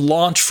lot of them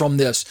launch from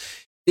this.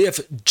 If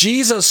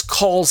Jesus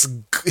calls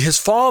his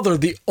Father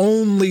the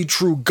only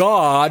true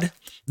God,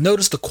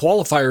 notice the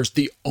qualifiers,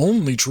 the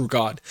only true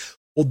God.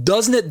 Well,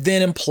 doesn't it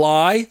then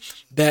imply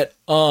that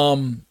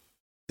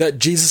that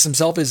Jesus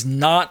himself is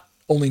not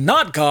only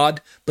not God,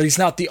 but he's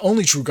not the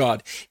only true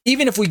God?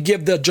 Even if we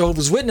give the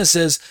Jehovah's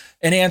Witnesses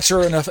an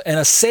answer and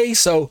a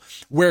say-so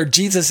where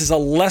Jesus is a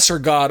lesser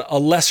God, a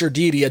lesser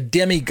deity, a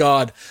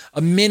demigod, a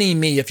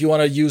mini-me, if you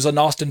want to use an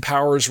Austin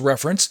Powers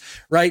reference,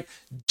 right?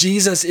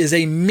 Jesus is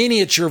a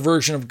miniature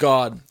version of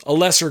God, a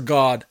lesser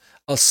God,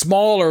 a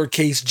smaller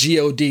case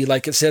God,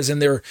 like it says in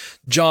their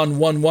John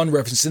 1:1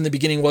 reference. In the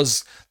beginning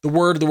was the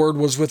Word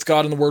was with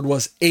God, and the Word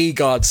was a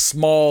God,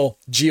 small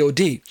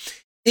God.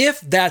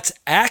 If that's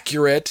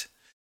accurate,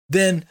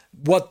 then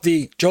what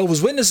the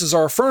Jehovah's Witnesses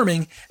are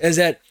affirming is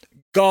that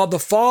God the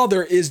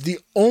Father is the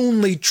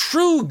only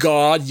true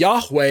God,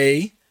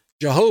 Yahweh,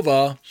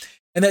 Jehovah,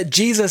 and that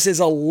Jesus is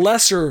a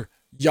lesser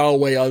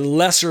Yahweh, a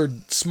lesser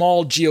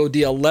small God,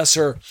 a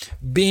lesser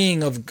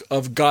being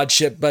of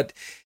Godship, but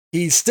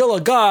he's still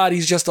a God.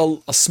 He's just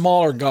a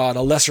smaller God,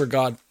 a lesser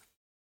God.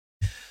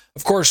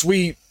 Of course,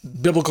 we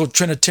biblical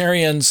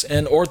Trinitarians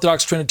and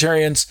Orthodox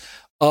Trinitarians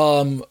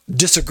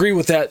disagree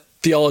with that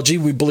theology.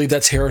 We believe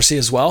that's heresy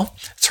as well.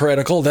 It's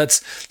heretical.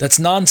 That's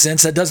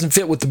nonsense. That doesn't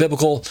fit with the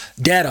biblical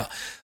data.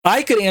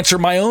 I could answer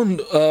my own.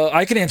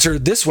 I could answer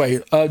it this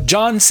way.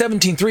 John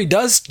 17:3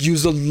 does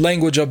use the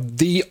language of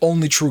the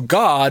only true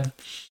God,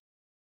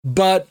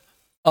 but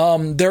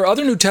there are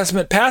other New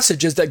Testament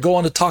passages that go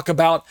on to talk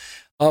about,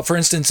 for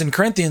instance, in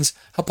Corinthians,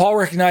 how Paul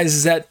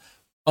recognizes that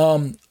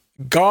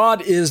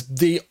God is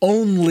the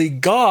only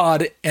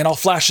God, and I'll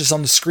flash this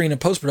on the screen in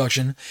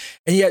post-production,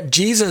 and yet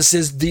Jesus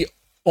is the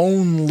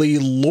only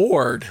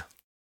Lord.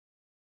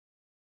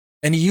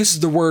 And he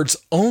uses the words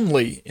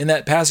only in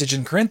that passage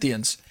in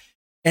Corinthians.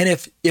 And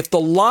if the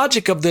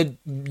logic of the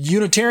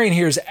Unitarian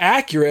here is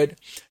accurate,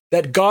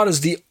 that God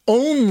is the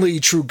only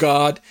true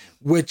God,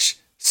 which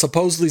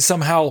supposedly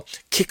somehow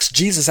kicks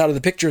Jesus out of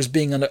the picture as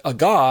being a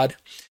God,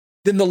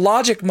 then the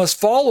logic must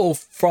follow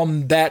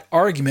from that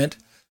argument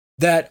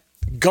that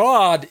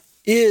God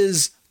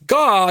is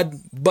God,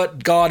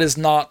 but God is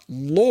not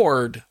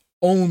Lord.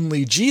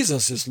 Only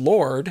Jesus is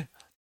Lord,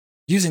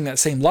 using that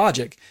same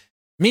logic.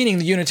 Meaning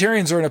the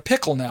Unitarians are in a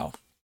pickle now.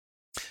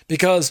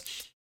 Because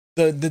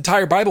the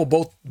entire Bible,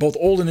 both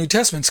Old and New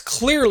Testaments,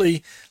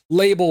 clearly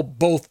label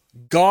both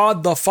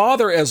God the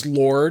Father as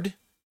Lord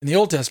in the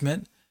Old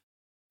Testament,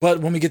 but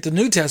when we get to the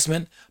New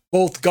Testament,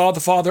 both God the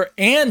Father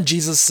and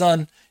Jesus the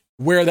Son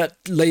wear that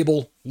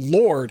label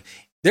Lord.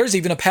 There's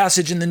even a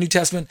passage in the New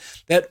Testament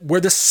that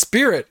where the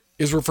Spirit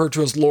is referred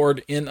to as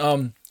Lord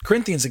in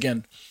Corinthians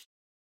again.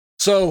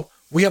 So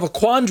we have a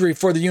quandary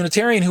for the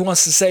Unitarian who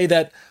wants to say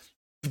that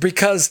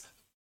because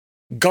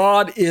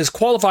God is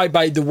qualified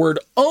by the word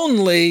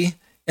only,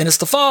 and it's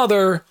the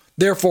Father,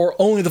 therefore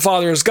only the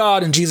Father is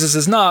God and Jesus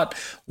is not,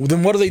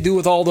 then what do they do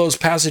with all those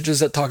passages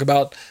that talk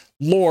about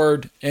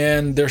Lord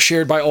and they're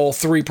shared by all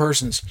three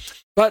persons?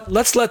 But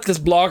let's let this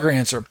blogger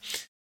answer.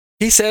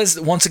 He says,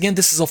 once again,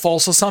 this is a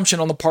false assumption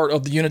on the part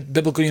of the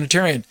biblical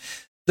Unitarian.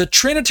 The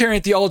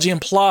Trinitarian theology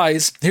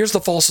implies, here's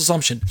the false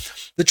assumption.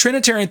 The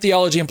Trinitarian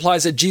theology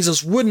implies that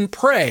Jesus wouldn't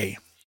pray.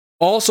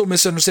 Also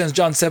misunderstands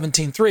John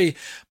 17:3,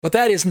 but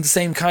that isn't the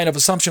same kind of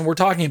assumption we're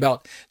talking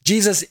about.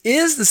 Jesus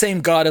is the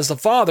same God as the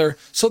Father,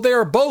 so they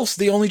are both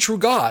the only true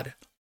God.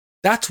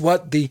 That's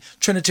what the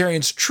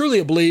Trinitarians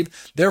truly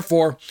believe.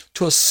 Therefore,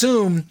 to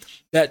assume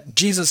that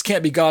Jesus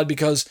can't be God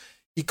because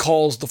he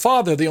calls the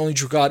Father the only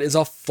true God is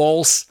a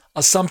false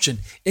assumption.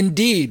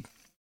 Indeed,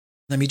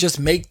 let me just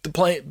make the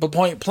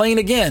point plain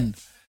again.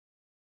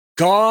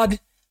 God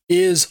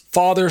is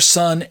Father,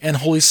 Son, and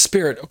Holy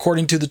Spirit,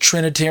 according to the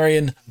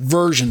Trinitarian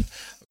version,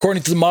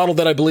 according to the model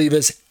that I believe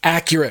is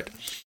accurate.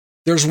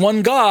 There's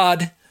one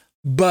God,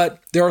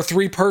 but there are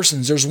three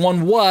persons. There's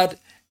one what,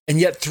 and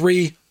yet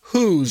three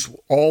whos,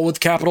 all with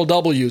capital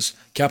W's.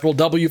 Capital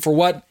W for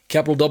what?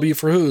 Capital W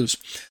for whos.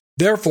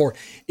 Therefore,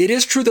 it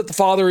is true that the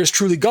Father is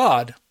truly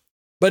God,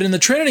 but in the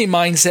Trinity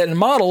mindset and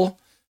model,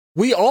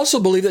 we also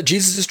believe that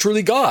Jesus is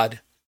truly God.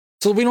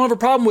 So we don't have a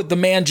problem with the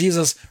man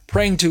Jesus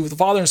praying to the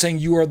Father and saying,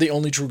 you are the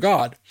only true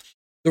God.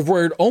 The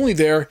word only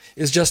there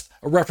is just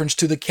a reference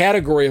to the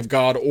category of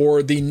God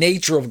or the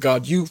nature of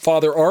God. You,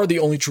 Father, are the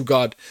only true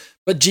God.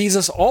 But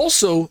Jesus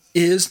also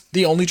is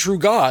the only true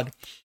God,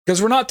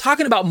 because we're not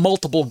talking about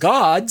multiple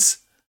gods.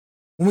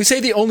 When we say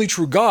the only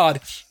true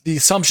God, the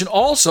assumption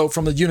also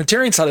from the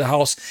Unitarian side of the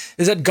house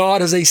is that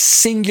God is a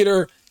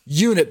singular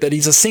unit, that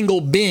he's a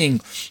single being,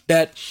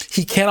 that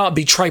he cannot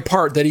be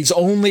tripart, that he's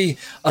only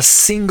a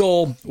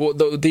single.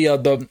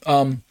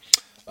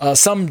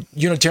 Some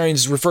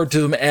Unitarians refer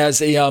to him as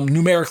a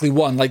numerically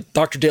one, like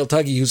Dr. Dale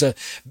Tuggy, who's a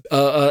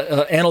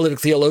analytic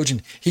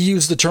theologian. He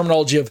used the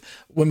terminology of,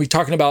 when we're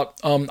talking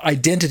about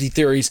identity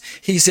theories,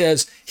 he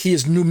says he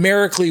is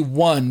numerically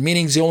one,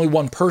 meaning he's the only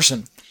one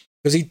person,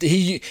 because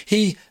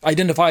he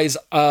identifies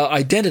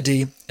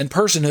identity and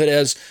personhood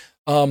as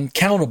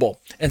countable.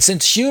 And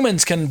since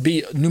humans can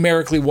be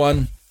numerically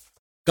one,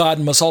 God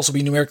must also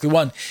be numerically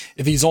one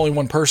if he's only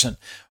one person,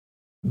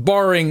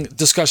 barring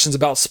discussions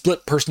about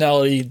split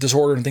personality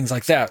disorder and things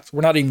like that.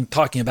 We're not even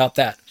talking about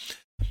that.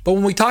 But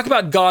when we talk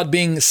about God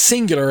being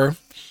singular,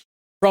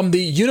 from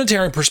the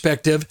Unitarian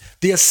perspective,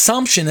 the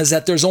assumption is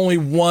that there's only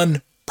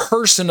one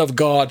person of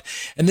God,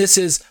 and this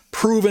is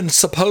proven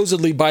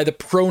supposedly by the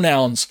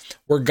pronouns,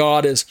 where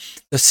God is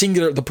the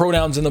singular. The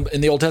pronouns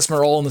in the Old Testament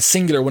are all in the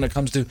singular when it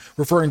comes to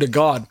referring to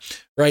God,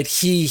 right?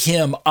 He,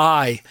 him,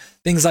 I,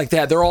 things like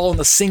that. They're all in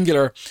the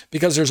singular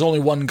because there's only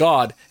one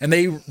God, and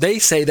they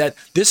say that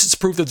this is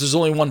proof that there's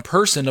only one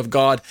person of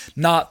God,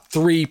 not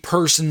three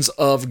persons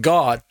of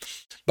God.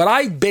 But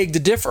I beg to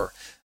differ.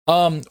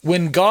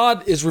 When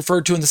God is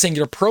referred to in the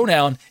singular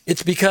pronoun,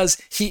 it's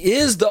because he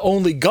is the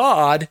only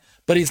God,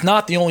 but he's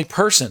not the only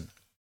person.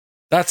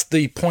 That's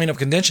the point of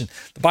contention.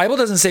 The Bible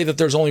doesn't say that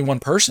there's only one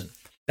person.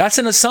 That's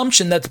an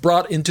assumption that's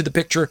brought into the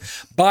picture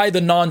by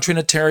the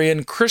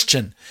non-Trinitarian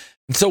Christian.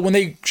 And so when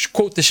they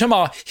quote the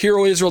Shema, "Hear,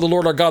 O Israel, the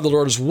Lord our God, the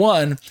Lord is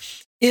one,"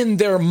 in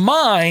their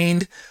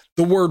mind,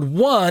 the word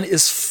one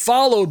is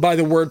followed by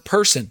the word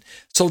person,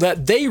 so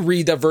that they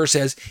read that verse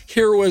as,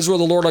 "Hear, O Israel,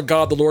 the Lord our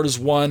God, the Lord is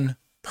one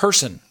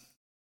person."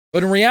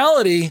 But in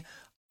reality,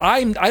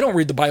 I don't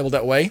read the Bible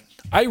that way.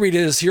 I read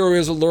it as, "Hear, O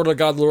Israel, the Lord our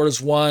God, the Lord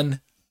is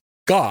one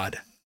God,"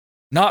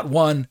 not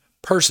one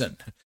person.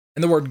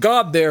 And the word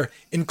God there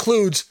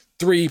includes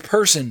three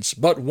persons,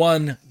 but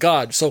one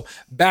God. So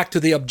back to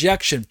the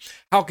objection.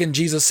 How can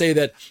Jesus say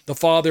that the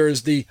Father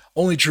is the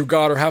only true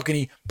God, or how can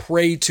he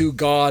pray to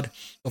God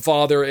the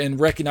Father and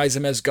recognize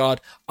him as God?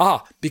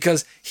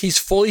 Because he's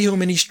fully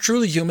human, he's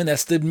truly human.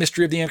 That's the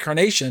mystery of the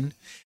incarnation.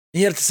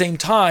 And yet at the same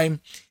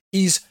time,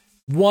 he's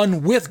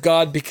one with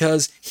God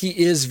because he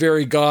is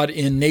very God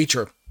in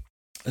nature.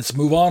 Let's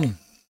move on,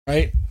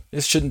 right?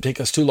 This shouldn't take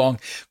us too long.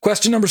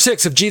 Question number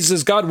 6, if Jesus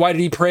is God, why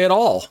did he pray at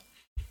all?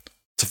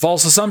 It's a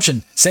false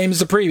assumption, same as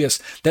the previous.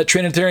 That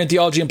Trinitarian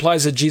theology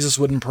implies that Jesus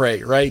wouldn't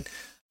pray, right?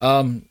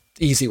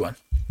 Easy one.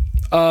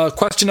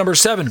 Question number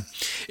 7,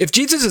 if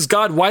Jesus is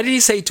God, why did he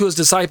say to his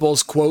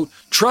disciples, quote,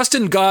 "Trust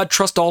in God,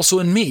 trust also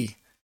in me,"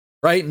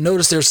 right?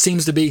 Notice there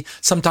seems to be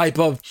some type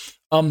of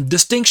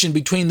distinction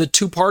between the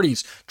two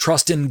parties.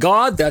 Trust in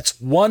God, that's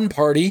one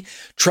party.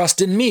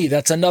 Trust in me,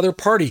 that's another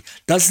party.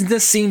 Doesn't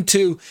this seem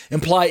to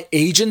imply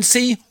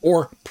agency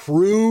or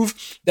prove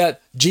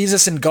that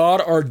Jesus and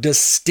God are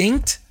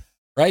distinct?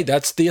 Right?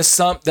 That's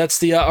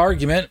the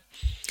argument.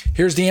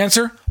 Here's the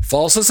answer.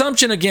 False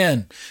assumption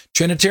again.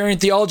 Trinitarian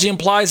theology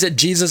implies that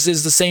Jesus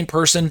is the same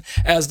person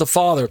as the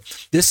Father.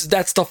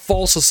 That's the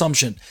false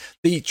assumption.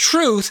 The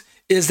truth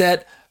is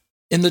that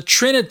in the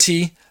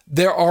Trinity,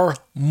 there are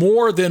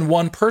more than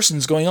one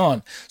persons going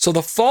on. So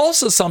the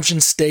false assumption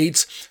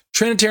states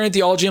Trinitarian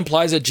theology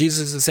implies that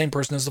Jesus is the same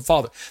person as the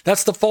Father.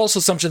 That's the false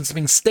assumption that's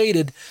being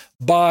stated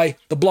by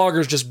the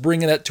bloggers, just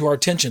bringing that to our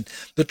attention.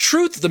 The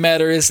truth of the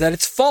matter is that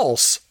it's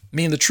false.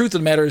 Meaning the truth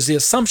of the matter is the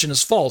assumption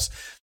is false.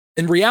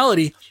 In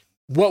reality,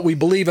 what we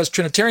believe as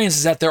Trinitarians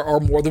is that there are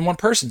more than one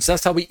person. So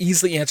that's how we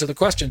easily answer the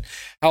question.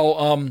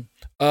 How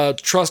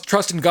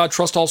trust in God,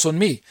 trust also in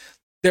me.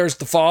 There's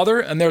the Father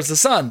and there's the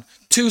Son,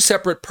 two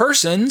separate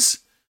persons,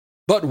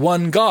 but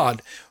one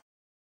God.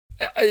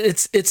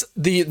 It's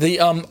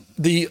the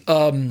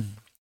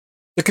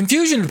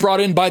confusion is brought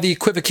in by the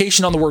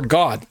equivocation on the word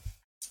God.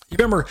 You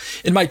remember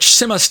in my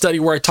Shema study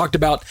where I talked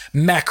about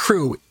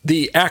MACRUE,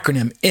 the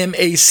acronym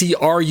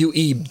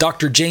MACRUE,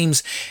 Dr.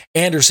 James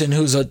Anderson,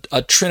 who's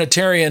a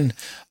Trinitarian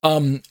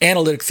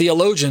analytic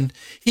theologian,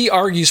 he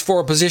argues for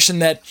a position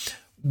that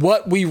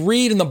what we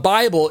read in the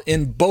Bible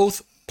in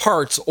both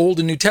parts, Old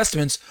and New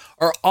Testaments,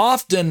 are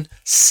often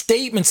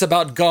statements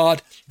about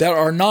God that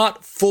are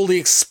not fully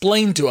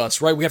explained to us,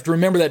 right? We have to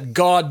remember that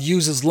God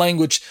uses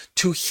language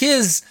to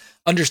his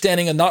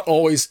understanding and not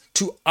always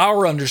to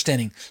our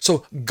understanding.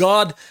 So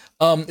God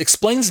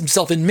explains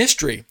himself in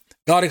mystery.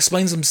 God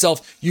explains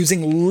himself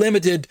using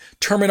limited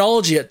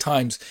terminology at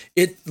times.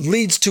 It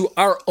leads to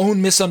our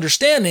own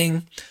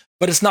misunderstanding,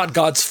 but it's not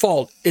God's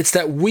fault. It's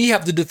that we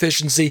have the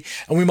deficiency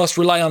and we must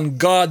rely on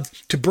God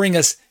to bring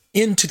us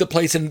into the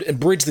place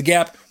and bridge the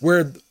gap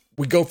where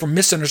we go from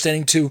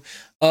misunderstanding to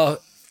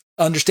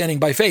understanding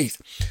by faith.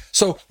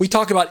 So we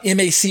talk about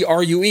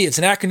MACRUE. It's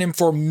an acronym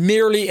for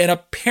merely an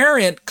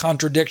apparent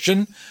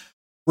contradiction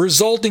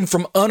resulting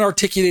from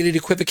unarticulated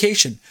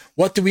equivocation.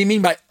 What do we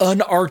mean by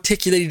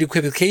unarticulated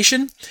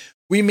equivocation?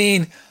 We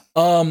mean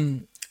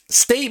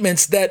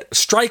statements that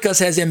strike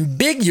us as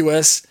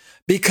ambiguous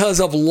because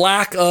of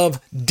lack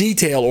of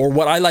detail, or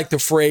what I like to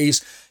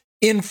phrase,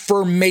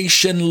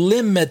 information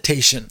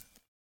limitation.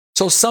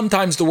 So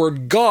sometimes the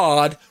word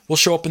God will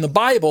show up in the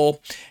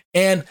Bible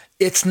and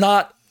it's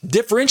not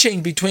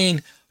differentiating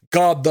between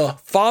God the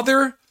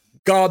Father,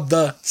 God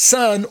the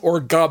Son, or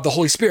God the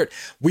Holy Spirit.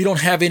 We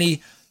don't have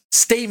any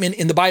statement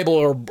in the Bible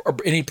or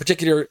any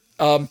particular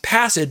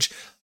passage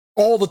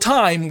all the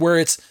time where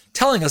it's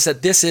telling us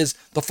that this is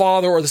the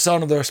Father or the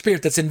Son or the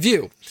Spirit that's in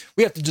view.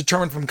 We have to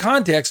determine from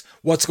context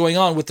what's going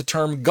on with the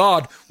term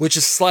God, which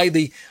is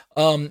slightly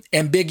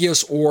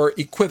ambiguous or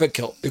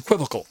equivocal,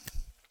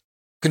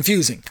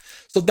 confusing.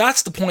 So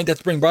that's the point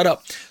that's being brought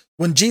up.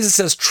 When Jesus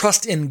says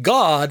trust in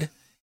God,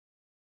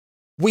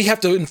 we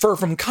have to infer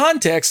from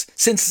context,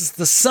 since it's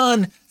the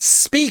Son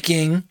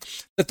speaking,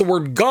 that the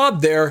word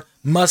God there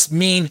must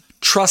mean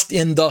trust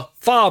in the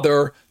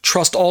Father,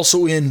 trust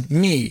also in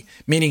me.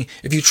 Meaning,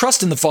 if you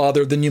trust in the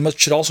Father, then you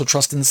should also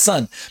trust in the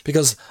Son,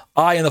 because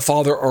I and the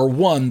Father are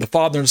one. The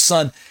Father and the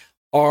Son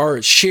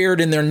are shared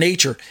in their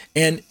nature.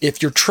 And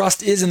if your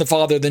trust is in the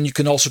Father, then you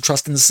can also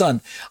trust in the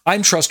Son.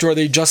 I'm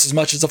trustworthy just as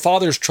much as the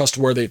Father is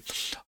trustworthy.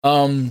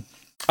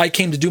 I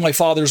came to do my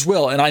Father's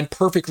will, and I'm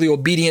perfectly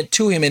obedient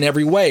to him in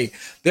every way.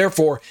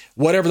 Therefore,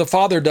 whatever the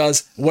Father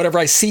does, whatever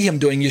I see him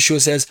doing, Yeshua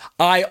says,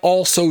 I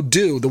also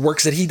do. The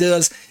works that he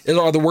does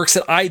are the works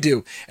that I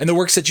do. And the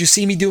works that you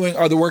see me doing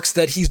are the works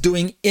that he's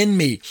doing in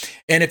me.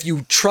 And if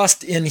you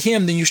trust in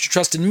him, then you should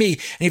trust in me.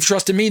 And if you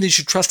trust in me, then you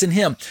should trust in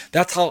him.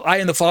 That's how I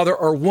and the Father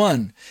are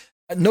one.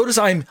 Notice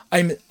I'm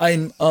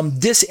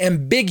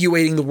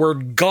disambiguating the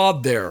word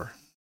God there.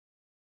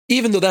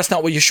 Even though that's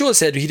not what Yeshua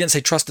said, he didn't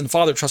say trust in the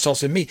Father, trust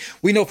also in me.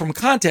 We know from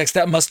context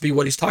that must be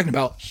what he's talking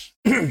about.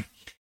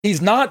 He's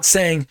not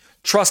saying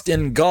trust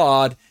in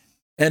God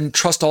and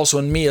trust also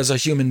in me as a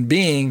human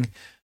being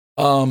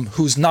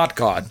who's not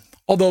God.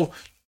 Although,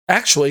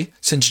 actually,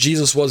 since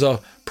Jesus was he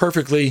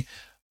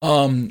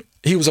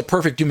was a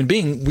perfect human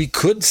being, we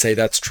could say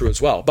that's true as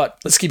well. But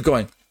let's keep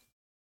going.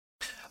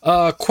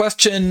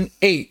 Question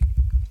 8.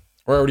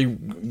 We're already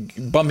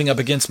bumping up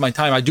against my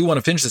time. I do want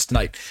to finish this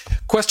tonight.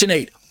 Question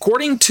 8.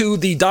 According to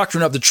the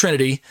doctrine of the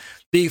Trinity,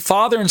 the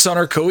Father and Son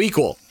are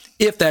co-equal.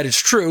 If that is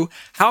true,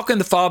 how can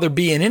the Father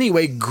be in any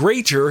way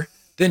greater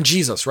than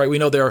Jesus, right? We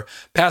know there are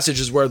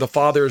passages where the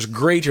Father is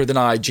greater than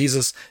I.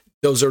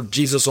 Those are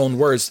Jesus' own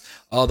words.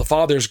 The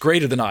Father is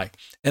greater than I.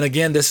 And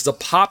again, this is a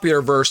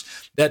popular verse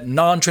that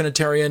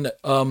non-Trinitarian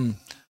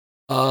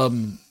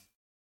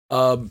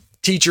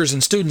teachers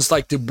and students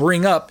like to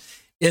bring up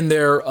in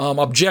their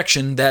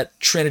objection that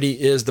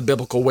Trinity is the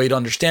biblical way to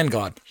understand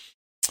God.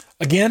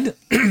 Again,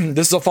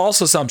 this is a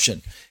false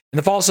assumption. And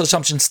the false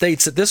assumption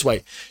states it this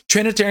way.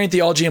 Trinitarian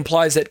theology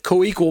implies that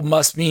co-equal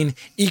must mean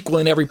equal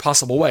in every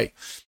possible way.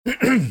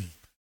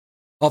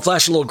 I'll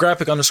flash a little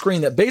graphic on the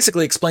screen that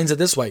basically explains it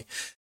this way.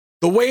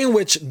 The way in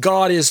which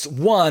God is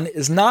one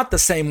is not the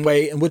same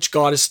way in which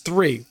God is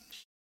three.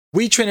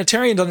 We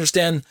Trinitarians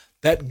understand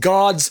that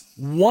God's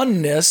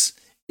oneness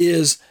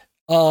is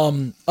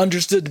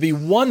understood to be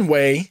one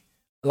way,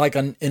 like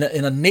in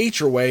a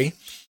nature way,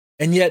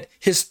 and yet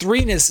his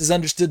threeness is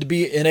understood to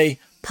be in a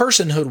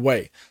personhood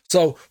way.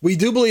 So we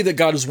do believe that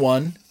God is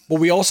one, but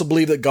we also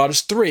believe that God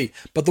is three.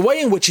 But the way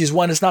in which he's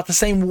one is not the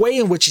same way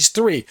in which he's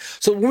three.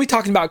 So when we're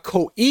talking about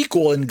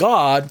co-equal in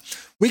God,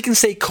 we can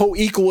say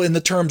co-equal in the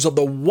terms of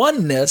the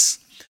oneness,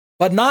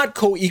 but not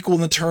co-equal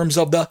in the terms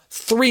of the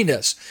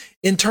threeness.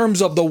 In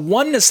terms of the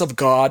oneness of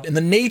God, and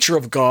the nature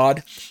of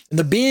God, and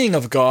the being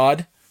of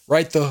God,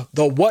 right? The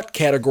what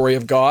category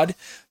of God,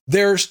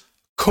 there's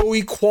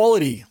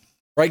co-equality,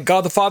 right?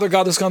 God the Father,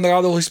 God the Son,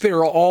 God the Holy Spirit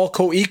are all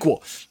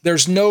co-equal.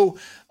 There's no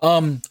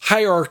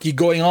hierarchy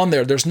going on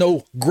there. There's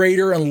no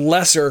greater and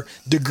lesser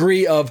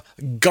degree of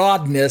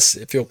godness,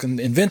 if you can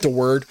invent a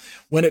word,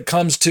 when it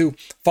comes to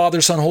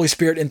Father, Son, Holy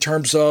Spirit in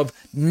terms of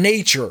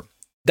nature.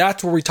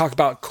 That's where we talk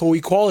about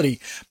co-equality.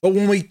 But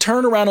when we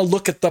turn around and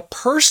look at the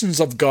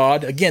persons of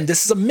God, again,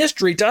 this is a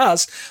mystery to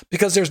us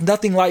because there's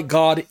nothing like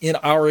God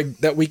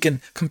that we can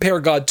compare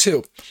God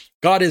to.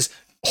 God is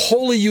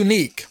wholly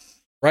unique,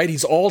 right?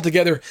 He's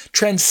altogether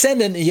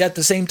transcendent, and yet at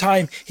the same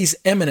time, he's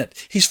immanent.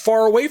 He's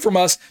far away from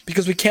us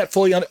because we can't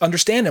fully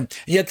understand him.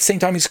 And yet at the same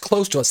time, he's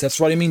close to us. That's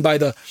what I mean by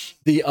the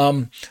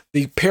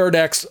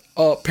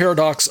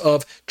paradox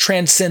of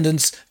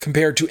transcendence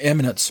compared to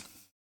immanence,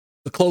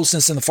 the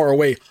closeness and the far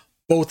away,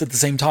 both at the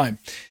same time.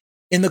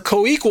 In the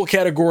co-equal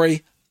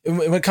category,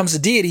 when it comes to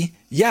deity,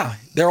 yeah,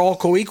 they're all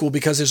co-equal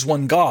because there's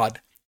one God.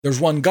 There's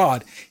one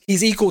God.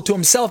 He's equal to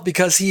himself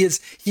because he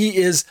is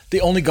the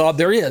only God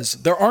there is.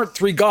 There aren't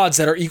three gods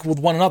that are equal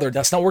with one another.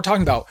 That's not what we're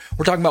talking about.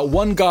 We're talking about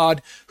one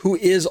God who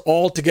is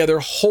altogether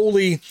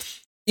wholly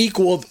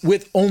equal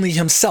with only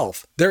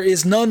himself. There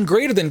is none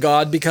greater than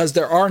God because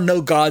there are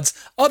no gods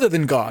other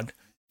than God.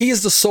 He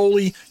is the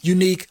solely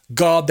unique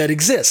God that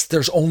exists.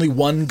 There's only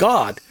one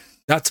God.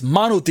 That's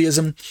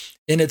monotheism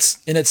in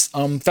its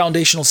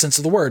foundational sense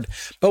of the word.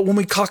 But when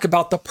we talk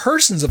about the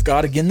persons of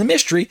God, again, the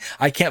mystery,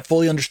 I can't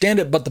fully understand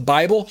it, but the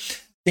Bible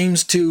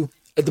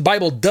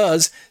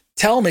does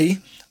tell me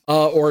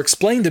or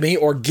explain to me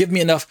or give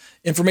me enough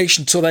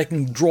information so that I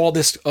can draw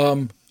this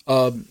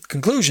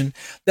conclusion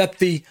that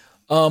the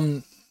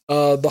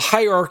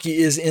hierarchy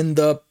is in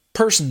the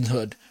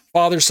personhood,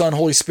 Father, Son,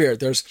 Holy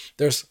Spirit.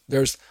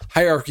 There's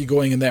hierarchy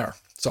going in there.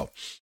 So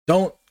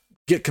don't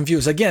get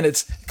confused. Again,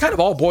 it kind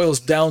of all boils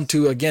down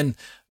to, again,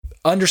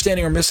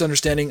 understanding or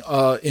misunderstanding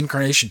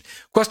incarnation.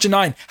 Question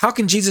 9, how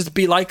can Jesus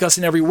be like us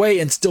in every way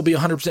and still be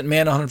 100%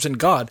 man, 100%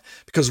 God?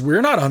 Because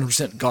we're not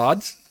 100%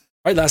 gods.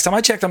 Right? Last time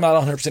I checked, I'm not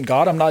 100%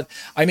 God.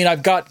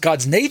 I've got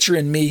God's nature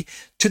in me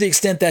to the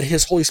extent that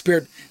his Holy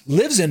Spirit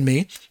lives in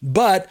me,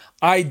 but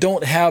I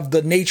don't have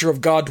the nature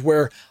of God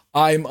where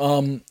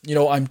I'm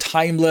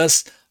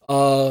timeless.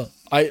 I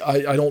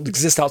don't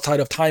exist outside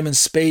of time and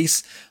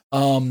space.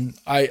 I'm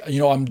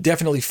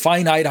definitely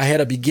finite. I had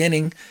a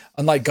beginning,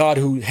 unlike God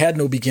who had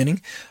no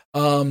beginning,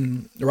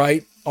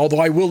 right?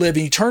 Although I will live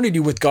in eternity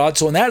with God.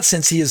 So in that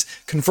sense, he has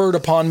conferred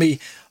upon me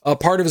a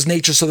part of his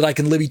nature so that I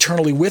can live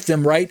eternally with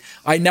him, right?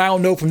 I now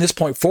know from this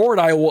point forward,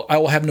 I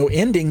will have no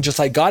ending, just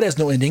like God has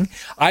no ending.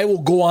 I will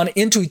go on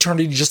into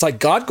eternity, just like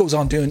God goes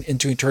on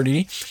into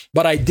eternity.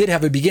 But I did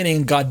have a beginning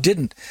and God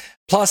didn't.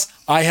 Plus,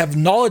 I have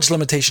knowledge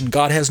limitation.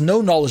 God has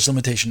no knowledge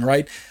limitation,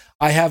 right?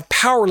 I have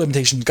power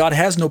limitations. God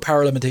has no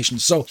power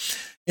limitations. So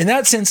in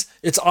that sense,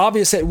 it's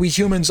obvious that we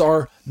humans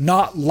are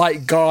not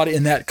like God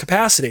in that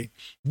capacity.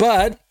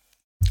 But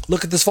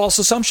look at this false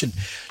assumption.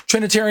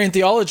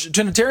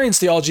 Trinitarians'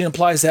 theology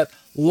implies that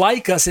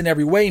like us in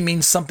every way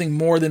means something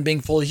more than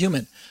being fully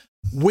human.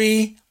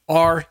 We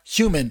are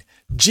human.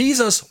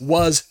 Jesus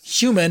was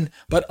human,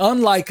 but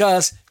unlike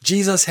us,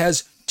 Jesus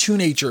has two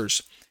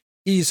natures.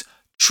 He's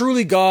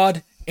truly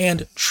God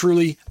and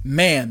truly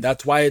man.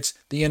 That's why it's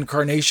the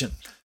incarnation.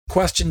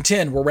 Question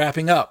 10, we're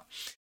wrapping up.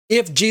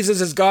 If Jesus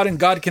is God and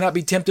God cannot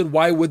be tempted,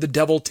 why would the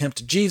devil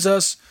tempt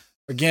Jesus?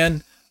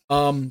 Again,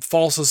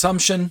 false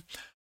assumption.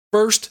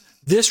 First,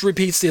 this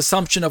repeats the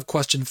assumption of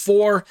question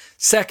 4.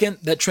 Second,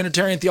 that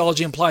Trinitarian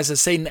theology implies that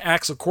Satan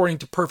acts according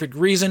to perfect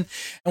reason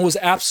and was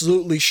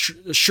absolutely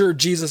sure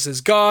Jesus is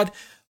God,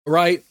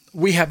 right?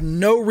 We have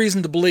no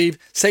reason to believe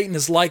Satan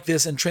is like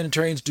this, and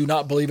Trinitarians do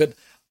not believe it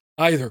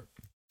either.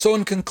 So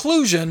in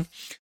conclusion,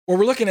 what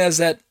we're looking at is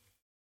that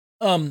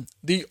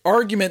the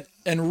argument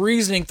and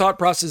reasoning thought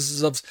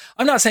processes of,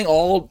 I'm not saying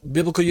all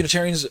biblical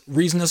Unitarians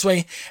reason this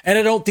way, and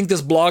I don't think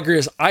this blogger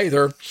is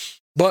either,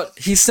 but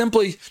he's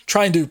simply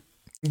trying to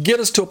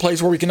get us to a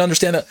place where we can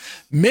understand that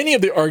many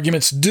of the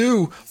arguments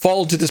do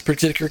fall into this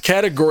particular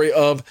category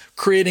of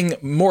creating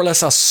more or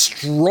less a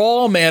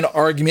straw man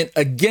argument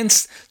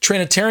against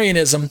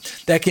Trinitarianism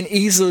that can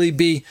easily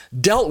be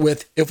dealt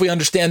with if we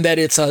understand that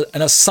it's an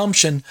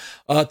assumption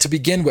to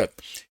begin with.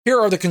 Here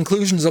are the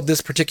conclusions of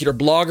this particular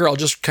blogger. I'll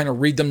just kind of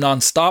read them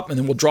nonstop, and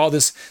then we'll draw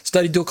this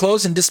study to a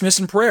close and dismiss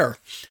in prayer.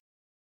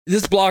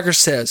 This blogger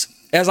says,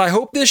 as I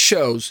hope this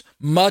shows,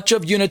 much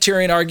of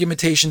Unitarian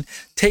argumentation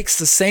takes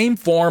the same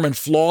form and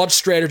flawed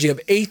strategy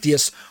of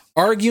atheists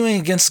arguing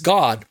against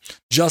God.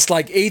 Just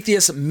like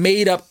atheists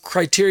made up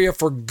criteria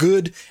for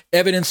good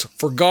evidence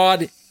for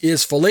God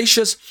is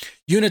fallacious,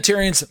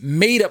 Unitarians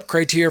made up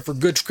criteria for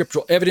good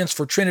scriptural evidence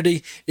for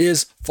Trinity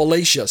is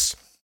fallacious.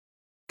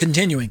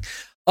 Continuing,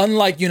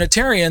 unlike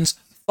Unitarians,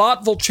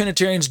 thoughtful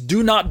Trinitarians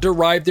do not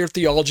derive their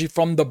theology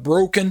from the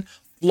broken,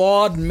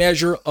 flawed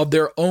measure of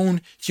their own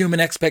human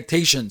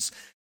expectations.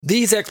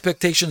 These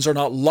expectations are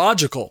not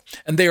logical,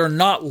 and they are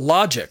not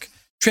logic.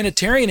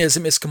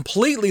 Trinitarianism is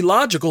completely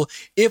logical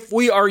if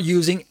we are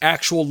using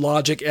actual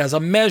logic as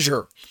a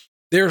measure.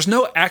 There's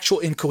no actual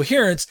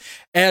incoherence,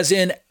 as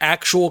in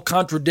actual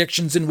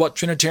contradictions in what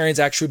Trinitarians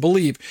actually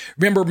believe.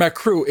 Remember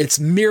Macru,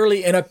 it's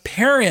merely an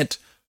apparent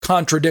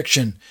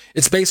contradiction.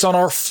 It's based on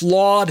our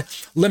flawed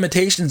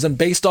limitations and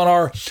based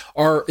on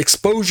our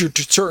exposure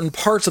to certain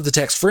parts of the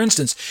text. For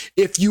instance,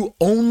 if you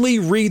only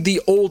read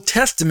the Old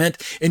Testament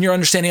in your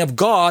understanding of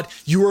God,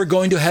 you are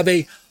going to have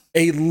a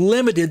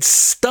limited,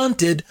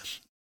 stunted,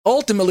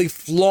 ultimately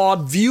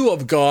flawed view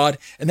of God,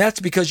 and that's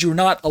because you're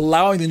not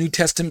allowing the New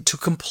Testament to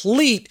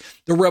complete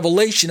the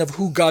revelation of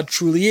who God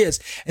truly is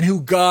and who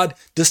God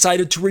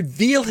decided to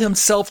reveal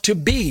himself to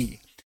be.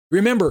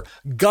 Remember,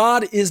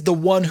 God is the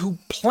one who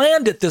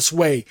planned it this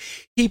way.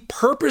 He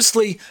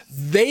purposely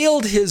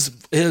veiled his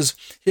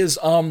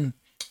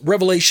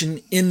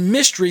revelation in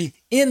mystery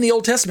in the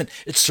Old Testament.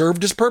 It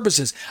served his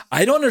purposes.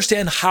 I don't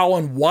understand how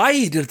and why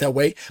he did it that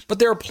way, but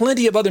there are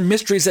plenty of other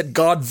mysteries that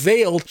God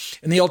veiled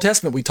in the Old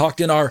Testament. We talked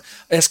in our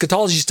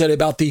eschatology study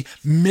about the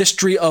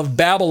mystery of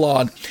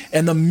Babylon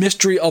and the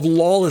mystery of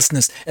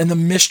lawlessness and the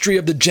mystery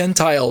of the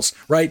Gentiles,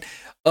 right?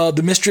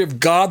 The mystery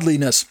of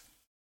godliness.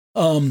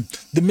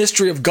 The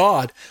mystery of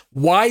God.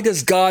 Why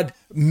does God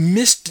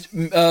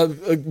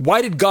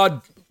why did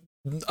God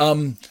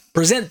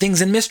present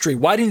things in mystery?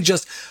 Why didn't he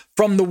just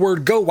from the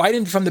word go? Why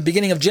didn't from the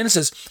beginning of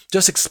Genesis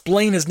just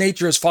explain his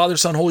nature as Father,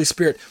 Son, Holy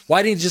Spirit?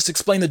 Why didn't he just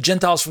explain the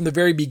Gentiles from the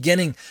very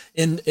beginning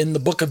in the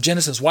book of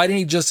Genesis? Why didn't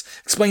he just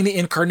explain the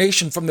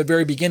incarnation from the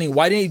very beginning?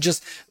 Why didn't he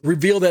just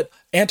reveal that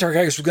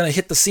Antichrist was going to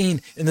hit the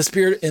scene in the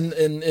spirit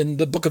in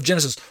the book of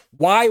Genesis?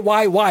 Why?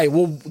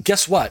 Well,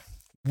 guess what?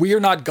 We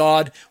are not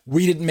God.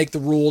 We didn't make the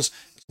rules.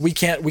 We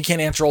can't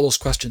answer all those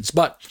questions.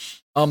 But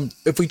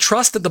if we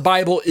trust that the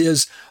Bible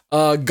is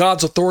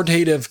God's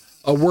authoritative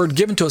word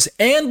given to us,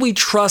 and we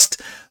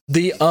trust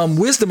the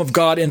wisdom of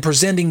God in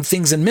presenting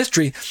things in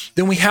mystery,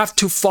 then we have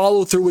to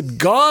follow through with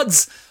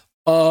God's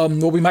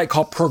what we might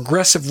call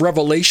progressive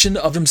revelation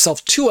of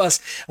himself to us,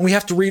 and we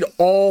have to read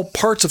all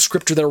parts of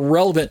Scripture that are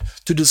relevant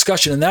to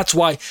discussion. And that's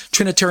why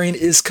Trinitarian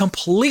is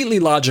completely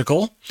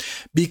logical,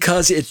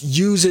 because it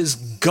uses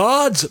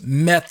God's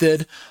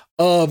method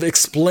of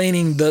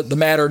explaining the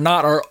matter,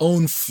 not our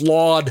own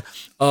flawed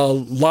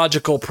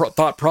logical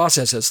thought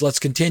processes. Let's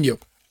continue.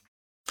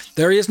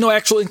 There is no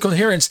actual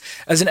incoherence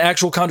as in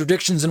actual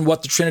contradictions in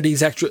what the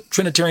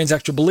Trinitarians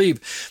actually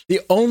believe. The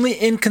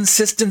only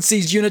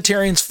inconsistencies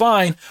Unitarians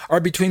find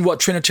are between what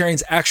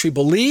Trinitarians actually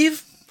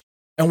believe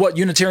and what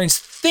Unitarians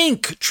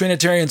think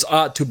Trinitarians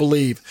ought to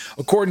believe,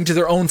 according to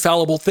their own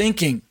fallible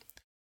thinking.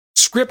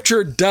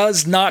 Scripture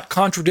does not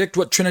contradict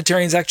what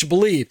Trinitarians actually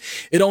believe.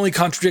 It only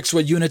contradicts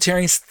what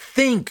Unitarians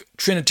think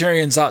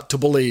Trinitarians ought to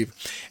believe.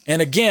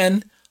 And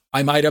again,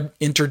 I might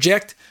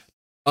interject,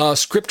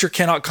 Scripture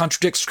cannot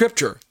contradict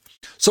Scripture.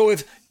 So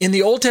if in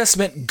the Old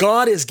Testament,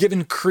 God is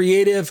given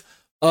creative,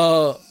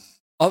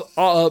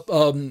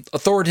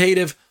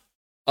 authoritative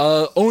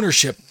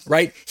ownership,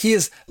 right? He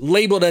is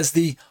labeled as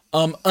the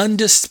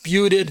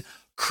undisputed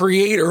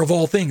creator of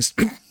all things,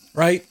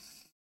 right?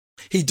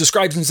 He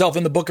describes himself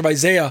in the book of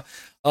Isaiah,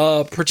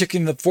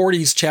 particularly in the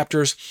 40s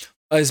chapters,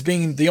 as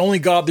being the only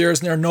God there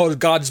is, and there are no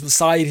gods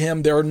beside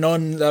him. There are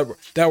none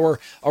that were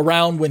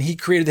around when he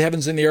created the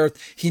heavens and the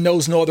earth. He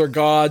knows no other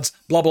gods,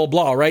 blah, blah,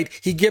 blah, right?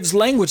 He gives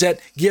language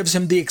that gives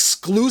him the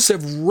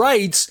exclusive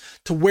rights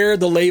to wear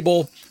the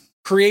label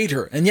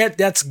creator. And yet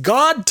that's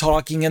God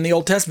talking in the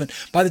Old Testament.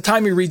 By the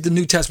time we read the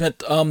New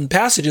Testament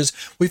passages,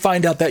 we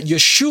find out that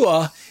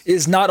Yeshua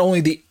is not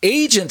only the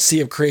agency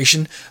of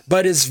creation,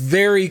 but is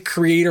very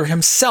creator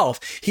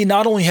himself. He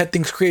not only had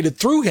things created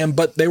through him,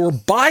 but they were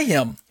by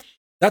him.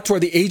 That's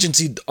where the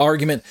agency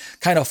argument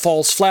kind of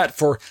falls flat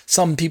for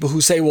some people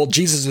who say, well,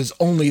 Jesus is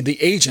only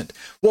the agent.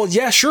 Well,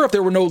 yeah, sure, if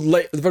there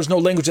was no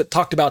language that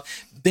talked about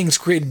things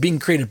being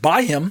created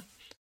by him,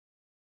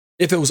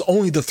 if it was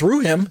only the through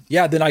him,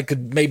 yeah, then I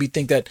could maybe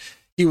think that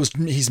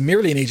he's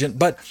merely an agent.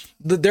 But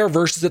there are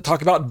verses that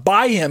talk about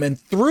by him and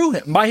through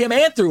him, by him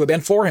and through him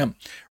and for him,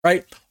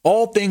 right?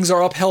 All things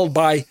are upheld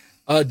by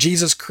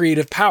Jesus'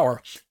 creative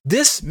power.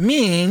 This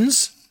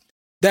means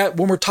that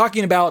when we're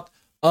talking about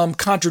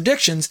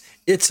contradictions,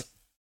 it's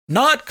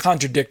not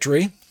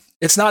contradictory.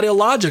 It's not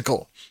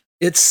illogical.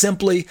 It's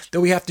simply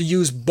that we have to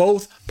use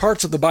both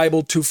parts of the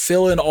Bible to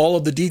fill in all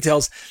of the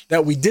details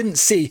that we didn't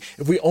see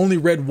if we only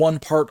read one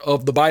part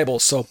of the Bible.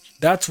 So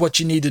that's what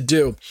you need to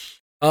do.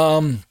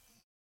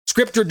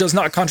 Scripture does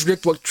not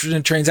contradict what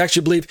Trinitarians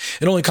actually believe.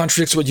 It only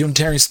contradicts what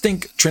Unitarians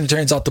think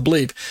Trinitarians ought to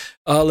believe.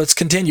 Let's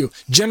continue.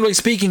 Generally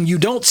speaking, you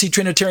don't see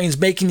Trinitarians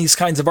making these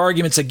kinds of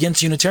arguments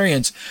against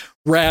Unitarians.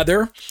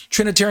 Rather,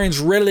 Trinitarians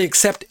readily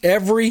accept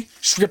every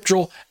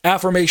scriptural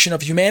affirmation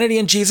of humanity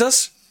in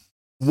Jesus,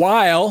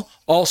 while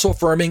also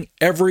affirming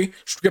every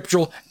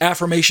scriptural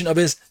affirmation of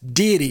his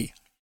deity.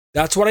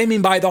 That's what I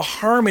mean by the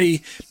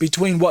harmony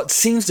between what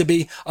seems to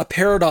be a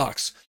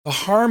paradox, the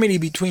harmony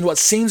between what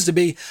seems to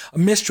be a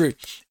mystery.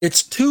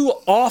 It's too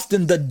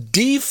often the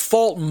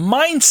default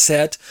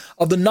mindset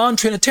of the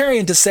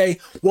non-Trinitarian to say,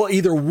 well,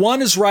 either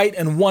one is right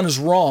and one is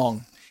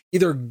wrong.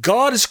 Either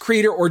God is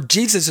creator or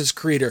Jesus is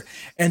creator.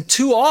 And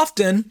too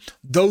often,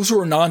 those who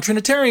are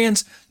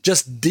non-Trinitarians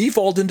just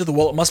default into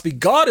well, it must be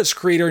God is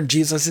creator and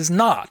Jesus is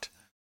not.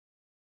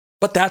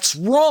 But that's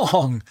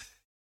wrong.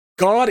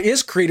 God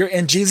is creator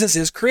and Jesus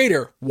is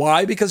creator.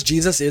 Why? Because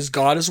Jesus is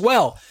God as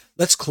well.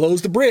 Let's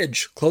close the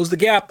bridge, close the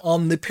gap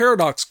on the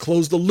paradox,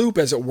 close the loop,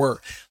 as it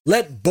were.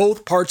 Let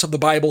both parts of the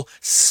Bible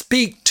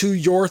speak to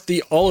your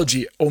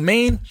theology.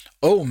 Amen?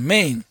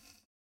 Amen.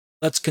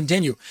 Let's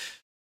continue.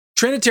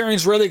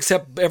 Trinitarians rarely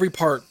accept every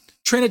part.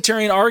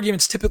 Trinitarian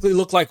arguments typically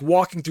look like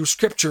walking through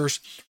scriptures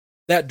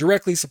that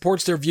directly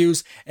supports their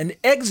views and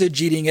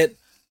exegeting it,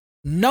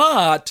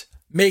 not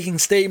making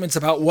statements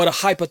about what a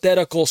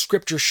hypothetical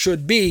scripture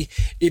should be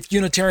if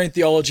Unitarian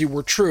theology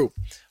were true.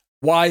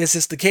 Why is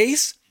this the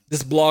case?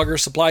 This blogger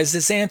supplies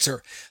this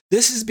answer.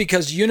 This is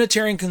because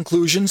Unitarian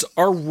conclusions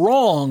are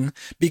wrong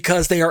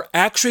because they are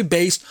actually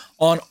based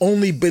on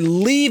only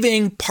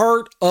believing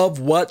part of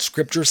what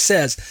Scripture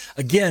says.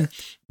 Again,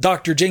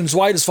 Dr. James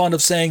White is fond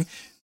of saying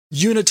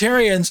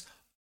Unitarians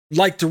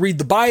like to read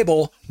the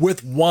Bible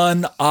with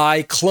one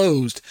eye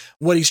closed.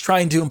 What he's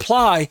trying to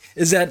imply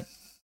is that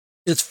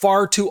it's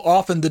far too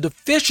often the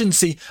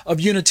deficiency of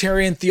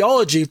Unitarian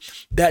theology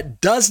that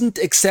doesn't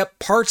accept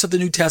parts of the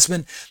New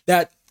Testament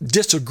that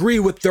disagree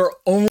with their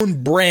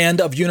own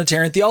brand of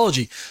Unitarian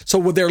theology. So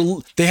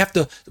they have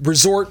to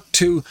resort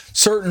to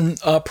certain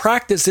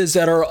practices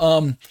that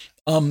are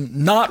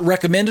not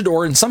recommended,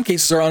 or in some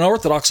cases are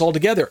unorthodox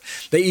altogether.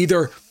 They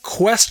either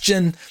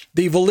question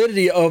the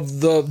validity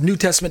of the New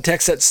Testament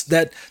text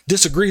that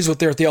disagrees with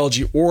their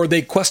theology, or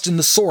they question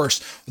the source,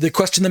 or they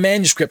question the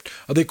manuscript,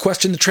 or they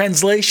question the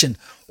translation,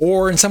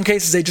 or in some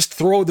cases they just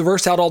throw the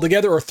verse out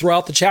altogether, or throw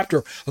out the chapter,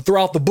 or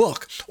throw out the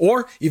book,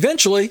 or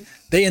eventually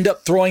they end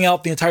up throwing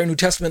out the entire New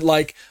Testament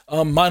like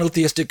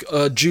monotheistic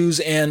Jews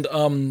and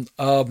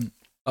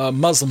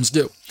Muslims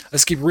do.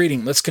 Let's keep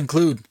reading. Let's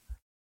conclude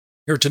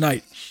here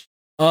tonight.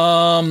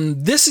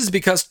 This is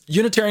because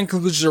Unitarian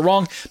conclusions are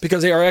wrong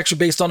because they are actually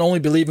based on only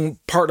believing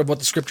part of what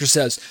the Scripture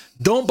says.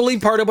 Don't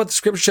believe part of what the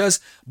Scripture says,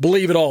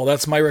 believe it all.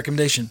 That's my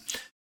recommendation.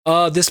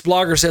 This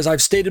blogger says,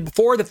 I've stated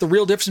before that the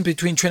real difference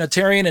between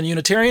Trinitarian and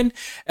Unitarians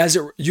as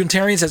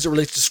it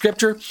relates to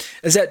Scripture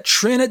is that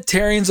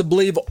Trinitarians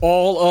believe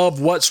all of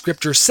what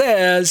Scripture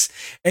says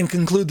and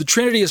conclude the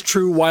Trinity is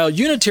true, while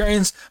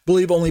Unitarians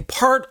believe only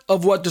part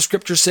of what the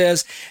Scripture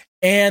says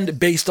and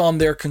based on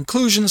their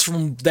conclusions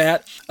from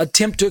that,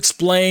 attempt to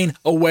explain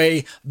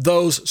away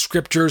those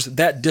scriptures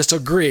that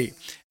disagree.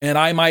 And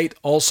I might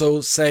also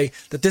say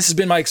that this has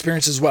been my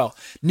experience as well.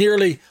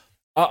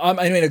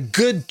 A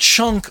good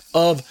chunk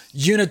of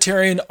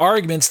Unitarian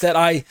arguments that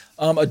I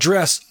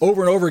address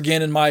over and over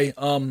again in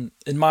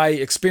my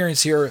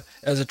experience here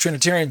as a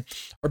Trinitarian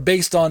are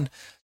based on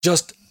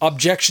just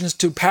objections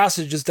to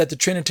passages that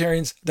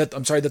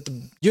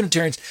the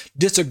Unitarians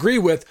disagree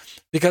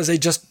with, because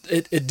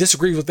it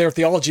disagrees with their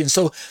theology. And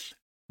so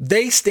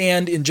they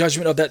stand in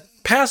judgment of that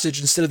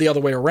passage instead of the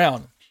other way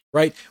around,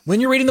 right? When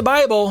you're reading the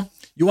Bible,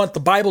 you want the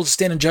Bible to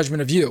stand in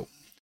judgment of you.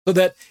 So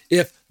that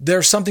if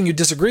there's something you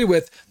disagree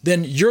with,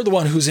 then you're the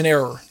one who's in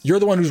error. You're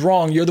the one who's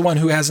wrong. You're the one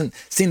who hasn't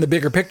seen the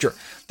bigger picture.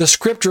 The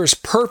Scripture is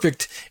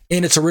perfect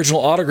in its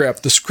original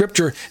autograph. The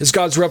Scripture is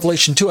God's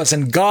revelation to us,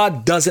 and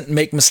God doesn't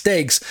make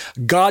mistakes.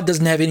 God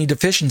doesn't have any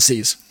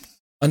deficiencies.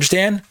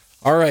 Understand?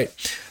 All right.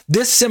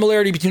 This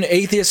similarity between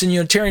atheists and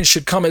Unitarians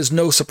should come as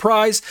no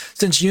surprise,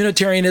 since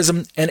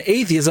Unitarianism and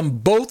atheism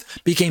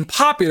both became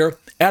popular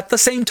at the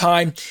same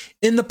time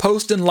in the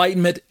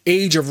post-Enlightenment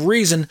age of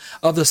reason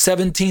of the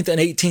 17th and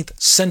 18th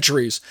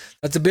centuries.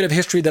 That's a bit of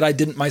history that I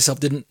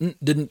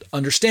didn't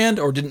understand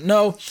or didn't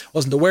know,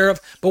 wasn't aware of,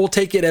 but we'll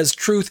take it as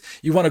truth.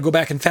 You want to go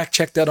back and fact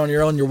check that on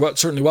your own, you're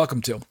certainly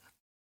welcome to.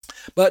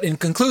 But in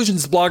conclusion,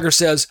 this blogger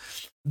says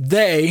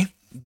they,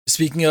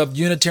 speaking of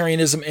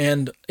Unitarianism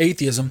and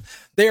atheism,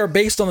 they are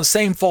based on the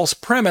same false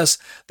premise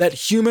that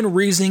human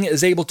reasoning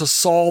is able to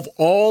solve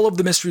all of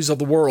the mysteries of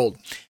the world.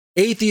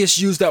 Atheists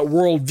use that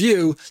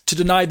worldview to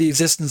deny the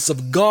existence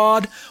of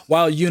God,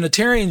 while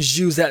Unitarians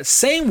use that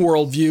same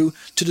worldview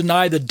to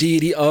deny the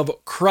deity of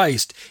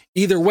Christ.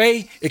 Either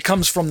way, it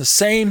comes from the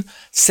same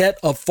set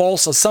of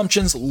false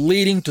assumptions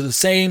leading to the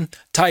same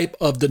type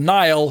of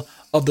denial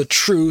of the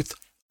truth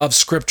of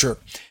Scripture.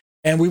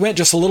 And we went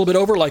just a little bit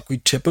over like we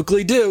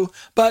typically do,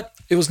 but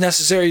it was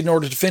necessary in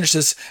order to finish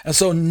this. And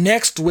so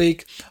next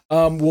week,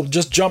 we'll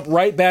just jump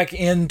right back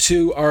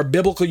into our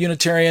Biblical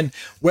Unitarian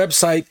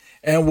website,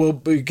 and we'll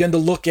begin to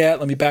look at,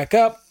 let me back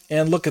up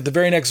and look at the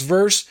very next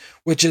verse,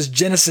 which is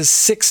Genesis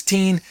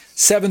 16,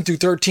 7 through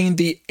 13,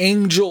 the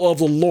angel of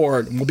the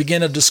Lord. And we'll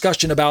begin a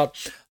discussion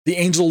about the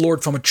angel of the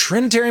Lord from a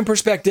Trinitarian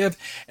perspective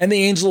and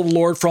the angel of the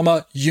Lord from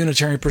a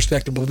Unitarian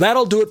perspective. But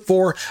that'll do it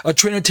for a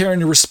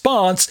Trinitarian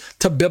response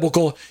to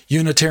biblical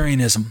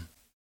Unitarianism.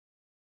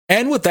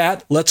 And with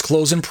that, let's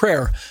close in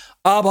prayer.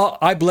 Abba,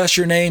 I bless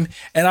your name,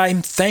 and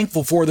I'm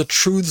thankful for the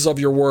truths of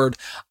your word.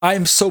 I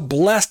am so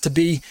blessed to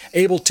be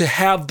able to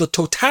have the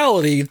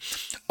totality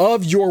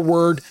of your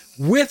word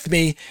with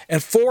me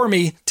and for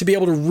me to be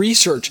able to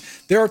research.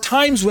 There are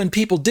times when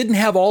people didn't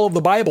have all of the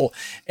Bible,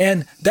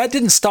 and that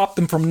didn't stop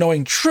them from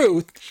knowing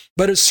truth,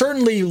 but it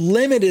certainly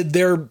limited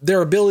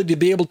their ability to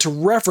be able to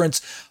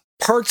reference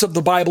parts of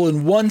the Bible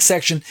in one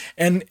section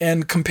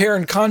and compare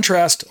and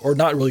contrast, or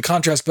not really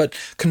contrast, but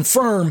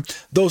confirm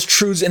those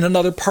truths in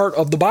another part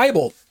of the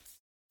Bible.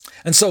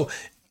 And so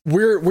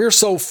we're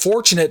so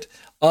fortunate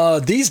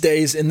these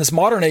days in this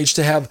modern age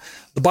to have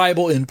the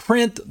Bible in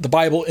print, the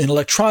Bible in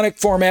electronic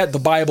format, the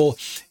Bible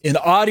in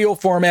audio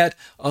format.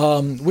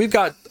 We've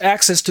got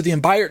access to the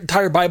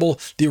entire Bible,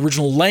 the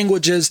original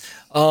languages,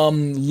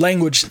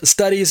 language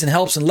studies and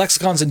helps and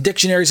lexicons and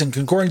dictionaries and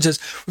concordances.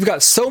 We've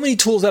got so many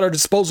tools at our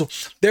disposal.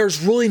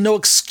 There's really no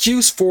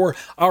excuse for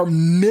our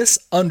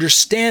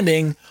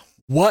misunderstanding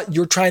what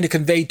you're trying to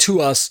convey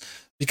to us,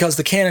 because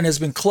the canon has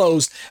been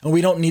closed and we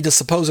don't need to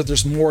suppose that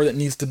there's more that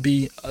needs to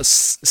be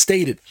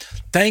stated.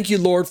 Thank you,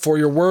 Lord, for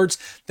your words.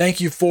 Thank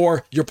you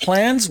for your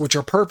plans, which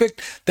are perfect.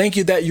 Thank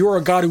you that you're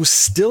a God who's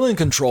still in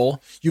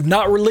control. You've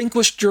not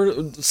relinquished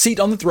your seat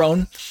on the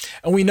throne.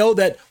 And we know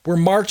that we're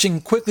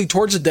marching quickly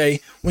towards the day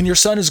when your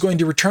Son is going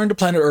to return to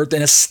planet Earth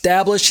and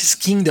establish his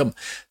kingdom.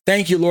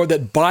 Thank you, Lord,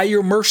 that by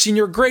your mercy and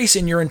your grace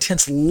and your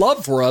intense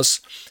love for us,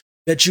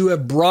 that you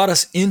have brought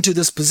us into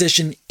this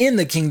position in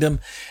the kingdom,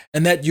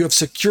 and that you have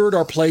secured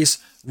our place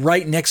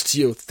right next to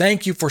you.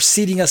 Thank you for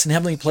seating us in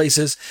heavenly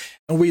places,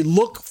 and we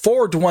look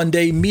forward to one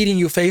day meeting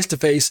you face to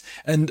face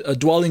and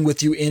dwelling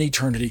with you in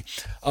eternity.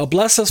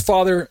 Bless us,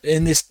 Father,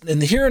 in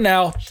the here and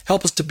now.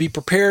 Help us to be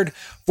prepared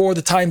for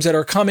the times that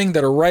are coming,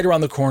 that are right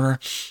around the corner.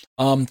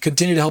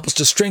 Continue to help us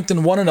to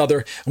strengthen one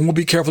another, and we'll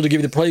be careful to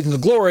give you the praise and the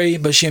glory.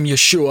 B'Shem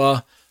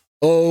Yeshua.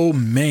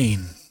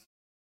 Amen.